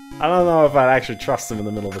 I don't know if I'd actually trust him in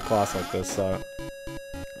the middle of a class like this, so...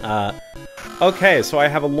 Okay, so I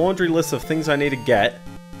have a laundry list of things I need to get.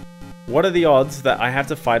 What are the odds that I have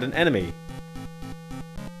to fight an enemy?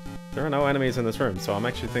 There are no enemies in this room, so I'm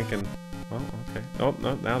actually thinking... Well, okay. Oh,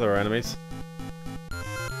 no, now there are enemies.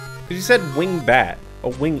 Because you said wing bat,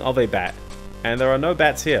 or wing of a bat, and there are no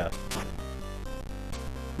bats here.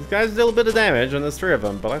 These guys deal a bit of damage, and there's 3 of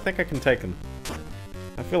them, but I think I can take them.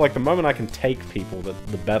 I feel like the moment I can take people, the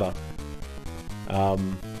better.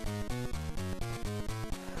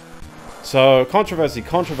 So,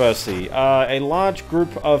 controversy. A large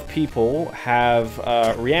group of people have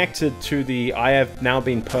reacted to the I have now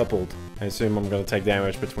been purpled. I assume I'm going to take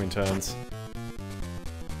damage between turns.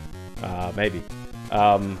 Maybe.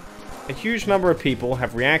 A huge number of people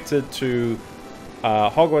have reacted to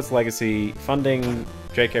Hogwarts Legacy funding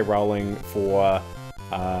J.K. Rowling for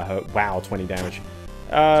her, wow, 20 damage.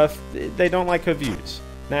 They don't like her views.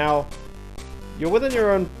 Now, you're within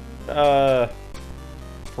your own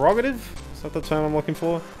prerogative? Is that the term I'm looking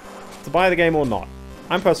for? To buy the game or not.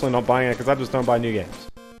 I'm personally not buying it because I just don't buy new games.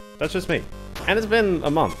 That's just me. And it's been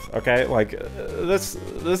a month, okay? Like, this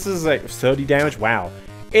is like 30 damage, wow.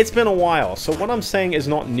 It's been a while, so what I'm saying is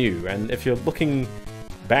not new, and if you're looking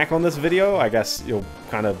back on this video, I guess you'll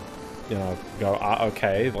kind of, you know, go,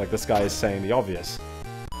 okay, like this guy is saying the obvious.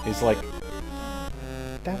 He's like,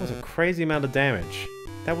 that was a crazy amount of damage.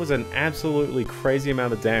 That was an absolutely crazy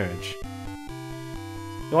amount of damage.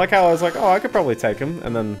 You like how I was like, oh, I could probably take him,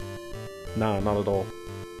 and then, no, not at all.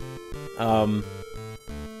 And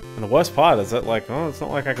the worst part is that, like, oh, it's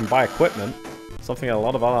not like I can buy equipment. Something that a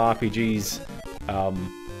lot of other RPGs,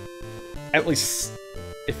 at least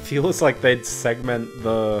it feels like they'd segment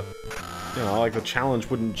the, you know, like the challenge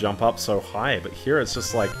wouldn't jump up so high, but here it's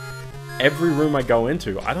just like, every room I go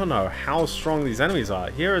into, I don't know how strong these enemies are.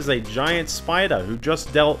 Here is a giant spider who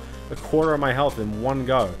just dealt a quarter of my health in one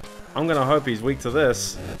go. I'm gonna hope he's weak to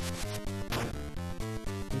this.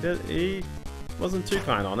 He wasn't too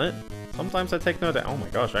kind on it. Sometimes I take no damage. Oh my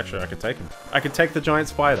gosh, actually I could take him. I could take the giant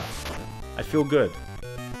spider. I feel good.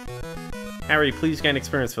 Harry, please gain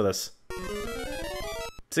experience for this.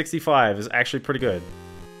 65 is actually pretty good.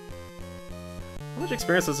 How much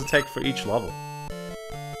experience does it take for each level?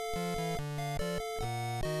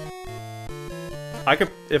 I could,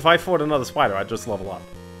 if I fought another spider, I'd just level up.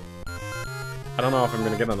 I don't know if I'm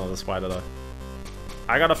gonna get another spider though.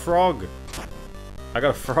 I got a frog! I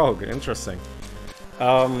got a frog, interesting.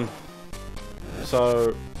 So,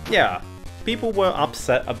 yeah. People were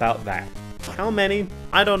upset about that. How many?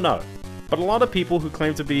 I don't know. But a lot of people who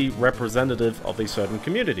claim to be representative of a certain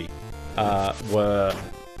community were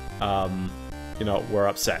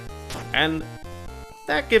upset. And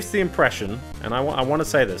that gives the impression, and I want to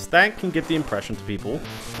say this, that can give the impression to people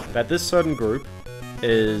that this certain group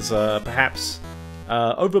is perhaps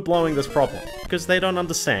overblowing this problem because they don't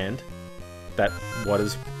understand that what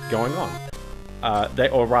is going on. They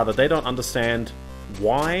don't understand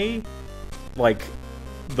why, like,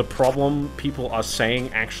 the problem people are saying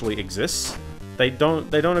actually exists. They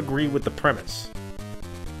don't agree with the premise.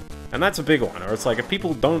 And that's a big one. Or it's like, if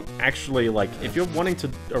people don't actually, like, if you're wanting to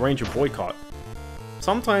arrange a boycott,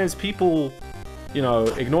 sometimes people, you know,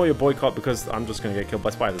 ignore your boycott because I'm just gonna get killed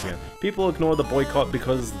by spiders again. People ignore the boycott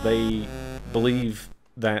because they believe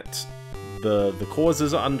that the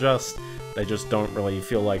causes are unjust. They just don't really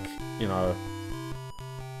feel like, you know,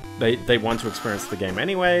 they want to experience the game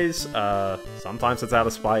anyways. Sometimes it's out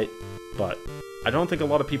of spite, but I don't think a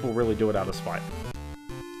lot of people really do it out of spite.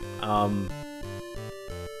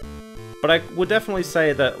 But I would definitely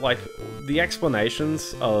say that, like, the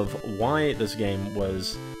explanations of why this game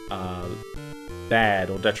was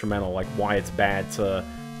bad or detrimental, like why it's bad to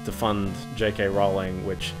fund J.K. Rowling,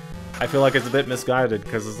 which I feel like it's a bit misguided,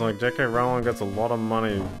 because it's like, J.K. Rowling gets a lot of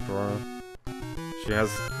money, bro. She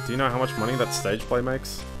has... Do you know how much money that stage play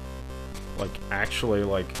makes? Like, actually,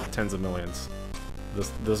 like, tens of millions.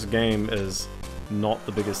 This game is not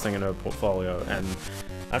the biggest thing in her portfolio, and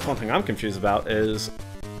that's one thing I'm confused about, is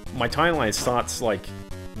my timeline starts, like,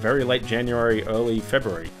 very late January, early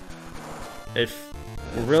February. If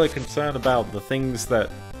we're really concerned about the things that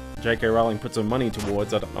J.K. Rowling puts her money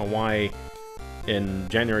towards, I don't know why in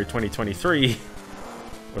January 2023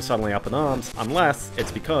 we're suddenly up in arms, unless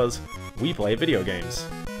it's because we play video games.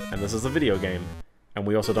 And this is a video game. And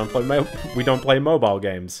we also don't play mobile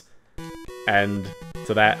games. And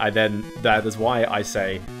to that, that is why I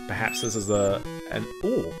say, perhaps this is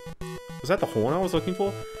ooh, was that the horn I was looking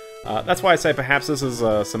for? That's why I say perhaps this is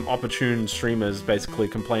some opportune streamers basically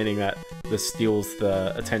complaining that this steals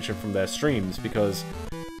the attention from their streams, because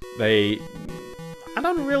I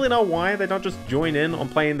don't really know why they don't just join in on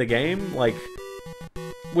playing the game, like,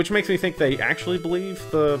 which makes me think they actually believe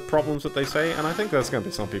the problems that they say, and I think there's going to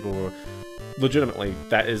be some people who are legitimately,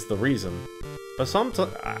 that is the reason. But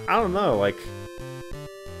I don't know, like,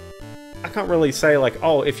 I can't really say, like,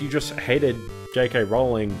 oh, if you just hated J.K.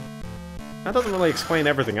 Rowling, that doesn't really explain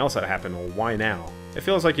everything else that happened, or why now. It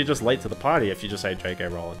feels like you're just late to the party if you just hate J.K.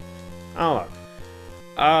 Rowling. I don't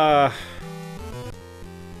know.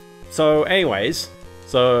 So anyways,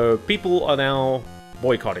 so people are now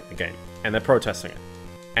boycotting the game, and they're protesting it.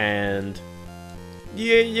 And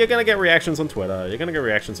you're gonna get reactions on Twitter, you're gonna get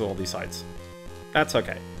reactions on all these sites. That's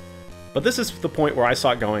okay. But this is the point where I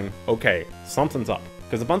start going, okay, something's up.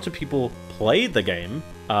 Because a bunch of people played the game,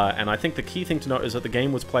 and I think the key thing to note is that the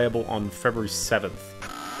game was playable on February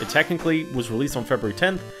 7th. It technically was released on February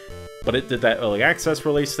 10th, but it did that early access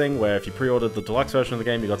release thing where if you pre-ordered the deluxe version of the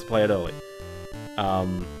game, you got to play it early.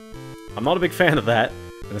 I'm not a big fan of that,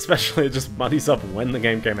 and especially it just muddies up when the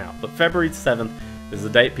game came out. But February 7th is the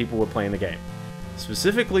date people were playing the game.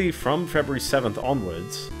 Specifically from February 7th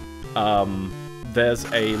onwards, there's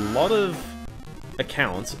a lot of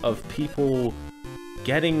accounts of people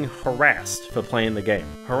getting harassed for playing the game.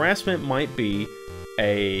 Harassment might be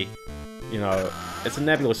a, you know, it's a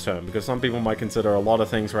nebulous term, because some people might consider a lot of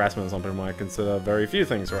things harassment, and some people might consider very few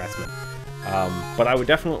things harassment. But I would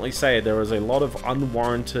definitely say there is a lot of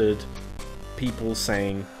unwarranted people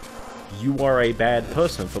saying you are a bad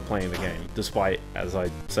person for playing the game, despite, as I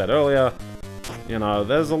said earlier, you know,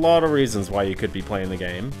 there's a lot of reasons why you could be playing the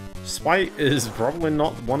game. Spite is probably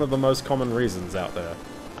not one of the most common reasons out there.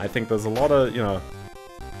 I think there's a lot of, you know,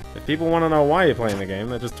 if people want to know why you're playing the game,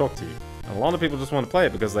 they just talk to you. And a lot of people just want to play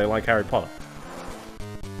it because they like Harry Potter.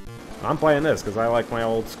 I'm playing this because I like my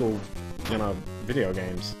old school, you know, video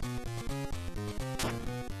games.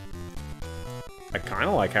 I kind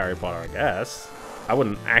of like Harry Potter, I guess. I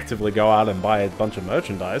wouldn't actively go out and buy a bunch of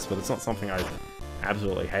merchandise, but it's not something I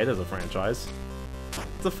absolutely hate as a franchise.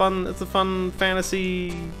 It's a fun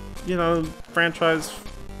fantasy, you know, franchise.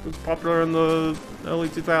 It was popular in the early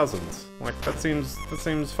 2000s. Like, that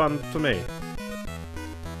seems fun to me.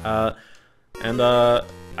 I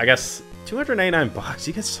guess 289 bucks.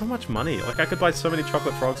 You get so much money. Like, I could buy so many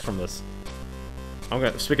chocolate frogs from this.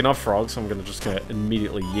 Speaking of frogs, I'm gonna just get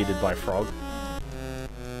immediately yeeted by frog.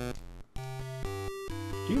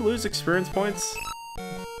 Do you lose experience points?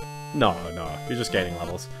 No, you're just gaining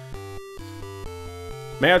levels.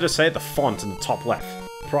 May I just say, the font in the top left.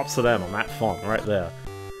 Props to them on that font right there.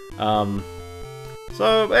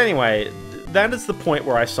 So anyway, that is the point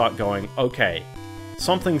where I start going, okay,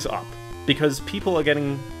 something's up. Because people are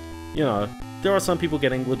getting, you know, there are some people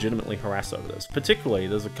getting legitimately harassed over this. Particularly,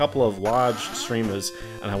 there's a couple of large streamers,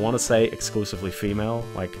 and I want to say exclusively female.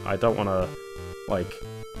 Like, I don't want to, like,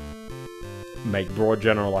 make broad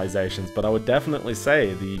generalizations, but I would definitely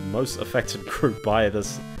say the most affected group by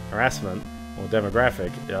this harassment, or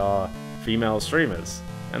demographic, are female streamers.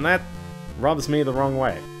 And that rubs me the wrong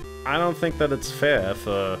way. I don't think that it's fair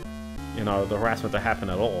for, you know, the harassment to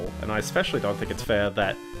happen at all, and I especially don't think it's fair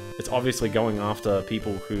that it's obviously going after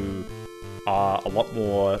people who are a lot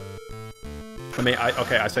more... I mean,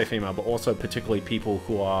 okay, I say female, but also particularly people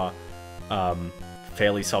who are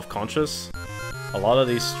fairly self-conscious. A lot of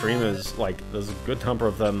these streamers, like, there's a good number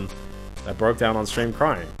of them that broke down on stream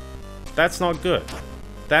crying. That's not good.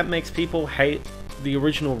 That makes people hate the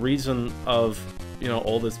original reason of, you know,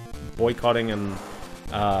 all this boycotting and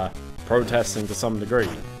protesting to some degree.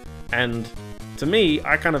 And to me,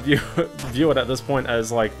 I kind of view it at this point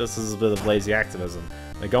as, like, this is a bit of lazy activism.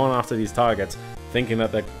 They're going after these targets, thinking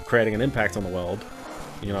that they're creating an impact on the world,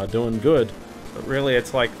 you know, doing good. But really,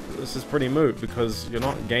 it's like, this is pretty moot, because you're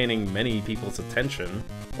not gaining many people's attention.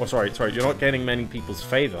 Or sorry, you're not gaining many people's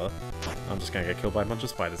favor. I'm just gonna get killed by a bunch of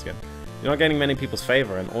spiders again. You're not gaining many people's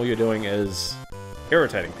favor, and all you're doing is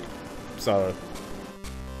irritating people. So,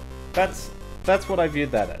 that's what I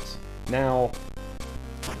viewed that as. Now,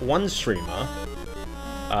 one streamer,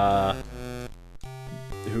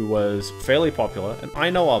 who was fairly popular, and I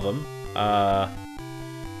know of him, I'm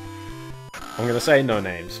gonna say no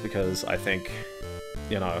names, because I think,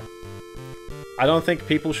 you know, I don't think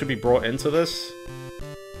people should be brought into this,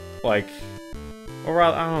 like, or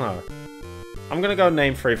rather, I don't know. I'm gonna go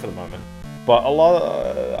name-free for the moment, but a lot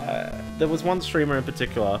of, there was one streamer in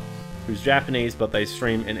particular, who's Japanese, but they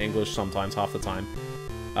stream in English sometimes, half the time,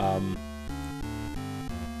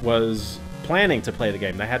 was planning to play the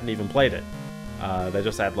game. They hadn't even played it. They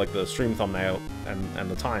just had, like, the stream thumbnail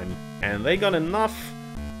and the time, and they got enough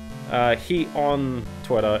heat on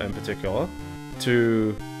Twitter in particular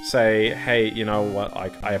to say, hey, you know what,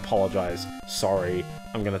 like, I apologize, sorry,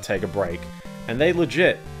 I'm gonna take a break. And they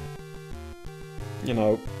legit, you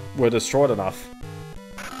know, were distraught enough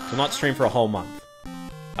to not stream for a whole month.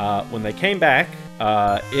 When they came back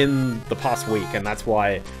in the past week, and that's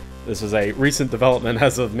why this is a recent development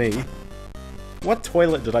as of me. What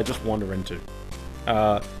toilet did I just wander into?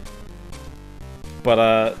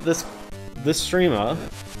 This streamer,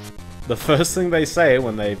 the first thing they say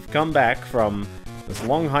when they've come back from this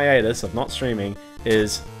long hiatus of not streaming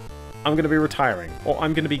is, I'm going to be retiring, or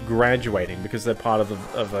I'm going to be graduating, because they're part of a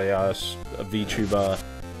VTuber,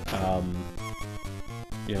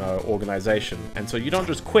 you know, organization. And so you don't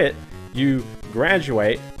just quit, you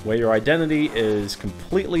graduate, where your identity is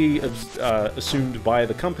completely assumed by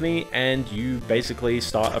the company, and you basically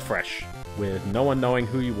start afresh, with no one knowing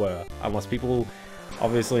who you were, unless people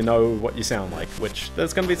obviously know what you sound like, which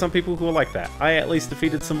there's going to be some people who are like that. I at least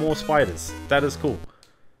defeated some more spiders. That is cool.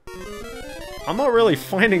 I'm not really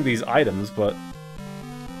finding these items, but...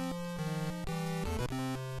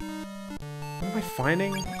 what am I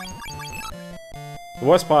finding? The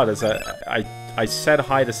worst part is that I said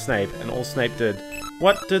hi to Snape, and all Snape did...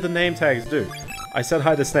 what do the name tags do? I said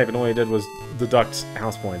hi to Snape and all he did was deduct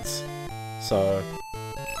house points. So,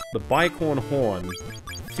 the bicorn horn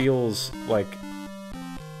feels like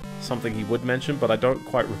something he would mention, but I don't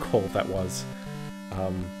quite recall what that was.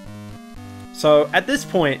 So, at this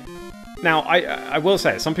point, now, I will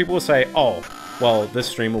say, some people will say, oh, well, this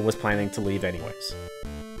streamer was planning to leave anyways.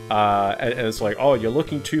 And it's like, oh, you're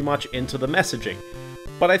looking too much into the messaging.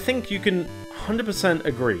 But I think you can 100%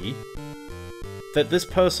 agree that this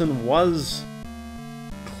person was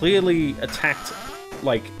clearly attacked,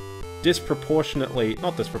 like, disproportionately,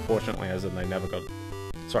 not disproportionately as in they never got,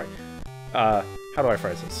 sorry, how do I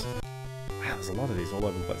phrase this? Wow, there's a lot of these all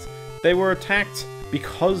over the place. They were attacked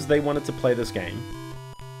because they wanted to play this game.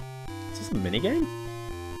 Is this a minigame?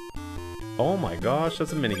 Oh my gosh,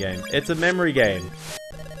 that's a minigame. It's a memory game.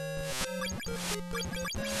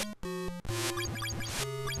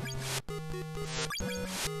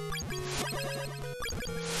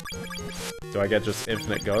 Do I get just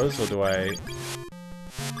infinite goes, or do I...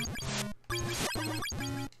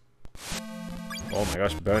 Oh my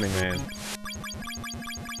gosh, Burning Man.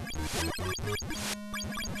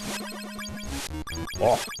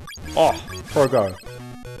 Oh! Oh! Pro go.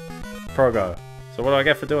 Pro go. So what do I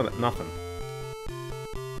get for doing it? Nothing.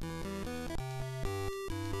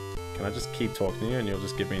 Can I just keep talking to you and you'll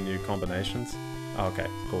just give me new combinations? Oh, okay,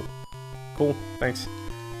 cool. Cool, thanks.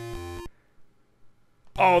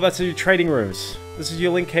 Oh, that's your trading rooms. This is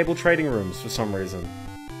your link cable trading rooms for some reason.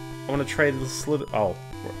 I want to trade the slither. Oh.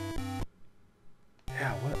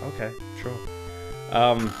 Yeah, what? Okay, sure.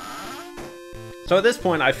 So at this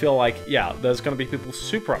point, I feel like, yeah, there's going to be people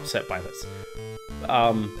super upset by this.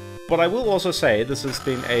 But I will also say this has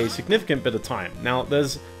been a significant bit of time. Now,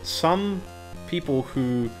 there's some people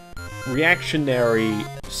who reactionary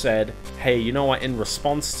said, hey, you know what, in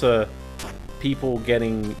response to people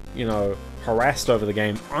getting, you know, harassed over the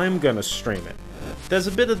game, I'm gonna stream it. There's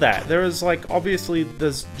a bit of that. There is, like, obviously,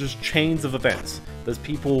 there's just chains of events. There's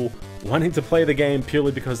people wanting to play the game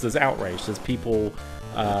purely because there's outrage. There's people,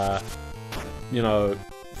 you know,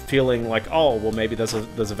 feeling like, oh, well, maybe there's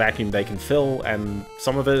a vacuum they can fill, and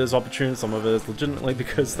some of it is opportune, some of it is legitimately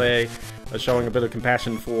because they are showing a bit of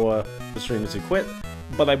compassion for the streamers who quit.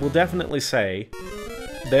 But I will definitely say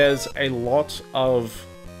there's a lot of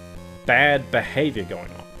bad behavior going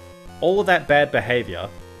on. All of that bad behavior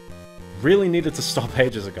really needed to stop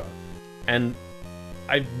ages ago. And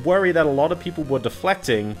I worry that a lot of people were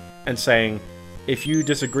deflecting and saying, if you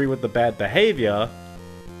disagree with the bad behavior,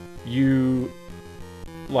 you,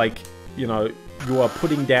 like, you know, you are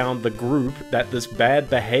putting down the group that this bad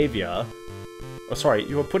behavior... Oh, sorry,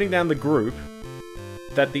 you are putting down the group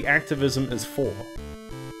that the activism is for.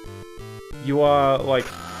 You are, like...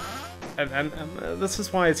 And this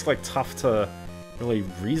is why it's, like, tough to really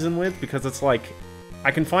reason with, because it's like,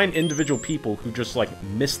 I can find individual people who just, like,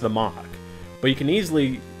 miss the mark. But you can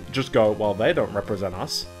easily just go, well, they don't represent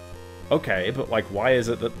us. Okay, but, like, why is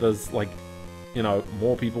it that there's, like, you know,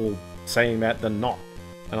 more people saying that than not?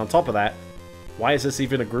 And on top of that, why is this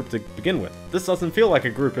even a group to begin with? This doesn't feel like a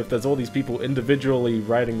group if there's all these people individually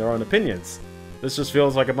writing their own opinions. This just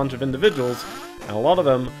feels like a bunch of individuals, and a lot of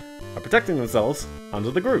them are protecting themselves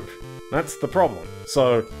under the group. That's the problem.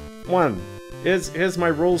 So, one, here's my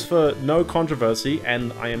rules for no controversy,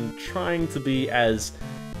 and I am trying to be as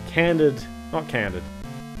not candid.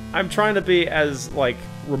 I'm trying to be as, like,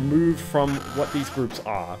 removed from what these groups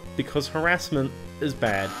are, because harassment is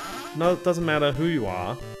bad. No, it doesn't matter who you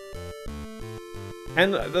are.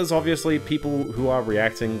 And there's obviously people who are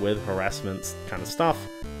reacting with harassment kind of stuff.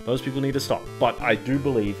 Those people need to stop. But I do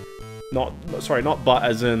believe, not but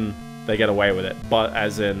as in they get away with it, but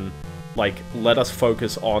as in, like, let us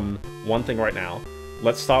focus on one thing right now.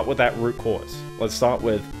 Let's start with that root cause. Let's start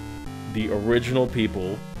with the original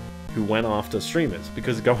people who went after streamers.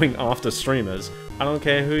 Because going after streamers, I don't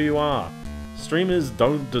care who you are. Streamers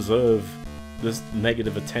don't deserve this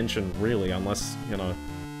negative attention, really, unless, you know,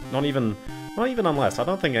 not even unless. I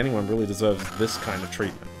don't think anyone really deserves this kind of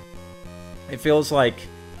treatment. It feels like,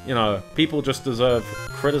 you know, people just deserve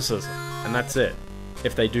criticism, and that's it,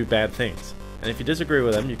 if they do bad things. And if you disagree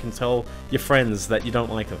with them, you can tell your friends that you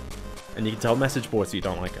don't like them. And you can tell message boards that you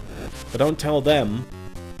don't like them. But don't tell them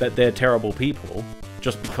that they're terrible people,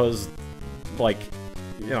 just because, like,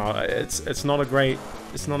 you know, it's not a great...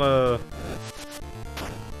 It's not a...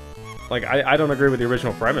 Like, I don't agree with the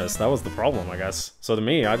original premise. That was the problem, I guess. So to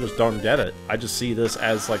me, I just don't get it. I just see this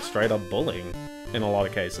as, like, straight-up bullying in a lot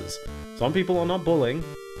of cases. Some people are not bullying,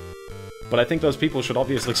 but I think those people should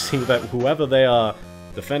obviously see that whoever they are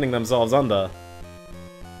defending themselves under,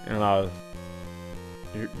 you know,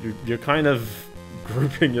 you're kind of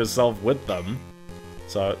grouping yourself with them.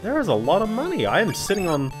 So there is a lot of money. I am sitting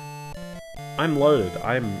on... I'm loaded.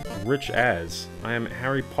 I'm rich as. I am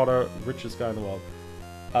Harry Potter, richest guy in the world.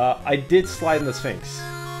 I did slide in the Sphinx.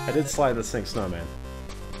 I did slide in the Sphinx Snowman.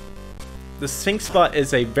 The Sphinx Butt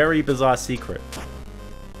is a very bizarre secret.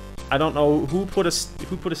 I don't know who put a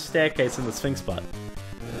staircase in the Sphinx Butt.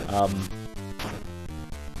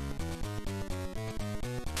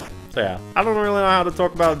 So yeah, I don't really know how to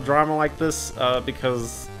talk about drama like this,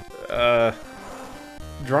 because,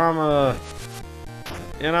 drama,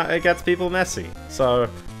 you know, it gets people messy. So,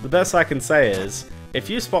 the best I can say is,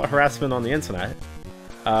 if you spot harassment on the internet,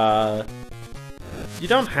 you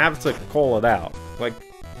don't have to call it out. Like,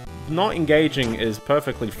 not engaging is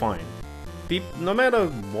perfectly fine. No matter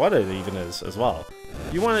what it even is, as well.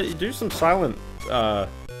 You want to do some silent,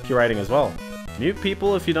 curating as well. Mute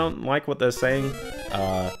people if you don't like what they're saying,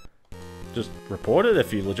 just report it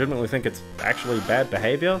if you legitimately think it's actually bad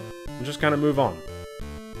behavior, and just kind of move on.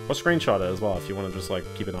 Or screenshot it as well if you want to just, like,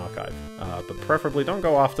 keep an archive. But preferably don't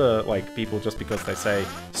go after, like, people just because they say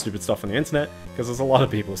stupid stuff on the internet, because there's a lot of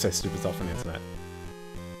people who say stupid stuff on the internet.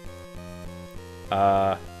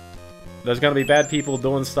 There's gonna be bad people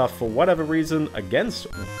doing stuff for whatever reason against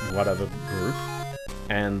whatever group,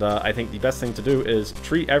 and I think the best thing to do is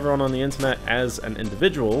treat everyone on the internet as an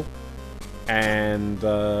individual. And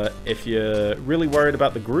if you're really worried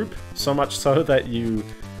about the group, so much so that you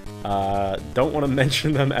don't want to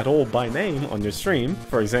mention them at all by name on your stream,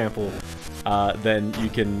 for example, then you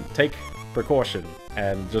can take precaution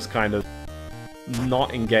and just kind of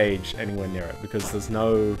not engage anywhere near it, because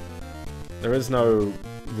there is no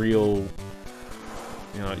real,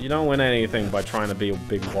 you know, you don't win anything by trying to be a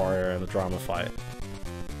big warrior in a drama fight.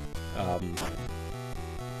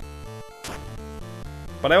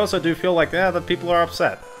 But I also do feel like, yeah, that people are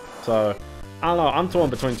upset. So, I don't know, I'm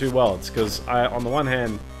torn between two worlds, because on the one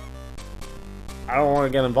hand, I don't want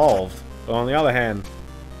to get involved, but on the other hand,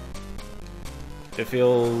 it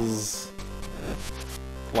feels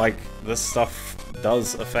like this stuff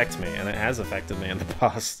does affect me, and it has affected me in the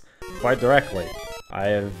past quite directly.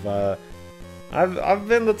 I've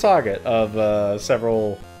been the target of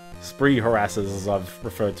several spree harassers, as I've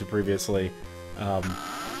referred to previously,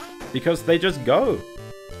 because they just go.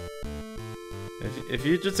 If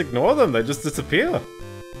you just ignore them, they just disappear.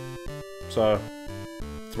 So,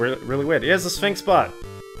 it's really weird. Here's the Sphinx Butt.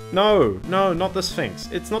 No, not the Sphinx.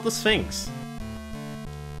 It's not the Sphinx.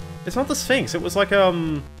 It's not the Sphinx. It was like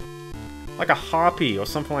a harpy or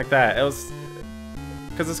something like that. It was,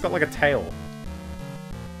 because it's got like a tail.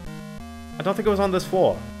 I don't think it was on this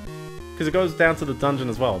floor, because it goes down to the dungeon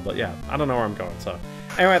as well. But yeah, I don't know where I'm going. So,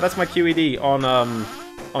 anyway, that's my QED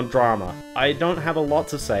on drama. I don't have a lot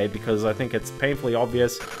to say because I think it's painfully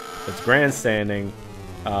obvious. It's grandstanding,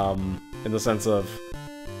 in the sense of,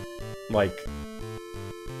 like,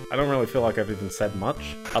 I don't really feel like I've even said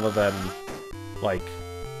much other than, like,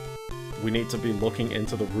 we need to be looking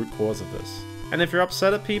into the root cause of this. And if you're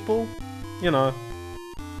upset at people, you know,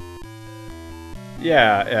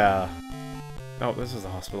 yeah. Oh, this is the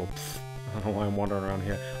hospital. Pfft, I don't know why I'm wandering around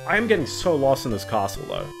here. I am getting so lost in this castle,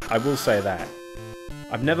 though. I will say that.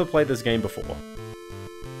 I've never played this game before.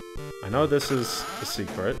 I know this is a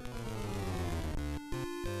secret.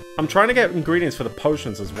 I'm trying to get ingredients for the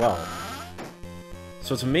potions as well.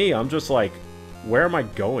 So to me, I'm just like, where am I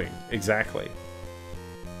going exactly?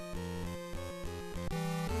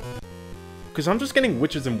 Because I'm just getting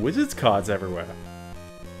witches and wizards cards everywhere.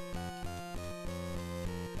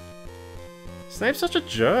 Snape's such a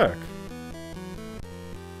jerk.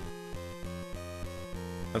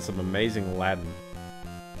 That's some amazing Latin.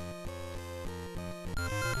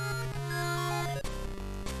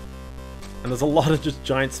 And there's a lot of just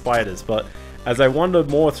giant spiders, but as I wander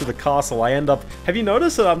more through the castle, I end up... Have you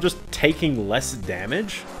noticed that I'm just taking less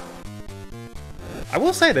damage? I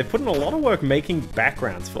will say, they've put in a lot of work making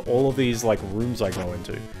backgrounds for all of these, like, rooms I go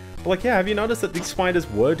into. But, like, yeah, have you noticed that these spiders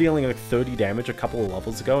were dealing, like, 30 damage a couple of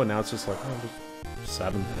levels ago, and now it's just like, oh, just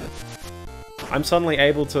 7. I'm suddenly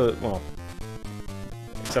able to... Well,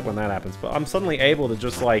 except when that happens, but I'm suddenly able to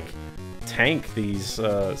just, like, tank these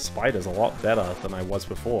spiders a lot better than I was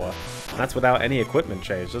before. And that's without any equipment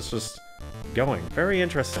change. That's just going. Very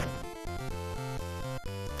interesting.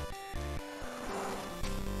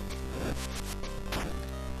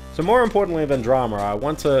 So more importantly than drama, I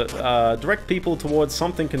want to direct people towards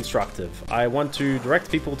something constructive. I want to direct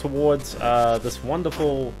people towards this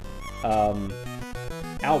wonderful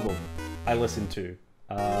album I listened to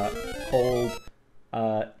called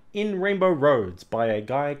In Rainbow Roads by a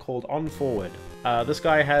guy called On Forward. This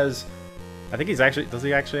guy has, I think he's actually, does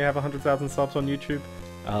he actually have 100,000 subs on YouTube?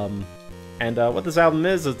 And what this album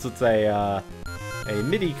is, it's a a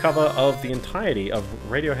MIDI cover of the entirety of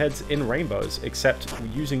Radiohead's In Rainbows, except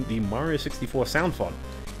using the Mario 64 sound font.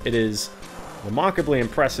 It is remarkably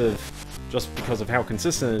impressive just because of how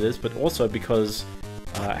consistent it is, but also because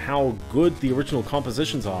how good the original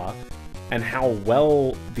compositions are and how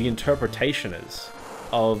well the interpretation is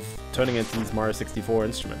of turning into these Mario 64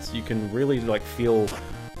 instruments. You can really like feel,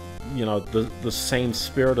 you know, the same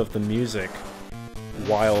spirit of the music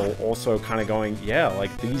while also kind of going, yeah,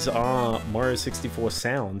 like these are Mario 64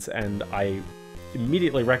 sounds, and I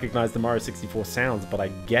immediately recognize the Mario 64 sounds, but I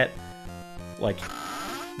get like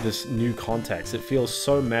this new context. It feels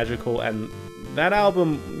so magical, and that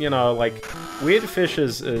album, you know, like Weird Fish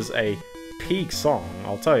is a peak song,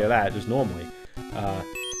 I'll tell you that, just normally.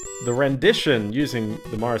 The rendition using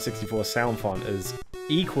the Mario 64 sound font is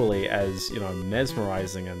equally as, you know,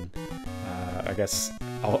 mesmerizing and I guess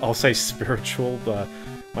I'll say spiritual, but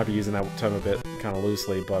might be using that term a bit kind of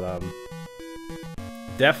loosely, but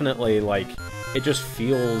definitely like it just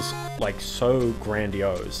feels like so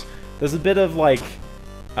grandiose. There's a bit of like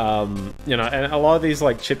you know, and a lot of these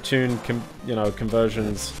like chiptune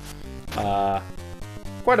conversions,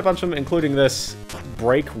 quite a bunch of them, including this,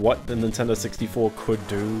 break what the Nintendo 64 could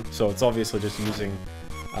do. So it's obviously just using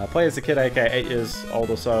play as a kid, aka 8 years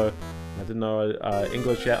old or so. I didn't know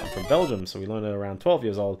English yet. I'm from Belgium, so we learned it around 12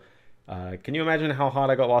 years old. Can you imagine how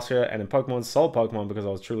hard I got last year and in Pokemon sold Pokemon because I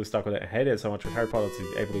was truly stuck with it and hated it so much with Harry Potter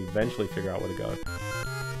to be able to eventually figure out where to go.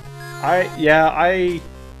 I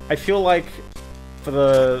feel like for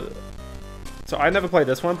the... So I never played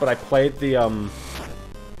this one, but I played the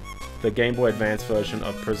Game Boy Advance version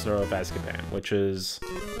of Prisoner of Azkaban, which is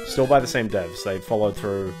still by the same devs. They followed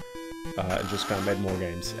through and just kind of made more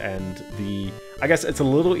games. And I guess it's a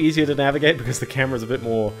little easier to navigate because the camera's a bit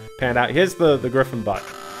more panned out. Here's the Griffin butt.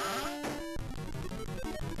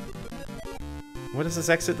 What does this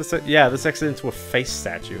exit? Yeah, this exits into a face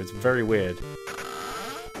statue. It's very weird.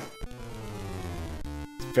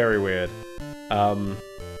 It's very weird. And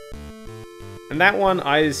that one,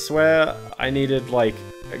 I swear, I needed like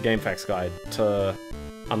a GameFAQs guide to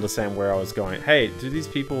understand where I was going. Hey, do these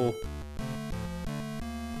people...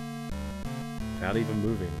 Without even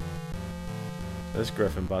moving. This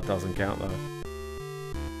Griffin butt doesn't count though.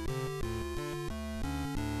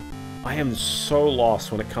 I am so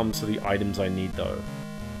lost when it comes to the items I need though.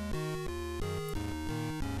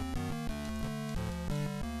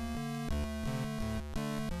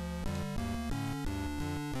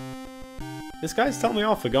 This guy's telling me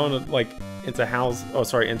off for going to, like,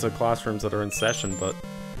 into classrooms that are in session, but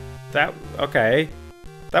that, okay.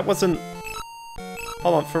 That wasn't,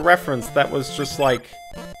 hold on, for reference, that was just like,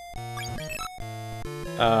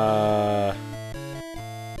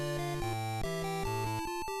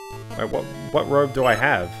 wait, what robe do I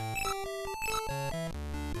have?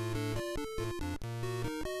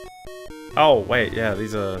 Oh, wait, yeah,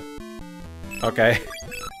 these are, okay.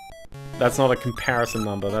 That's not a comparison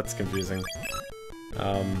number, that's confusing.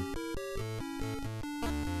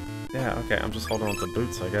 Yeah, okay, I'm just holding on to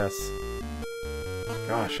boots, I guess.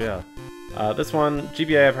 Gosh, yeah. This one,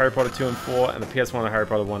 GBA of Harry Potter 2 and 4, and the PS1 of Harry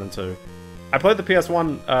Potter 1 and 2. I played the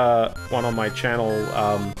PS1 one on my channel.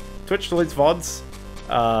 Twitch deletes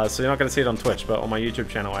VODs, so you're not going to see it on Twitch, but on my YouTube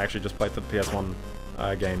channel I actually just played the PS1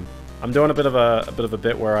 game. I'm doing a bit of a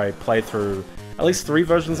bit where I play through at least 3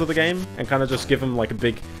 versions of the game, and kind of just give them like a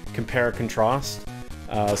big compare-contrast.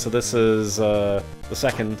 So this is the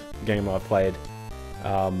second game I've played.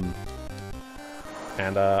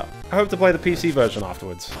 And I hope to play the PC version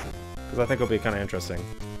afterwards, because I think it'll be kind of interesting.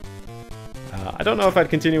 I don't know if I'd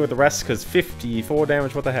continue with the rest, because 54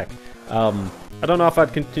 damage, what the heck. I don't know if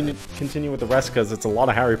I'd continue with the rest, because it's a lot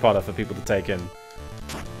of Harry Potter for people to take in.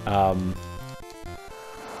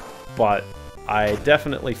 But I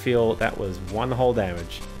definitely feel that was one whole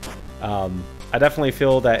damage. I definitely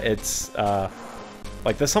feel that it's,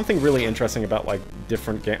 like, there's something really interesting about, like,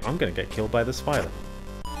 different games. I'm gonna get killed by the spider.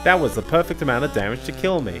 That was the perfect amount of damage to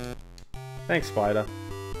kill me. Thanks, spider.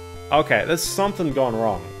 Okay, there's something gone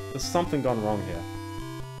wrong. There's something gone wrong here.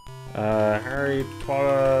 Harry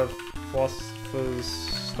Potter, Philosopher's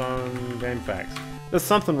Stone, GameFAQs. There's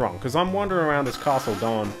something wrong, because I'm wandering around this castle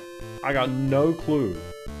going, I got no clue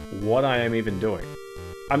what I am even doing.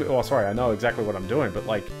 I mean, well, sorry, I know exactly what I'm doing, but,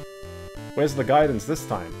 like, where's the guidance this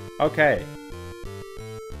time? Okay.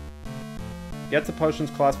 Get to Potions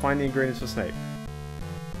class, find the ingredients for Snape.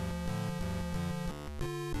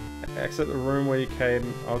 Exit the room where you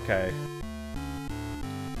came. Okay.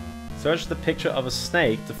 Search the picture of a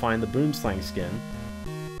snake to find the boomslang skin.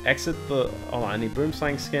 Exit the... Oh, I need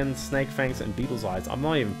boomslang skin, snake fangs, and beetle's eyes. I'm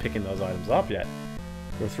not even picking those items up yet.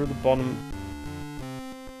 Go through the bottom...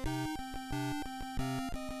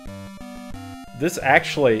 this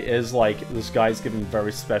actually is like, this guy's giving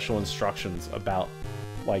very special instructions about,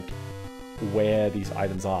 like, where these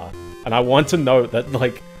items are. And I want to note that,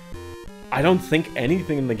 like, I don't think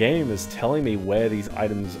anything in the game is telling me where these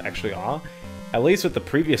items actually are. At least with the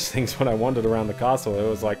previous things when I wandered around the castle, it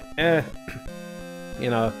was like, you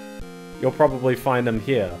know, you'll probably find them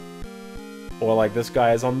here. Or like, this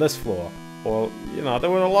guy is on this floor. Or, you know, there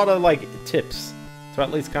were a lot of, like, tips to at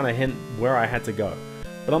least kind of hint where I had to go.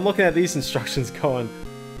 But I'm looking at these instructions going,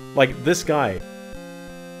 like, this guy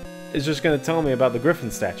is just going to tell me about the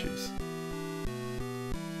griffin statues.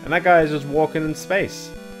 And that guy is just walking in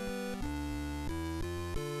space.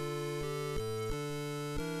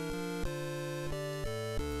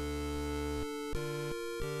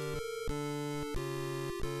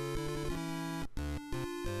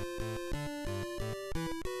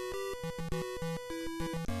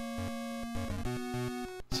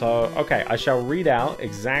 So, okay, I shall read out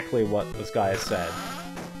exactly what this guy has said.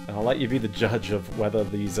 And I'll let you be the judge of whether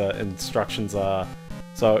these instructions are...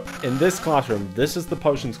 So, in this classroom, this is the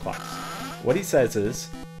potions class. What he says is,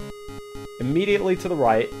 immediately to the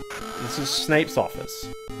right, this is Snape's office.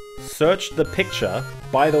 Search the picture.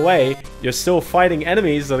 By the way, you're still fighting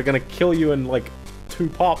enemies that are going to kill you in, like, 2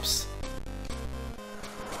 pops.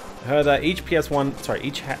 Heard that each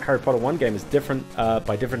each Harry Potter 1 game is different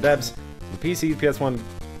by different devs. The PC, PS1,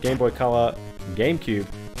 Game Boy Color, and GameCube.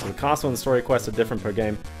 So the castle and the story quests are different per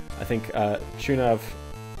game. I think Tuna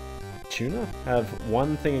have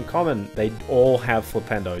one thing in common. They all have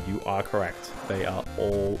Flipendo. You are correct. They are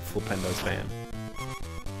all Flipendo's fan.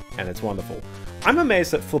 And it's wonderful. I'm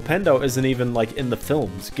amazed that Flipendo isn't even, like, in the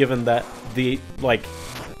films, given that the, like...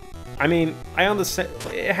 I mean, I understand...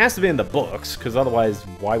 It has to be in the books, because otherwise,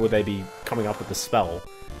 why would they be coming up with the spell?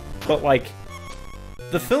 But, like...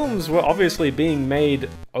 The films were obviously being made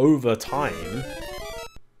over time.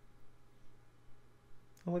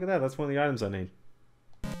 Oh, look at that. That's one of the items I need.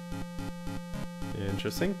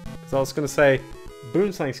 Interesting. Because I was going to say,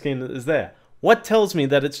 Boomslang skin is there. What tells me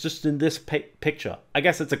that it's just in this picture? I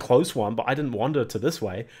guess it's a close one, but I didn't wander to this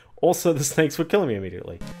way. Also, the snakes were killing me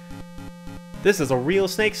immediately. This is a real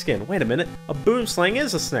snake skin. Wait a minute. A Boomslang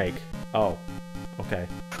is a snake. Oh. Okay.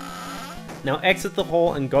 Now exit the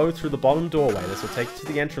hall and go through the bottom doorway. This will take you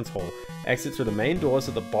to the entrance hall. Exit through the main doors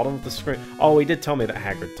at the bottom of the screen. Oh, he did tell me that.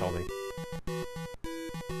 Hagrid told me.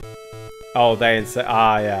 Oh, they said.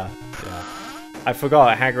 Ah, yeah. Yeah. I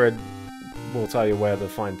forgot. Hagrid will tell you where to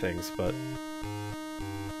find things, but...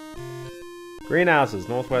 Greenhouses.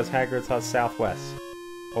 Northwest. Hagrid's house. Southwest.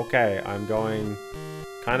 Okay, I'm going...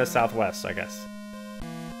 kind of southwest, I guess.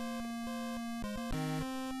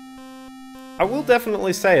 I will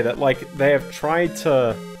definitely say that, like, they have tried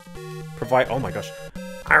to provide... Oh my gosh.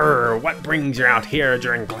 Arr, what brings you out here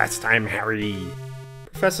during class time, Harry?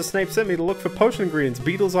 Professor Snape sent me to look for potion ingredients,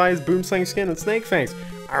 beetle's eyes, boomslang skin, and snake fangs.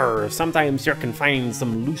 Arr, sometimes you can find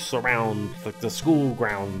some loose around like, the school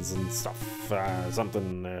grounds and stuff.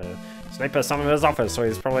 Snape has some in his office, so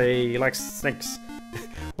he likes snakes.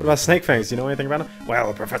 What about snake fangs? Do you know anything about them?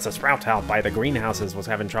 Well, Professor Sprout out by the greenhouses was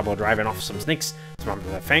having trouble driving off some snakes. Some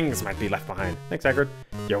of the fangs might be left behind. Thanks, Hagrid.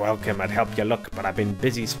 You're welcome. I'd help you look, but I've been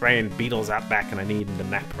busy spraying beetles out back and I need a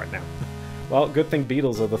nap right now. Well, good thing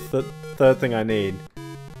beetles are the third thing I need.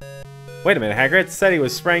 Wait a minute, Hagrid said he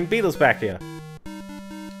was spraying beetles back here.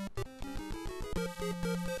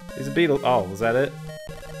 He's a beetle. Oh, was that it?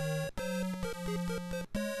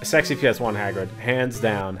 A sexy PS1, Hagrid. Hands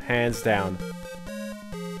down. Hands down.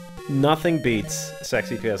 Nothing beats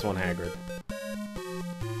sexy PS1 Hagrid.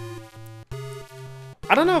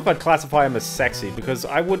 I don't know if I'd classify him as sexy, because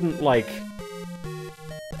I wouldn't, like...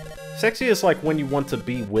 Sexy is like when you want to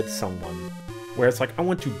be with someone, where it's like, I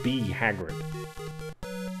want to be Hagrid.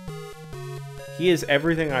 He is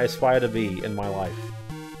everything I aspire to be in my life.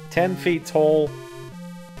 10 feet tall,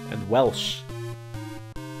 and Welsh.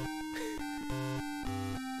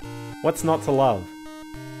 What's not to love?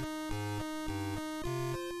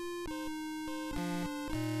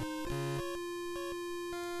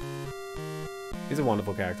 He's a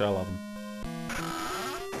wonderful character, I love him.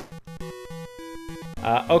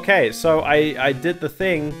 Okay, so I did the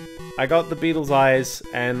thing. I got the beetle's eyes,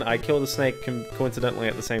 and I killed a snake coincidentally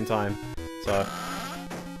at the same time. So,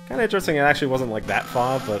 kind of interesting. It actually wasn't like that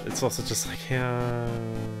far, but it's also just like, yeah.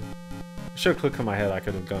 I should have clicked on my head. I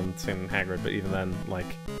could have gone seen Hagrid, but even then, like,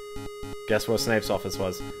 guess where Snape's office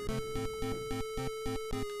was?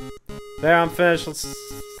 There, I'm finished.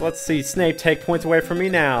 Let's see Snape take points away from me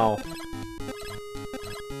now.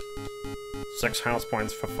 6 house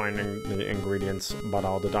points for finding the ingredients, but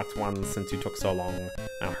I'll deduct 1 since you took so long.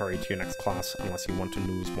 Now hurry to your next class, unless you want to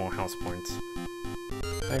lose more house points.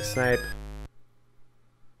 Thanks, Snape.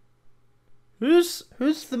 Who's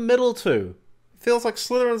the middle two? Feels like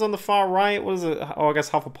Slytherin's on the far right. What is it? Oh, I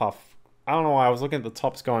guess Hufflepuff. I don't know why. I was looking at the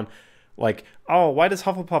tops going, like, oh, why does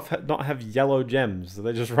Hufflepuff not have yellow gems? Do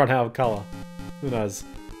they just run out of color? Who knows?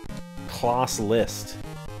 Class list.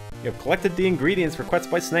 You have collected the ingredients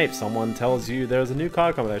requested by Snape. Someone tells you there's a new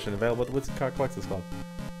card combination available at the Wizard Card Collectors Club.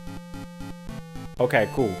 Okay,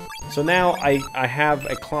 cool. So now I have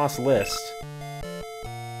a class list.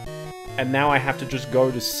 And now I have to just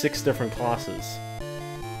go to 6 different classes.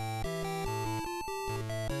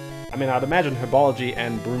 I mean, I'd imagine Herbology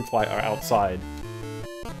and Broomflight are outside.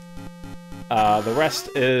 The rest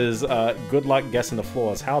is good luck guessing the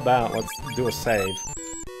floors. How about let's do a save.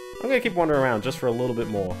 I'm gonna keep wandering around just for a little bit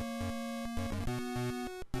more.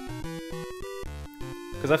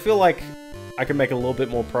 Because I feel like I can make a little bit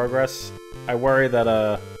more progress. I worry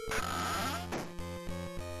that,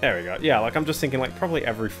 there we go. Yeah, like, I'm just thinking, like, probably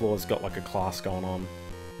every floor's got, like, a class going on.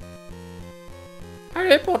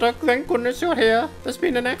 Harry Potter, thank goodness you're here. There's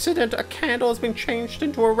been an accident. A candle has been changed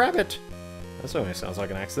into a rabbit. That certainly sounds like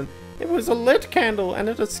an accident. It was a lit candle, and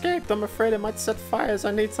it escaped. I'm afraid it might set fires.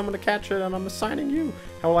 I need someone to catch it, and I'm assigning you.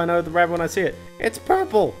 How will I know the rabbit when I see it? It's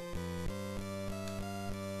purple.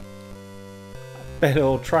 I bet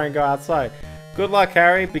it'll try and go outside. Good luck,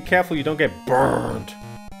 Harry. Be careful you don't get burned.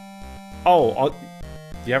 Oh,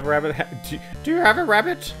 do you have a rabbit? Do you have a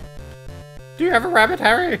rabbit? Do you have a rabbit,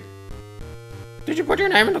 Harry? Did you put your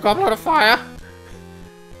name in the goblet of fire?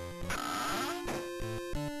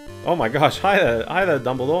 Oh my gosh, hi there,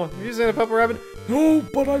 Dumbledore. Have you seen a purple rabbit? No,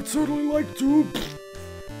 but I'd certainly like to.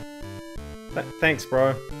 Thanks,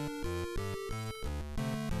 bro.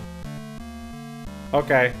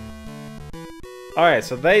 Okay. Alright,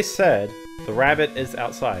 so they said the rabbit is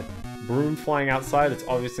outside. Broom flying outside, it's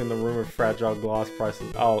obviously in the room of fragile glass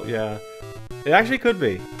prices. Oh, yeah. It actually could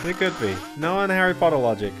be. It could be. No one Harry Potter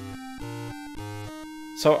logic.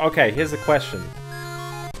 So, okay, here's the question.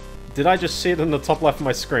 Did I just see it in the top left of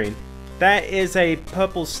my screen? That is a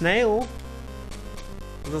purple snail.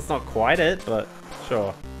 That's not quite it, but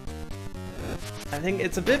sure. I think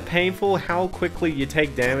it's a bit painful how quickly you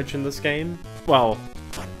take damage in this game. Well,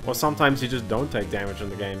 or sometimes you just don't take damage in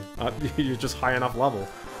the game. You're just high enough level.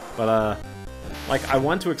 But, like, I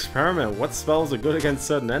want to experiment. What spells are good against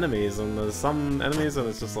certain enemies? And there's some enemies and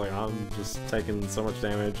it's just like, I'm just taking so much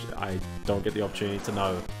damage, I don't get the opportunity to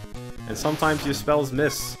know. And sometimes your spells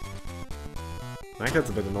miss. That gets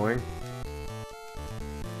a bit annoying.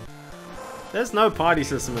 There's no party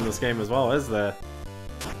system in this game as well, is there?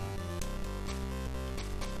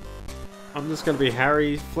 I'm just gonna be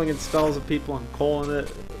Harry flinging spells at people and calling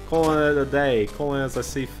it a day, calling it as I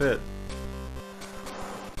see fit.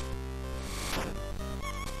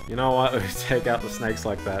 You know what? We take out the snakes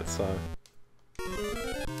like that, so.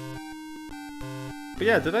 But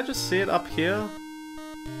yeah, did I just see it up here?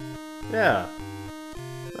 Yeah.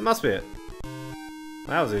 That must be it.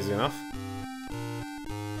 That was easy enough.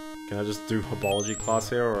 Can I just do Herbology class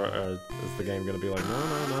here, or is the game gonna be like,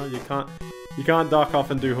 no, you can't duck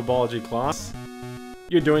off and do Herbology class.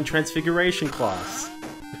 You're doing Transfiguration class.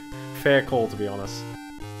 Fair call, to be honest.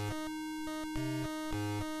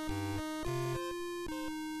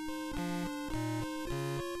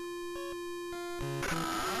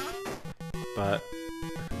 But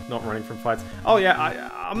not running from fights. Oh yeah,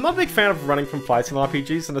 I'm not a big fan of running from fights in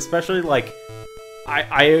RPGs, and especially like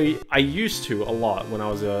I used to a lot when I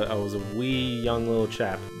was a wee young little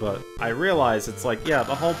chap, but I realized it's like, yeah,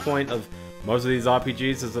 the whole point of most of these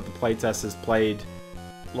RPGs is that the playtesters played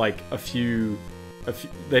like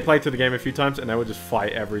they played through the game a few times and they would just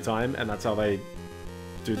fight every time, and that's how they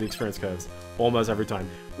do the experience curves. Almost every time.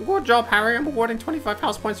 Good job, Harry. I'm awarding 25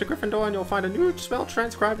 house points to Gryffindor, and you'll find a new spell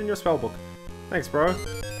transcribed in your spellbook. Thanks, bro.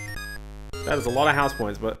 That is a lot of house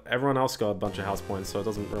points, but everyone else got a bunch of house points, so it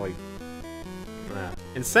doesn't really...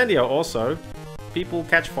 Incendio also. People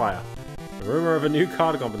catch fire. A rumor of a new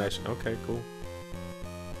card combination. Okay, cool.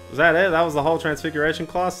 Was that it? That was the whole Transfiguration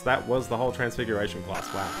class? That was the whole Transfiguration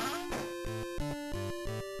class. Wow.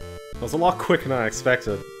 That was a lot quicker than I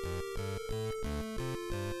expected.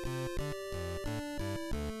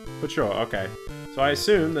 But sure, okay. So I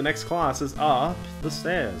assume the next class is up the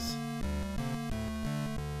stairs.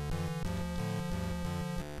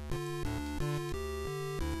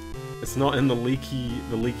 It's not in the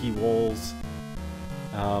leaky walls.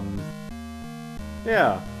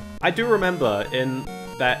 Yeah. I do remember in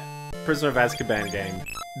that Prisoner of Azkaban game,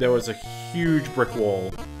 there was a huge brick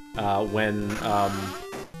wall when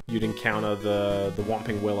you'd encounter the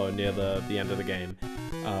Whomping Willow near the end of the game.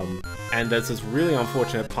 And there's this really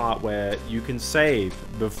unfortunate part where you can save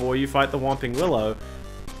before you fight the Whomping Willow,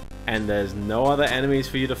 and there's no other enemies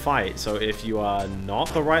for you to fight. So if you are not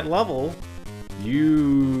the right level,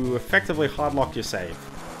 you effectively hardlock your save.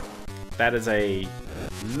 That is a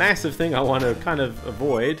massive thing I want to kind of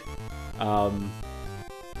avoid.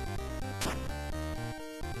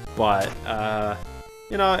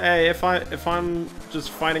 You know, hey, if I'm just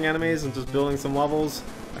fighting enemies and just building some levels,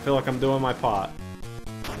 I feel like I'm doing my part.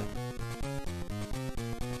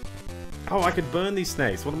 Oh, I could burn these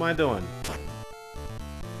snakes. What am I doing?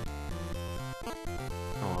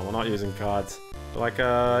 Oh, we're not using cards. Like,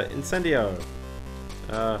 Incendio.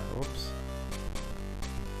 Whoops.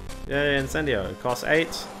 Yeah, Incendio. It costs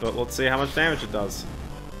 8, but let's see how much damage it does.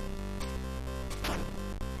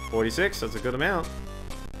 46, that's a good amount.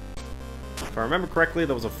 If I remember correctly,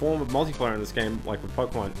 there was a form of multiplayer in this game, like with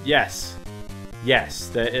Pokemon. Yes. Yes,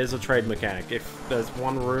 there is a trade mechanic. If there's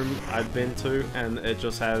one room I've been to, and it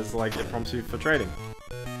just has, like, it prompts you for trading.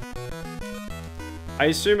 I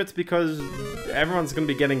assume it's because everyone's going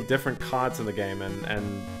to be getting different cards in the game,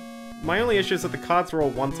 and my only issue is that the cards are all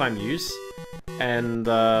one-time use, and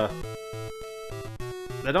they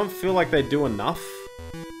don't feel like they do enough.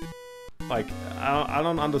 Like, I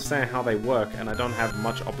don't understand how they work, and I don't have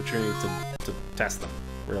much opportunity to test them,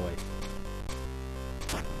 really.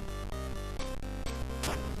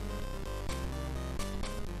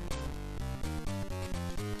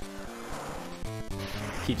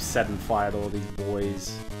 Keep setting fire to all these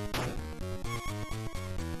boys.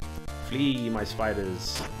 Flee, my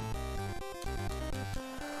spiders.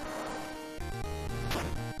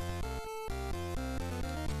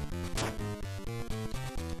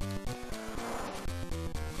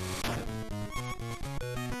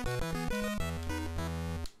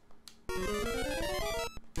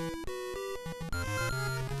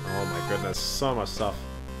 Oh my goodness, so much stuff.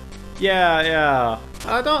 Yeah.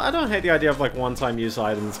 I don't hate the idea of like one-time use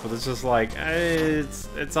items, but it's just like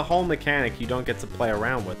it's a whole mechanic you don't get to play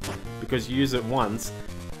around with because you use it once.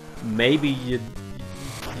 Maybe you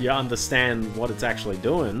understand what it's actually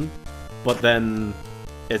doing, but then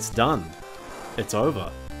it's done. It's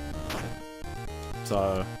over.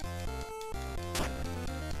 So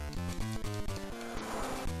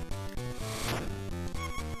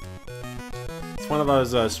it's one of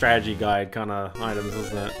those strategy guide kind of items,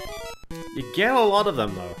 isn't it? You get a lot of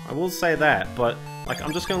them, though. I will say that, but, like,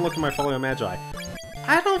 I'm just gonna look at my Folio Magi.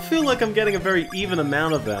 I don't feel like I'm getting a very even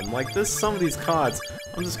amount of them. Like, there's some of these cards,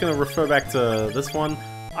 I'm just gonna refer back to this one.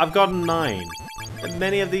 I've gotten 9. And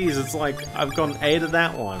many of these, it's like, I've gotten 8 of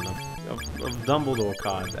that one, of Dumbledore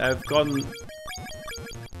card. I've gotten,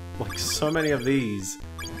 like, so many of these.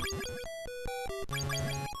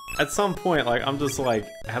 At some point, like, I'm just like,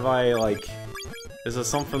 have I, like, is there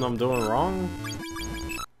something I'm doing wrong?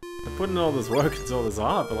 I put in all this work into all this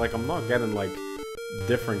art, but like I'm not getting like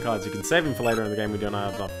different cards. You can save them for later in the game when you don't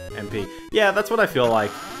have enough MP. Yeah, that's what I feel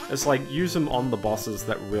like. It's like use them on the bosses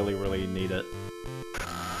that really, really need it.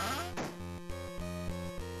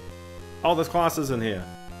 Oh, there's classes in here.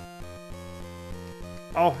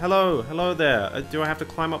 Oh, hello there. Do I have to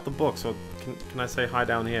climb up the books, or can I say hi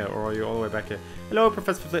down here, or are you all the way back here? Hello,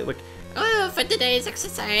 Professor Flitwick. Oh, for today's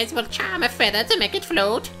exercise, we'll charm a feather to make it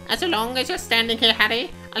float. As long as you're standing here,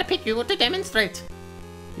 Harry, I'll pick you to demonstrate.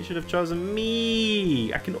 You should have chosen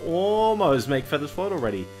me. I can almost make feathers float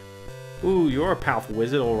already. Ooh, you're a powerful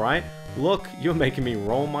wizard, alright. Look, you're making me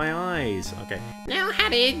roll my eyes. Okay. Now,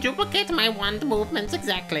 Harry, duplicate my wand movements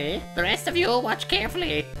exactly. The rest of you watch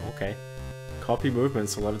carefully. Okay. Copy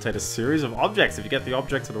movements to levitate a series of objects. If you get the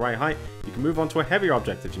object to the right height, you can move on to a heavier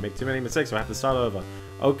object. If you make too many mistakes, you'll have to start over.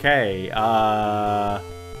 Okay,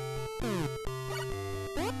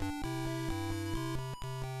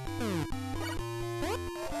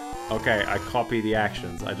 okay, I copy the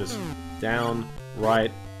actions. I just down,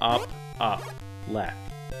 right, up, left.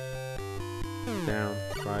 Down,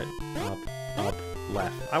 right, up,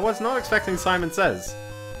 left. I was not expecting Simon Says.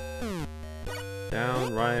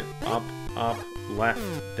 Down, right, up, left,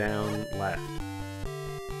 down, left.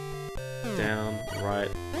 Down,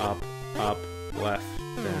 right, up, left,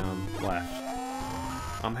 down, left.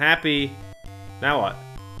 I'm happy. Now what?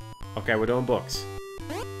 Okay, we're doing books.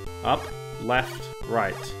 Up, left,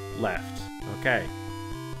 right, left. Okay.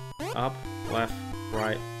 Up, left,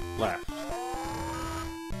 right, left.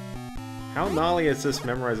 How gnarly is this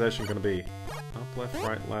memorization gonna be? Up, left,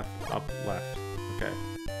 right, left, up, left. Okay.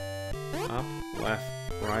 Up, left,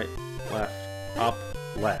 right, left, up,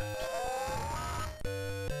 left.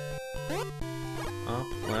 Up,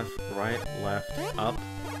 left, right, left, up,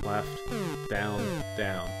 left, down,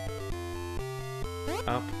 down.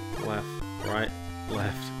 Up, left, right,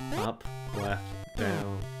 left, up, left,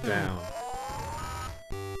 down, down.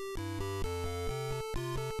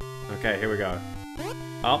 Okay, here we go.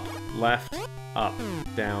 Up, left, up,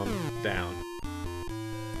 down, down.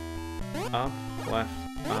 Up, left,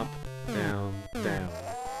 up, down, down.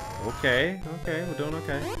 Okay, okay, we're doing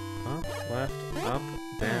okay. Up, left, up,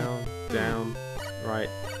 down, down, right,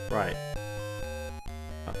 right.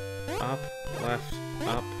 Up, left,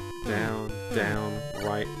 up, down, down,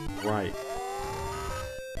 right, right.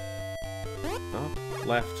 Up,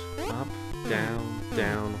 left, up, down,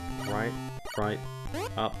 down, right, right,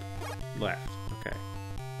 up, left. Okay.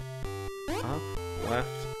 Up, left,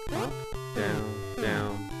 up, down,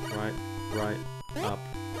 down, right, right, up,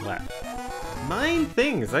 left. 9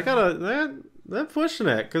 things. I gotta. They're pushing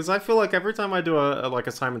it because I feel like every time I do a like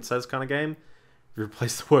a Simon Says kind of game, you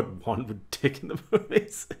replace the word "wand" with "dick" in the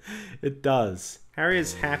movies. It does. Harry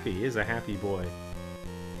is happy. He is a happy boy.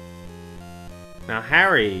 Now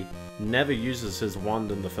Harry never uses his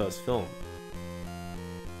wand in the first film,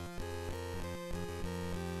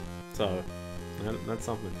 so that's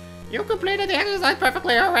something. You completed the exercise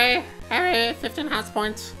perfectly, hooray! Harry, 15 house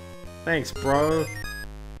points. Thanks, bro.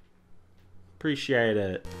 Appreciate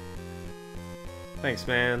it. Thanks,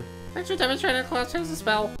 man. Thanks for demonstrating class. Here's the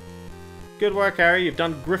spell. Good work, Harry. You've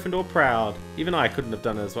done Gryffindor proud. Even I couldn't have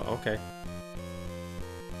done it as well. Okay.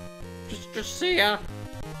 Just see ya.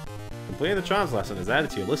 Completing the charms lesson is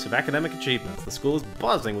added to your list of academic achievements. The school is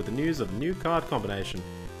buzzing with the news of a new card combination.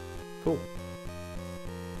 Cool.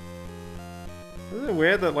 Isn't it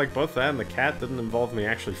weird that like both that and the cat didn't involve me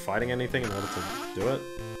actually fighting anything in order to do it?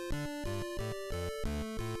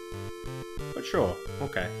 But sure,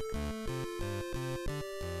 okay.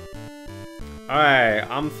 Alright,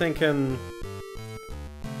 I'm thinking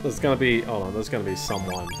there's gonna be, hold on, there's gonna be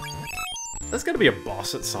someone. There's gonna be a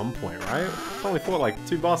boss at some point, right? I've only fought like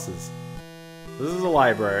 2 bosses. This is a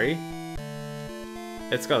library.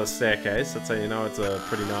 It's got a staircase, that's how you know it's a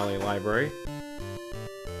pretty gnarly library.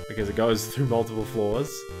 Because it goes through multiple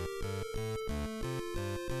floors.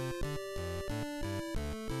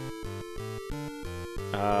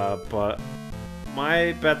 But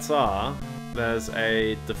my bets are there's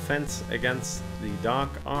a defense against the dark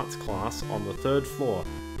arts class on the 3rd floor.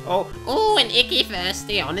 Oh, an icky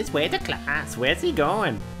thirsty on his way to class. Where's he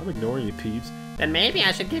going? I'm ignoring you, Peeves. Then maybe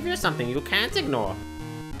I should give you something you can't ignore.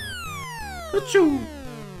 Achoo!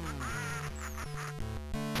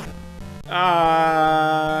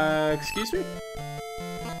 Excuse me?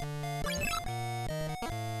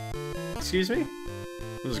 Excuse me?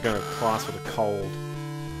 I'm just gonna class with a cold.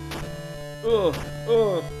 Ugh,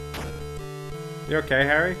 ugh. You okay,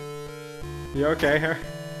 Harry? You okay, Harry?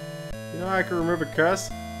 You know how I can remove a curse?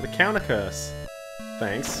 With a counter curse.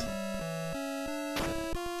 Thanks.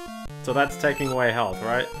 So that's taking away health,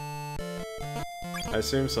 right? I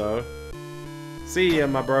assume so. See ya,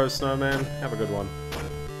 my bro, Snowman. Have a good one.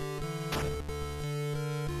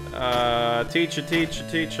 Teacher,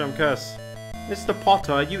 I'm cursed. Mr.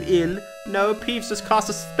 Potter, are you ill? No, Peeves just cast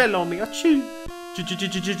a spell on me. Achoo! I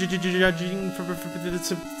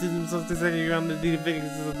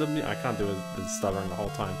can't do it stuttering the whole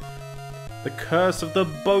time. The curse of the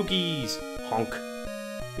bogies! Honk.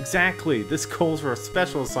 Exactly, this calls for a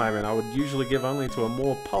special assignment I would usually give only to a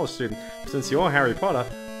more polished student. Since you're Harry Potter,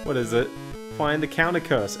 what is it? Find the counter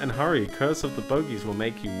curse, and hurry, curse of the bogies will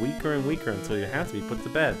make you weaker and weaker until you have to be put to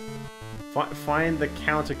bed. Find the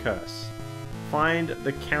counter curse. Find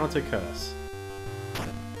the counter curse.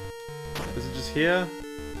 Is it just here?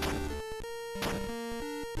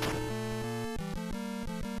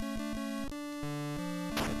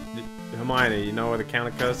 Hermione, you know where the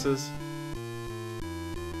counter curse is?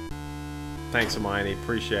 Thanks, Hermione,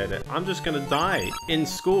 appreciate it. I'm just gonna die in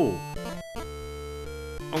school.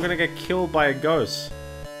 I'm gonna get killed by a ghost.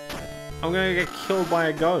 I'm gonna get killed by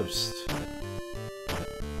a ghost.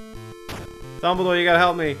 Dumbledore, you gotta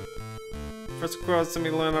help me. First cross to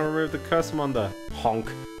me to learn how to remove the curse from under. Honk.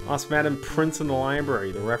 Ask Madam Prince in the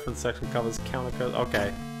library. The reference section covers counter curse.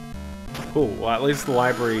 Okay. Cool. Well, at least the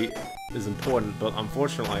library is important, but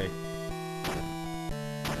unfortunately,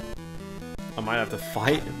 I might have to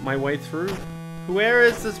fight my way through. Where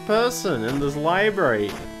is this person in this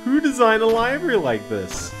library? Who designed a library like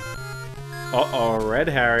this? Uh-oh, Red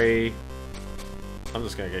Harry. I'm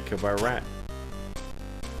just gonna get killed by a rat.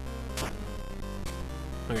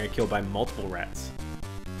 I'm gonna get killed by multiple rats.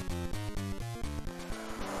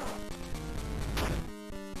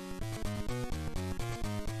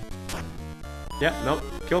 Yep, nope.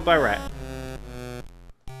 Killed by rat.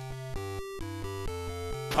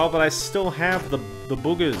 Oh, but I still have the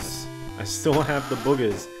boogers. I still have the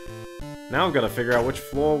boogers. Now I've got to figure out which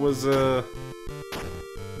floor was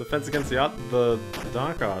Defense against the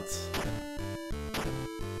dark arts.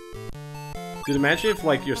 Dude, imagine if,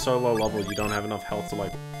 like, you're so low level you don't have enough health to,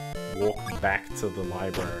 like, walk back to the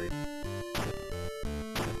library.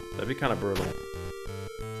 That'd be kind of brutal.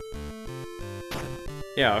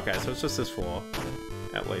 Yeah, okay, so it's just this floor.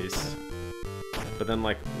 At least. But then,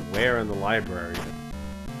 like, where in the library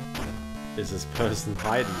is this person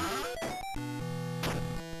hiding?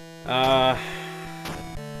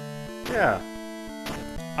 Yeah.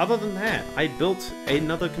 Other than that, I built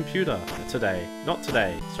another computer today. Not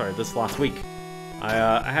today, sorry, this last week.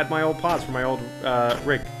 I had my old parts from my old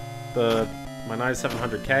rig. My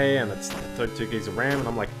 9700K, and it's 32 gigs of RAM, and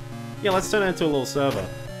I'm like, yeah, let's turn it into a little server.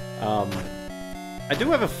 I do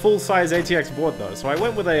have a full-size ATX board though, so I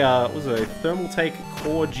went with a Thermaltake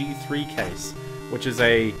Core G3 case, which is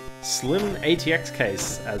a slim ATX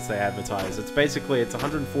case, as they advertise. It's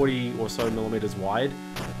 140 or so millimeters wide,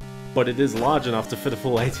 but it is large enough to fit a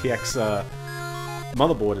full ATX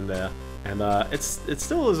motherboard in there. And it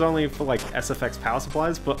still is only for like SFX power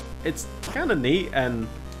supplies, but it's kind of neat and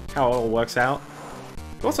how it all works out.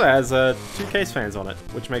 It also has 2 case fans on it,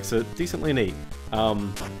 which makes it decently neat.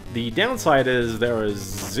 The downside is there is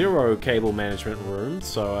 0 cable management room,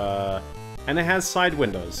 so and it has side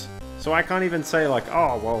windows. So I can't even say like,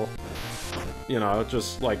 oh well, you know,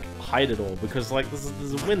 just like hide it all, because like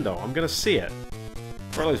there's a window. I'm gonna see it,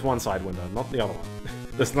 or at least one side window, not the other one.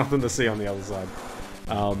 There's nothing to see on the other side.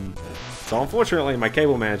 So unfortunately, my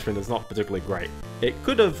cable management is not particularly great. It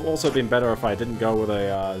could have also been better if I didn't go with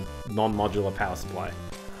a non-modular power supply.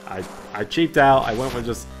 I cheaped out. I went with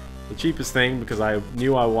just the cheapest thing because I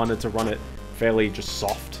knew I wanted to run it fairly just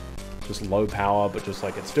soft, just low power, but just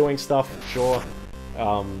like it's doing stuff, sure.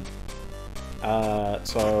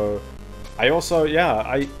 So I also,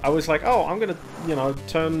 yeah, I was like, oh, I'm gonna, you know,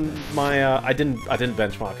 turn my, I didn't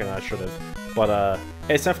benchmark, and I should have, but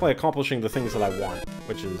it's definitely accomplishing the things that I want,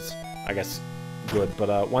 which is, I guess, good.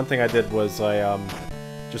 But one thing I did was I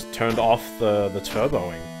just turned off the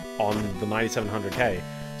turboing on the 9700K.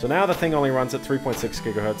 So now the thing only runs at 3.6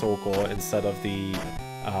 GHz all-core instead of the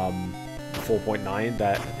 4.9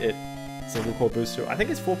 that it single-core boosts to. I think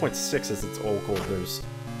it's 4.6 as its all-core boost.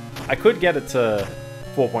 I could get it to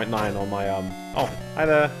 4.9 on my, oh, hi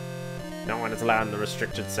there. No one is allowed in the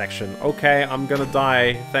restricted section. Okay, I'm gonna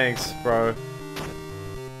die. Thanks, bro.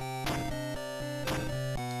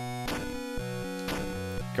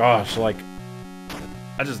 Gosh, like,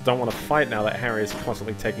 I just don't want to fight now that Harry is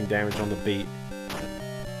constantly taking damage on the beat.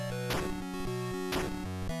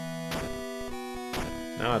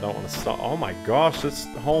 Now I don't want to stop. Oh my gosh, this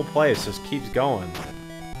whole place just keeps going.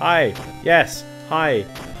 Hi, yes, hi,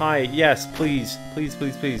 yes, please, please,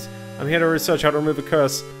 please, please. I'm here to research how to remove a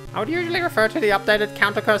curse. I would usually refer to the updated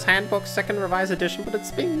Counter Curse Handbook, 2nd revised edition, but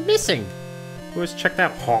it's been missing. Who has checked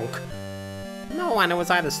out Honk? No one, it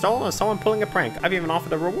was either stolen or someone pulling a prank. I've even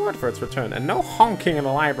offered a reward for its return, and no honking in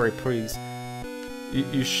the library, please.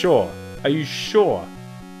 You sure? Are you sure?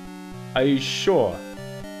 Are you sure?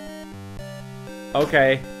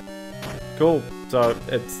 Okay. Cool. So,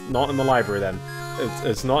 it's not in the library then.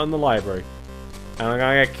 It's not in the library. And I'm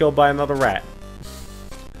gonna get killed by another rat.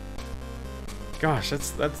 Gosh,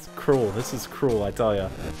 that's cruel. This is cruel, I tell ya.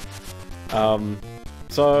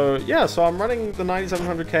 So yeah, so I'm running the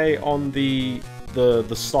 9700K on the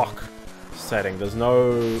stock setting. There's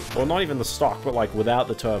no, or not even the stock, but like without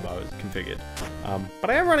the turbo configured. But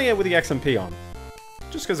I am running it with the XMP on,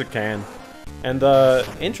 just because it can. And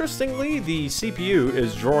interestingly, the CPU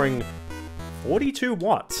is drawing 42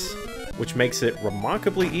 watts, which makes it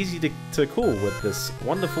remarkably easy to cool with this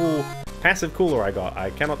wonderful passive cooler I got.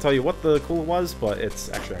 I cannot tell you what the cooler was, but it's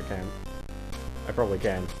actually I can. I probably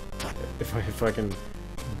can if I can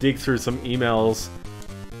dig through some emails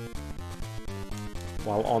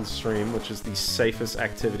while on stream, which is the safest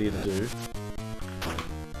activity to do.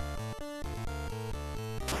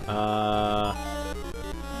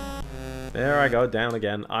 There I go, down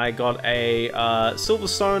again. I got a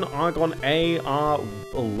Silverstone Argon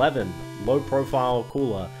AR11 low profile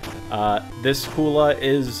cooler. This cooler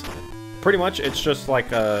is pretty much, it's just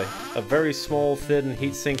like a very small thin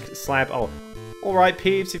heatsink slab. Oh, alright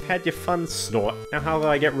peeps, you've had your fun, snort. Now how do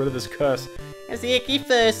I get rid of this curse? Has the icky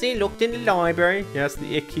thirsty looked in the library? Yes,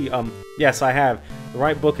 the icky, yes I have. The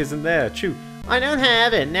right book isn't there, chew. I don't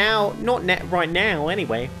have it now, not right now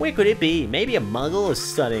anyway. Where could it be? Maybe a muggle is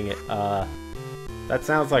studying it. That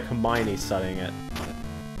sounds like Hermione studying it.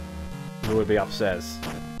 Who would be upstairs?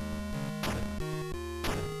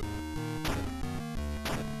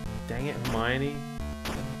 Dang it, Hermione.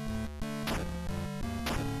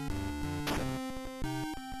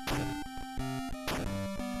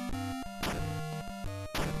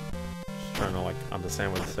 Just trying to like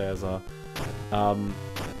understand what the stairs are.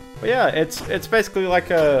 But yeah, it's basically like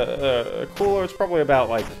a cooler. It's probably about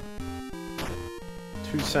like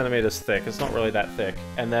 2 centimeters thick. It's not really that thick.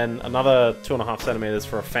 And then another 2.5 centimeters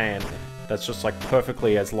for a fan that's just like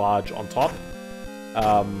perfectly as large on top.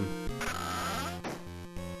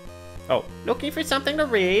 Oh, Looking for something to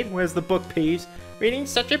read? where's the book, Peeves? Reading's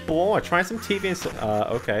such a bore. Try some TV instead.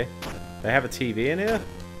 Okay. They have a TV in here?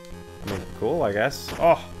 I mean, cool, I guess.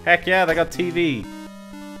 Oh, heck yeah, they got TV.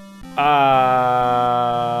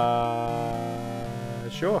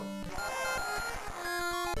 Sure.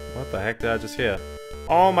 What the heck did I just hear?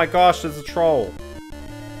 Oh my gosh, there's a troll.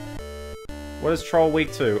 What is troll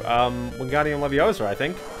weak to? Wingardium Leviosa, I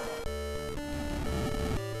think.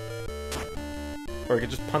 Or he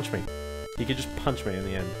could just punch me. He could just punch me in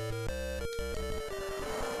the end.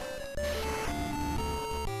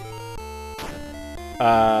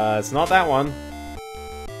 It's not that one.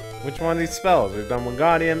 Which one of these spells? We've done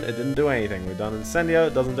Wingardium, it didn't do anything. We've done Incendio,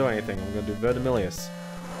 it doesn't do anything. I'm gonna do Verdimillious.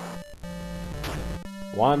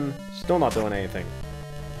 1, still not doing anything.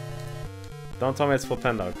 Don't tell me it's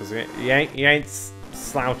Flipendo, because he ain't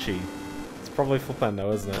slouchy. It's probably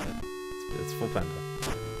Flipendo, isn't it? It's Flipendo.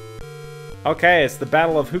 Okay, it's the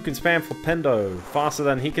battle of who can spam Flipendo faster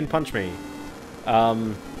than he can punch me.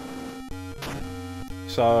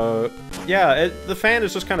 So, yeah, the fan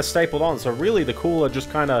is just kind of stapled on, so really the cooler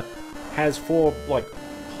just kind of has 4, like,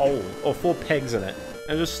 holes, or 4 pegs in it.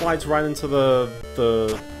 And it just slides right into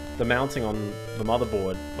the mounting on the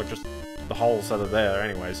motherboard, like just the holes that are there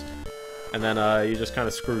anyways. And then you just kind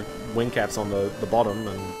of screw wing caps on the bottom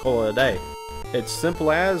and call it a day. It's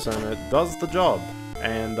simple as, and it does the job.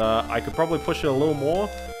 And I could probably push it a little more,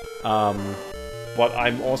 but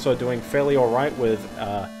I'm also doing fairly alright with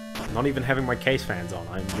not even having my case fans on.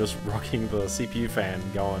 I'm just rocking the CPU fan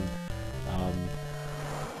going.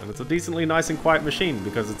 And it's a decently nice and quiet machine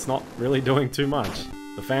because it's not really doing too much.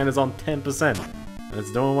 The fan is on 10%, and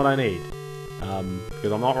it's doing what I need.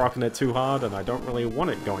 Because I'm not rocking it too hard, and I don't really want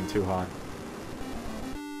it going too hard.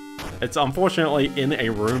 It's unfortunately in a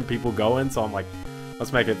room people go in, so I'm like,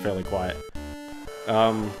 let's make it fairly quiet.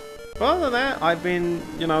 But other than that, I've been,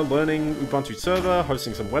 you know, learning Ubuntu Server,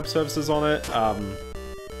 hosting some web services on it,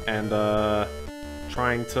 and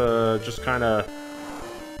trying to just kind of,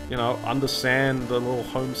 you know, understand the little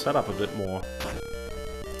home setup a bit more.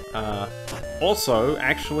 Also,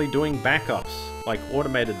 actually doing backups, like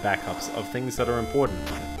automated backups of things that are important.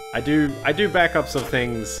 I do backups of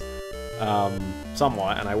things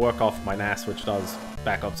somewhat, and I work off my NAS, which does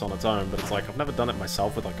backups on its own, but it's like I've never done it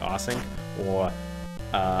myself with like rsync, or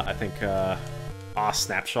I think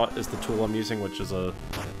rsnapshot is the tool I'm using, which is a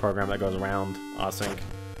program that goes around rsync.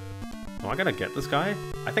 Am I gonna get this guy?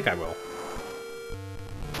 I think I will.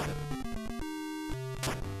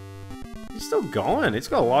 He's still going. He's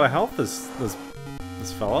got a lot of health, this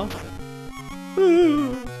fella.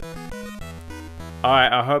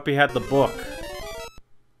 Alright, I hope he had the book.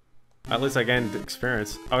 At least I gained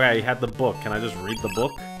experience. Okay, he had the book. Can I just read the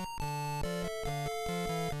book?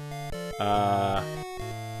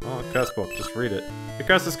 Oh, curse book. Just read it. The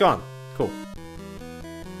curse is gone. Cool.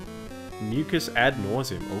 Mucus ad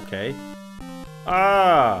nauseum. Okay.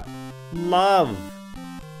 Ah! Love!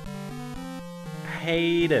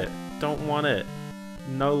 Hate it. Don't want it.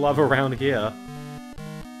 No love around here.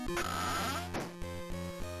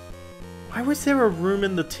 Why was there a room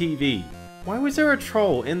in the TV? Why was there a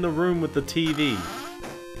troll in the room with the TV?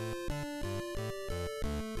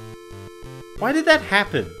 Why did that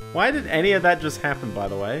happen? Why did any of that just happen, by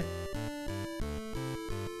the way?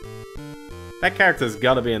 That character's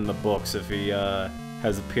gotta be in the books if he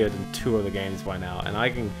has appeared in 2 of the games by now, and I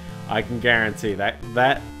can guarantee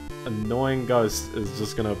that annoying ghost is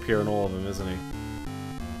just gonna appear in all of them, isn't he?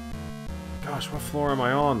 Gosh, what floor am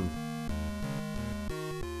I on?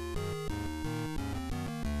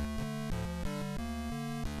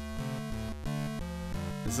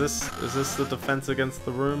 Is this the defense against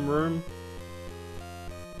the room?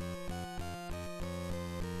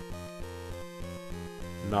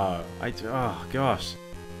 No. Oh gosh.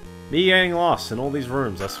 Me getting lost in all these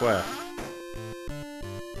rooms, I swear.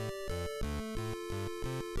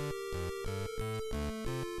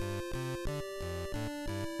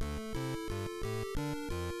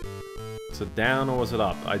 Is it down or was it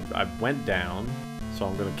up? I went down, so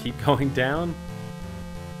I'm gonna keep going down.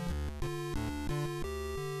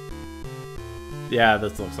 Yeah,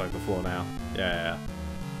 this looks like the floor now. Yeah.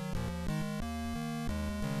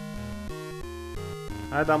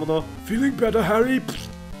 Hi, Dumbledore. Feeling better, Harry?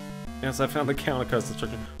 Yes, I found the counter curse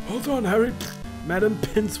instruction. Hold on, Harry. Madam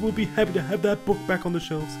Pince will be happy to have that book back on the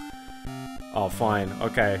shelves. Oh, fine.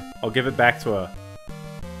 Okay. I'll give it back to her.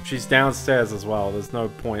 she's downstairs as well. There's no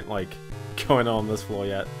point, like, going on this floor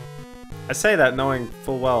yet. I say that knowing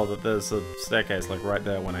full well that there's a staircase, like, right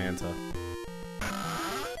there when I enter.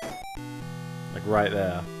 Like, right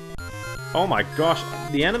there. Oh my gosh,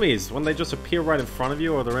 the enemies, when they just appear right in front of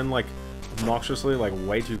you, or they're in, like, obnoxiously, like,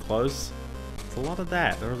 way too close. It's a lot of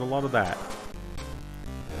that. There's a lot of that.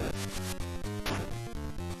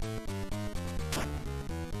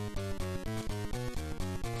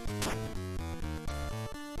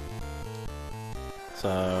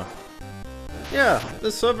 So, yeah,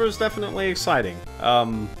 this server is definitely exciting.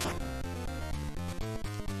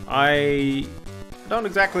 I don't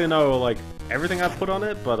exactly know, like, everything I've put on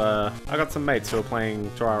it, but I got some mates who are playing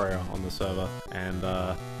Terraria on the server, and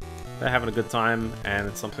they're having a good time, and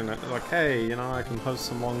it's something that, like, hey, you know, I can post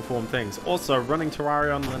some long-form things. Also, running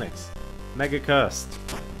Terraria on Linux. Mega cursed.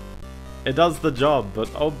 It does the job, but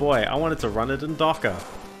oh boy, I wanted to run it in Docker.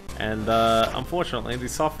 And unfortunately, the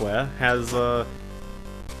software has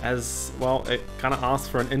well, it kind of asked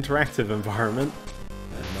for an interactive environment,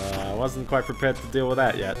 and I wasn't quite prepared to deal with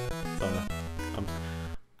that yet. So,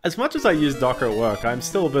 as much as I use Docker at work, I'm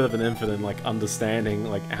still a bit of an infant in, like, understanding,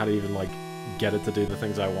 like, how to even, like, get it to do the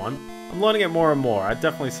things I want. I'm learning it more and more. I'd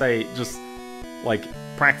definitely say just, like,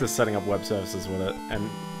 practice setting up web services with it, and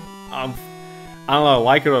I don't know,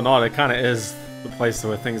 like it or not, it kind of is the place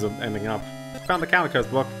where things are ending up. Found the counter curse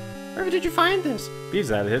book. Where did you find this? Beeves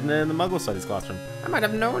had it hidden in the Muggle Studies classroom. I might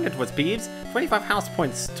have known it was Beeves. 25 house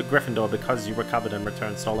points to Gryffindor because you recovered and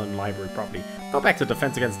returned stolen library property. Go back to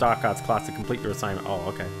Defense Against Dark Arts class to complete your assignment. Oh,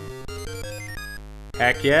 okay.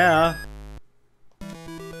 Heck yeah!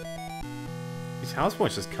 These house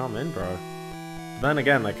points just come in, bro. But then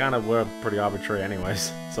again, they kind of were pretty arbitrary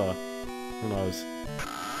anyways, so who knows.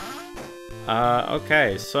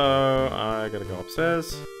 Okay, so I gotta go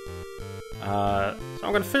upstairs. So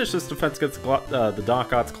I'm gonna finish this Defense Against the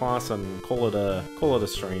Dark Arts class and call it a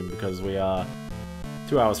stream, because we are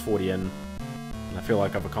 2 hours 40 in, and I feel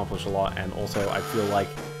like I've accomplished a lot, and also I feel like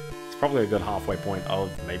it's probably a good halfway point of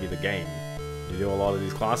maybe the game. You do a lot of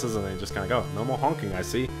these classes and then you just kind of go, no more honking, I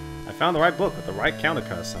see. I found the right book with the right counter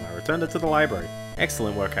curse, and I returned it to the library.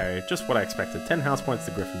 Excellent work, Harry. Just what I expected. 10 house points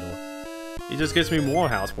to Gryffindor. He just gives me more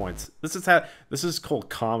house points. This is called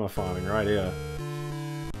karma farming right here.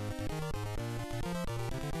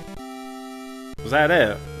 Was that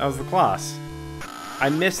it? That was the class. I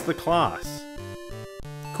missed the class.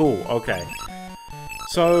 Cool, okay.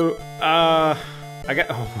 So,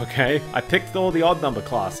 okay. I picked all the odd number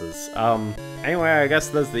classes. Anyway, I guess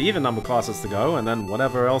there's the even number classes to go, and then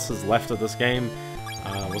whatever else is left of this game,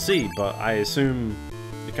 we'll see. But I assume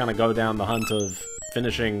you kind of go down the hunt of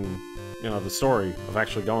finishing, you know, the story, of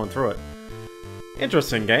actually going through it.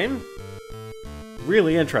 Interesting game.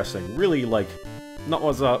 Really interesting. Really, like, not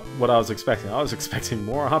what I was expecting. I was expecting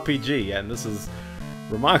more RPG, and this is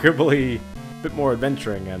remarkably a bit more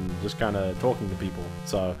adventuring and just kind of talking to people.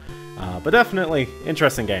 So, but definitely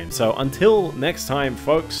interesting game. So until next time,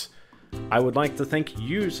 folks, I would like to thank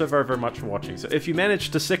you so very, very much for watching. So if you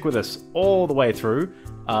managed to stick with us all the way through,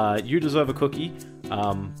 you deserve a cookie.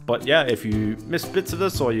 But yeah, if you missed bits of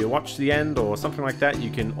this, or you watched the end, or something like that,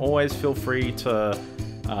 you can always feel free to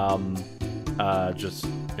just,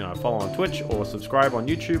 you know, follow on Twitch or subscribe on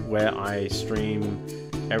YouTube, where I stream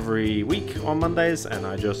every week on Mondays, and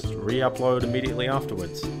I just re-upload immediately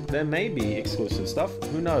afterwards. There may be exclusive stuff,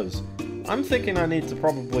 who knows. I'm thinking I need to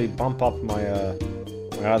probably bump up my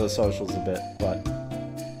my other socials a bit, but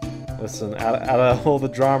listen, out of all the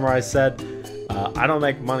drama I said, I don't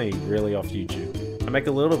make money really off YouTube. I make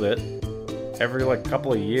a little bit every, like,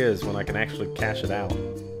 couple of years when I can actually cash it out.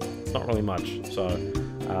 It's not really much, so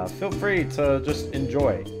feel free to just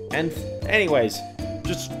enjoy. And anyways,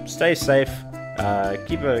 just stay safe,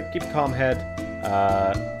 keep a calm head,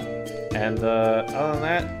 and other than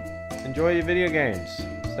that, enjoy your video games.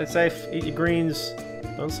 Stay safe, eat your greens,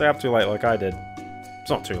 don't stay up too late like I did. It's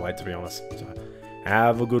not too late, to be honest. So,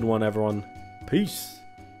 have a good one, everyone. Peace.